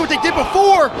exactly what they did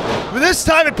before, but this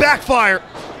time it backfired.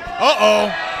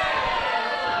 Uh-oh.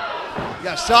 You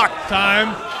got sock.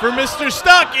 Time for Mr.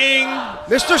 Stocking.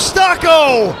 Mr.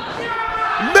 Stocko.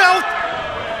 Mouth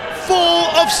full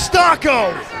of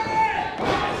Stocko.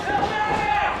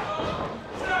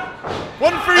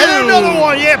 One for you. And another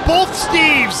one. Yeah, both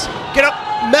Steves get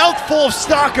a mouthful of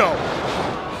Stocko.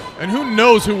 And who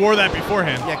knows who wore that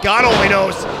beforehand? Yeah, God only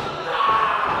knows.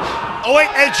 Oh, wait,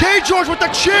 and JGeorge with the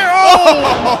chair.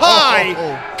 Oh,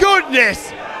 my goodness.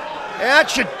 That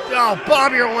should, oh,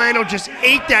 Bobby Orlando just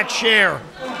ate that chair.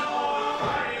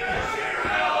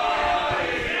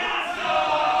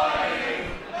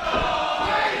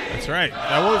 That's right.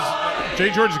 That was,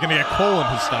 JGeorge is going to get coal in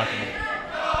his stocking.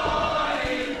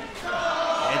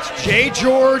 It's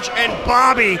JGeorge and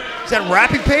Bobby. Is that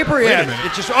wrapping paper? Wait Yeah. a minute.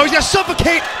 It's just, oh, he's going to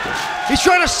suffocate. He's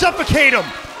trying to suffocate him.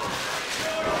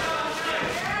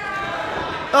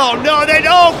 Oh, no,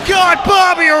 oh, God,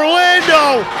 Bobby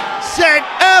Orlando sent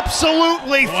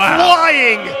absolutely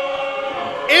flying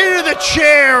into the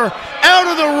chair, out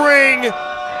of the ring.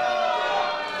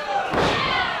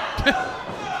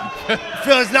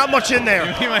 Phil, there's not much in there.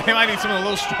 He might need something a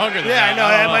little stronger than Yeah, that. I know,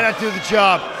 that might not do the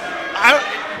job.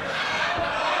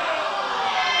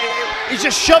 He's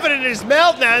just shoving it in his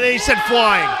mouth now, and then he said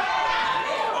flying.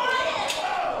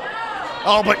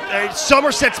 Oh, but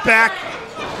Somerset's back.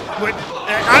 With,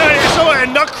 I saw a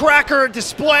nutcracker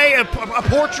display, a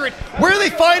portrait. Where are they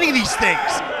finding these things?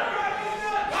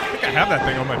 I think I have that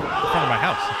thing on in front of my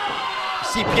house.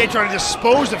 CPA trying to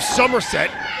dispose of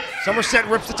Somerset. Somerset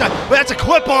rips the tie. But that's a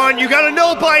clip-on. You got to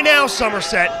know by now,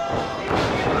 Somerset.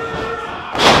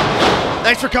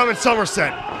 Thanks for coming,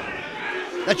 Somerset.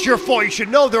 That's your fault. You should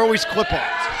know they're always clip-ons.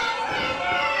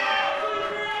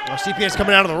 Well, CPA's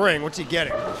coming out of the ring. What's he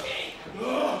getting?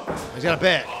 He's got a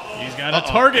bag. He's got a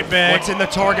target bag. What's in the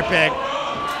target bag?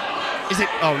 Is it?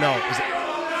 Oh no! Is it?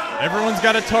 Everyone's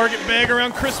got a target bag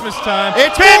around Christmas time.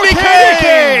 It's candy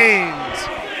canes!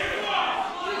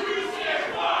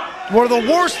 One of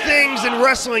the worst things in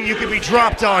wrestling you could be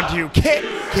dropped onto. Candy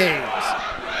canes.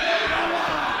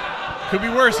 Could be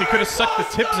worse. He could have sucked the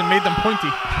tips and made them pointy.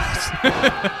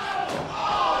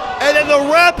 And then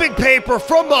the wrapping paper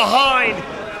from behind.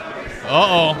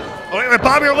 Uh-oh. Oh, wait,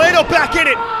 Bobby Orlando back in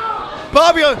it.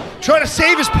 Bobby trying to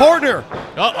save his partner.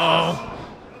 Uh-oh.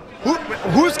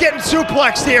 Who's getting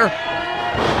suplexed here?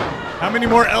 How many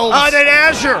more elves? Then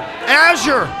Azure.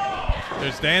 Azure.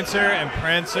 There's Dancer and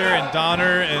Prancer and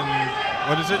Donner and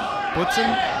what is it? Blitzen?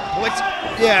 Blitz.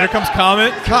 Yeah. Here comes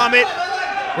Comet. Comet.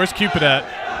 Where's Cupid at?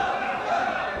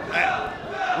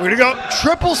 We're gonna go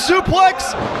triple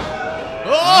suplex.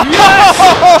 Oh! Yes!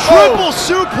 Triple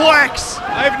suplex.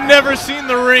 I've never seen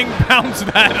the ring bounce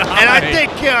that high. And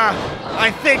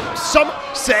I think some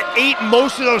set ate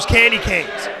most of those candy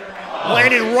canes.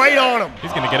 Landed right on him.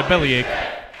 He's gonna get a bellyache.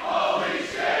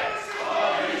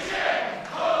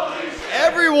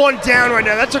 Everyone down right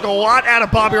now. That took a lot out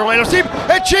of Bobby Orlando. See,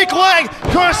 and Jake Lang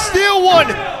trying to steal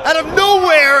one out of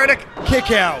nowhere and a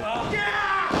kick out.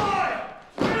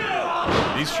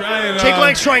 He's trying. Jake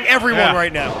Lang's trying everyone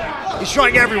right now. He's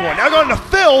trying everyone. Now going to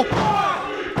Phil.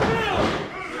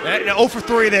 And 0 for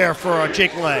 3 there for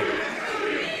Jake Lang.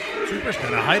 Sweeper's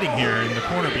kind of hiding here in the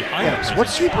corner behind him. So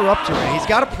what's Sweeper up to? He's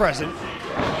got a present.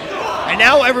 And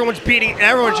now everyone's beating, and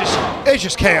everyone's it's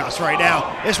just chaos right now.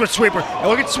 It's with Sweeper. And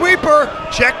look at Sweeper.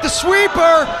 Check the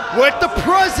Sweeper with the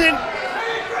present.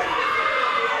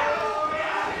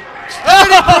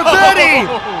 Eddie Pravetti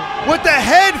with the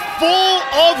head full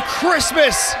of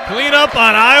Christmas. Clean up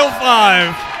on aisle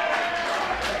 5.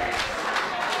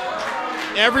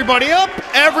 Everybody up,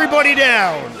 everybody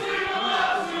down.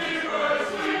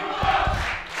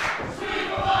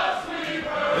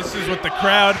 This is what the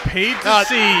crowd paid to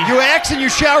see. You ask and you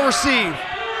shall receive.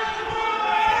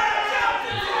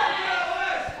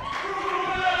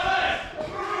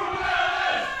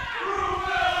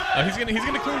 He's gonna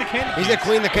clean the candy canes. He's gonna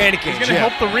clean the candy canes. He's gonna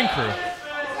help the ring crew.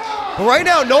 But right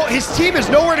now, his team is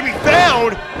nowhere to be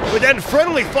found. But then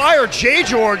friendly fire,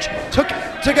 JGeorge took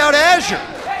out Azure.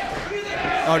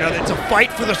 Oh no, it's a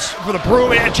fight for the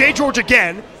broom. And JGeorge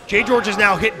again. JGeorge has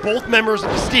now hit both members of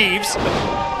the Steves.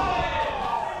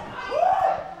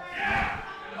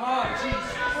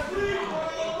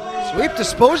 Sweep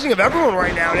disposing of everyone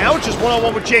right now. Now it's just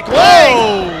one-on-one with Jake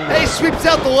Lang. And he sweeps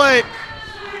out the leg.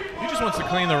 He just wants to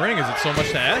clean the ring. Is it so much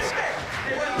to ask?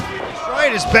 He's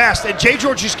trying his best, and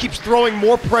JGeorge just keeps throwing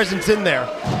more presents in there.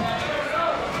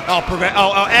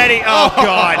 Eddie. Oh,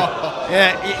 God.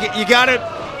 Yeah, you got to.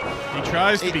 He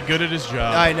tries to be good at his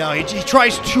job. I know. He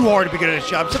tries too hard to be good at his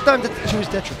job. Sometimes it's to his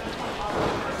detriment.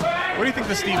 What do you think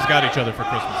the Steves got each other for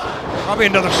Christmas? Probably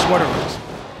another sweater.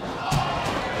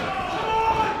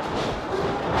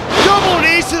 Double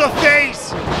knees to the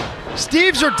face.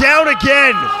 Steves are down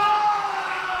again.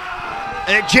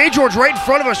 And JGeorge right in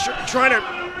front of us trying to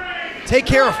take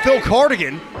care of Phil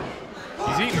Cardigan.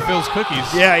 He's eating Phil's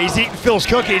cookies. Yeah, he's eating Phil's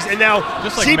cookies. And now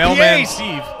just like Mailman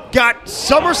Steve. Got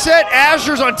Somerset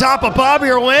Azures on top of Bobby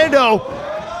Orlando.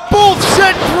 Both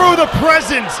sent through the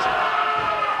presents.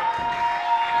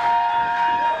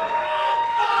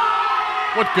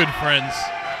 What good friends.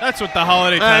 That's what the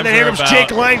holiday times And then here comes about.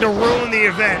 Jake Lang to ruin the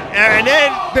event. And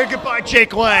then big goodbye,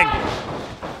 Jake Lang.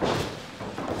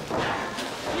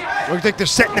 Looks like they're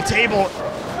setting the table.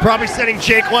 Probably setting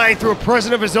Jake Lang through a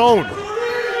present of his own.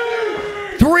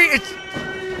 It's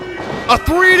a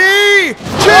 3D!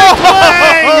 Jake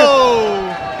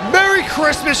Lang! Merry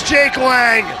Christmas, Jake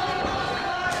Lang!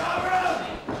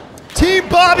 Team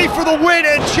Bobby for the win,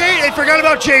 and they forgot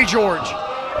about JGeorge.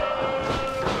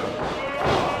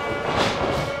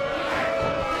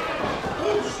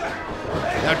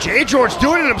 Now JGeorge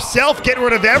doing it himself, getting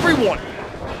rid of everyone.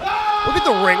 Look at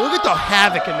the ring. Look at the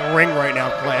havoc in the ring right now,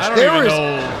 Clash. I don't even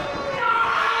know.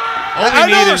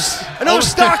 Another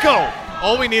Stocko.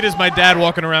 All we need is my dad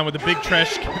walking around with a big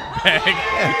trash bag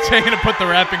saying to put the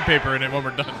wrapping paper in it when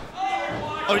we're done.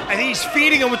 Oh, I think he's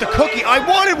feeding him with the cookie. I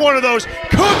wanted one of those.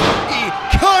 Cookie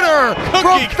cutter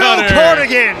from Phil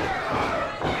Cardigan.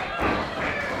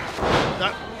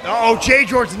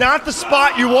 JGeorge, not the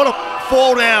spot you want to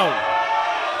fall down.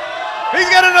 He's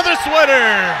got another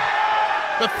sweater.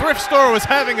 The thrift store was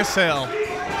having a sale.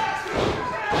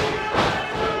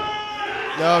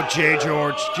 No,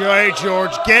 JGeorge.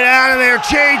 JGeorge, get out of there,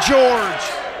 JGeorge.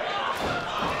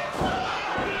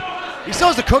 He still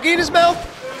has the cookie in his mouth.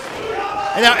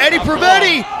 And now Eddie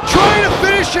Pravetti trying to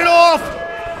finish it off.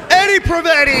 Eddie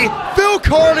Pravetti, Phil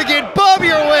Cardigan,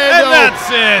 Bobby Orlando. And that's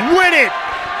it. Win it.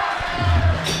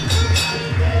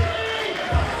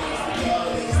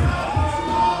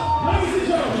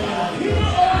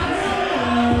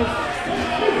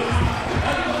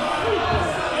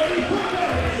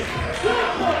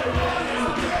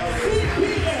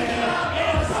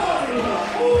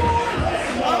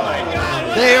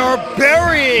 They are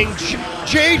burying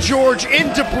JGeorge in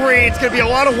debris. It's going to be a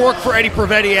lot of work for Eddie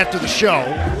Pravetti after the show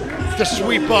to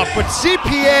sweep up. But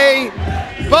CPA,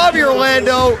 Bobby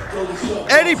Orlando,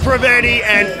 Eddie Pravetti,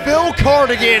 and Phil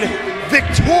Cardigan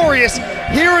victorious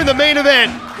here in the main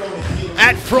event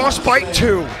at Frostbite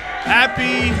 2.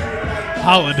 Happy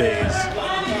holidays.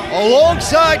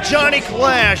 Alongside Johnny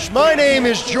Clash, my name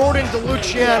is Jordan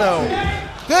DeLuciano.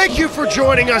 Thank you for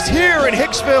joining us here in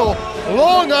Hicksville,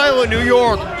 Long Island, New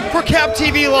York for Cap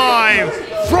TV Live,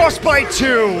 Frostbite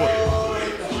 2.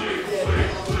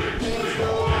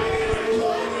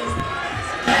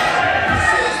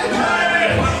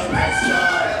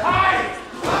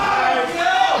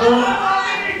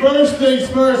 First things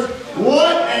first,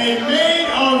 what a main event,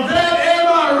 am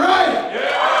I right?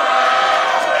 Yeah.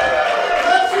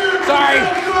 Let's hear it. Sorry.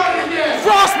 Again.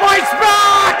 Frostbite's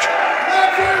back!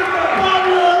 Let's hear it from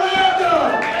Bobby Orlando.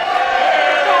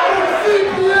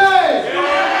 CPA.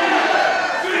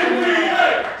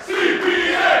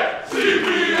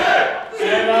 CPA.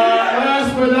 And last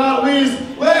but not least,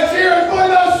 let's hear it for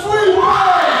the Sweet Boy.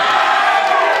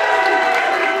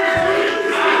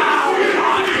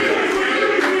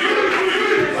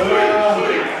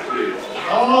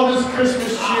 All this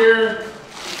Christmas cheer,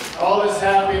 all this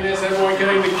happiness, everyone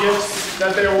getting the gifts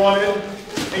that they wanted. I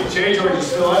think JGeorge is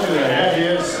still under there. Yeah, he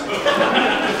is.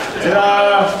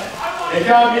 It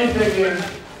got me thinking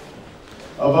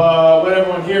of what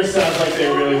everyone here sounds like they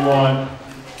really want.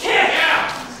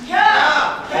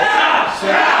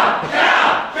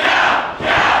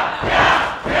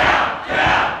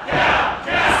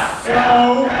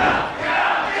 So,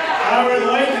 I would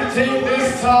like to take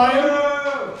this time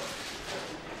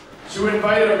to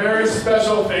invite a very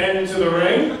special fan into the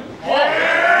ring.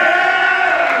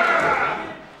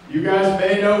 You guys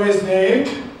may know his name.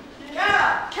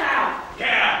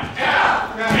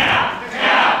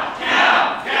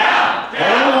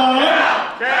 Hold on.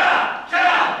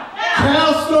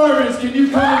 Cal Stormins, can you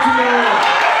come into the ring?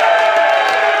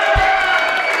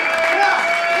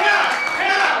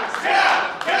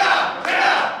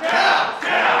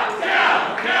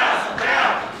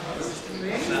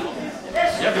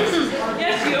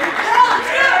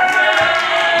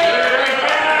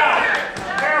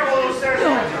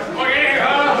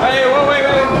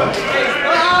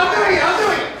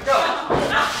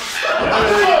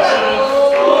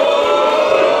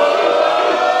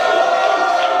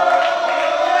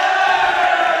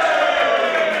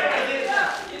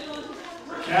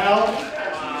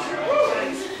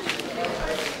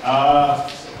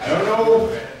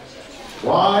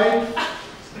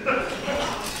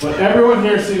 Everyone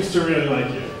here seems to really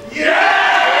like you. Yeah!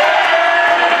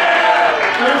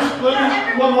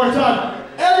 Let me one more time.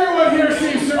 Everyone here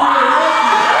seems to really like you.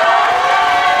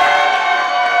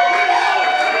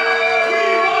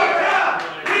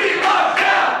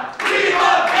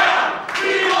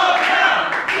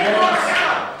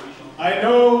 I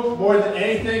know more than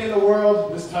anything in the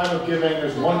world, this time of giving,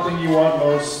 there's one thing you want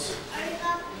most,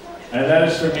 and that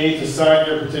is for me to sign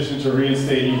your petition to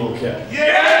reinstate Evil Kid.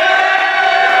 Yeah!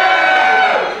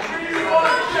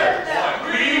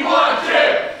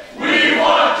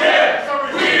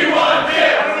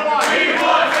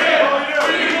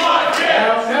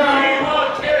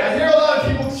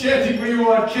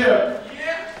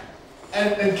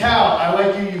 And Cal, I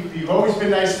like you. You've always been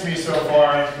nice to me so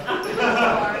far.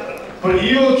 But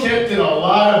Evil Kip did a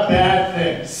lot of bad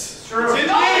things. True. He did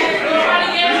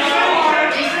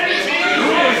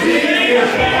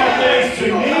bad things to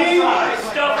me,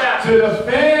 to the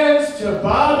fans, to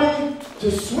Bobby,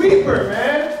 to Sweeper,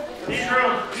 man.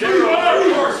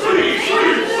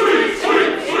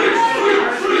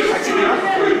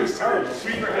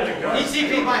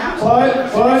 But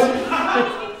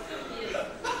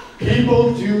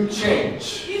people do change.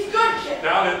 He's good, kid.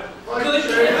 Down it.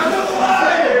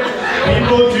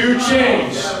 People do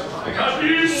change.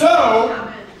 So,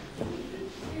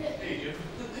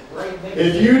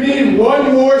 if you need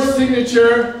one more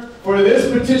signature for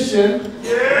this petition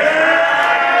to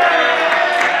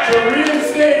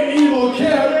reinstate Evil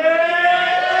Kip,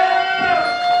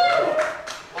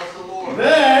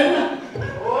 then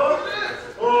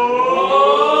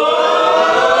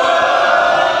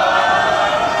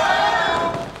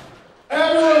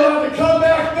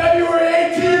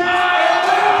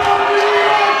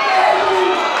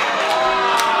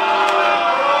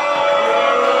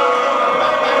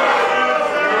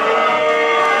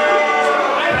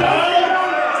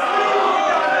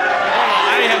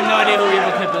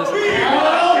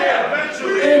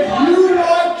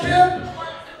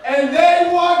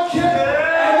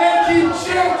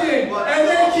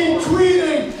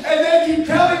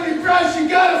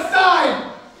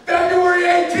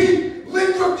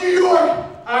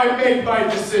I make my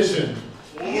decision.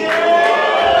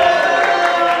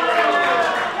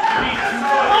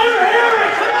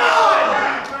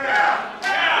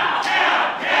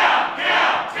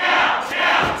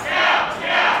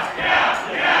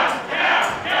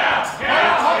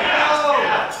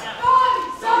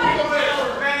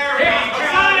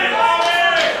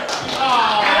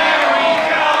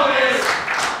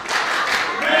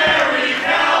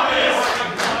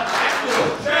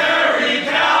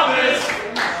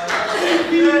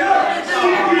 He knows.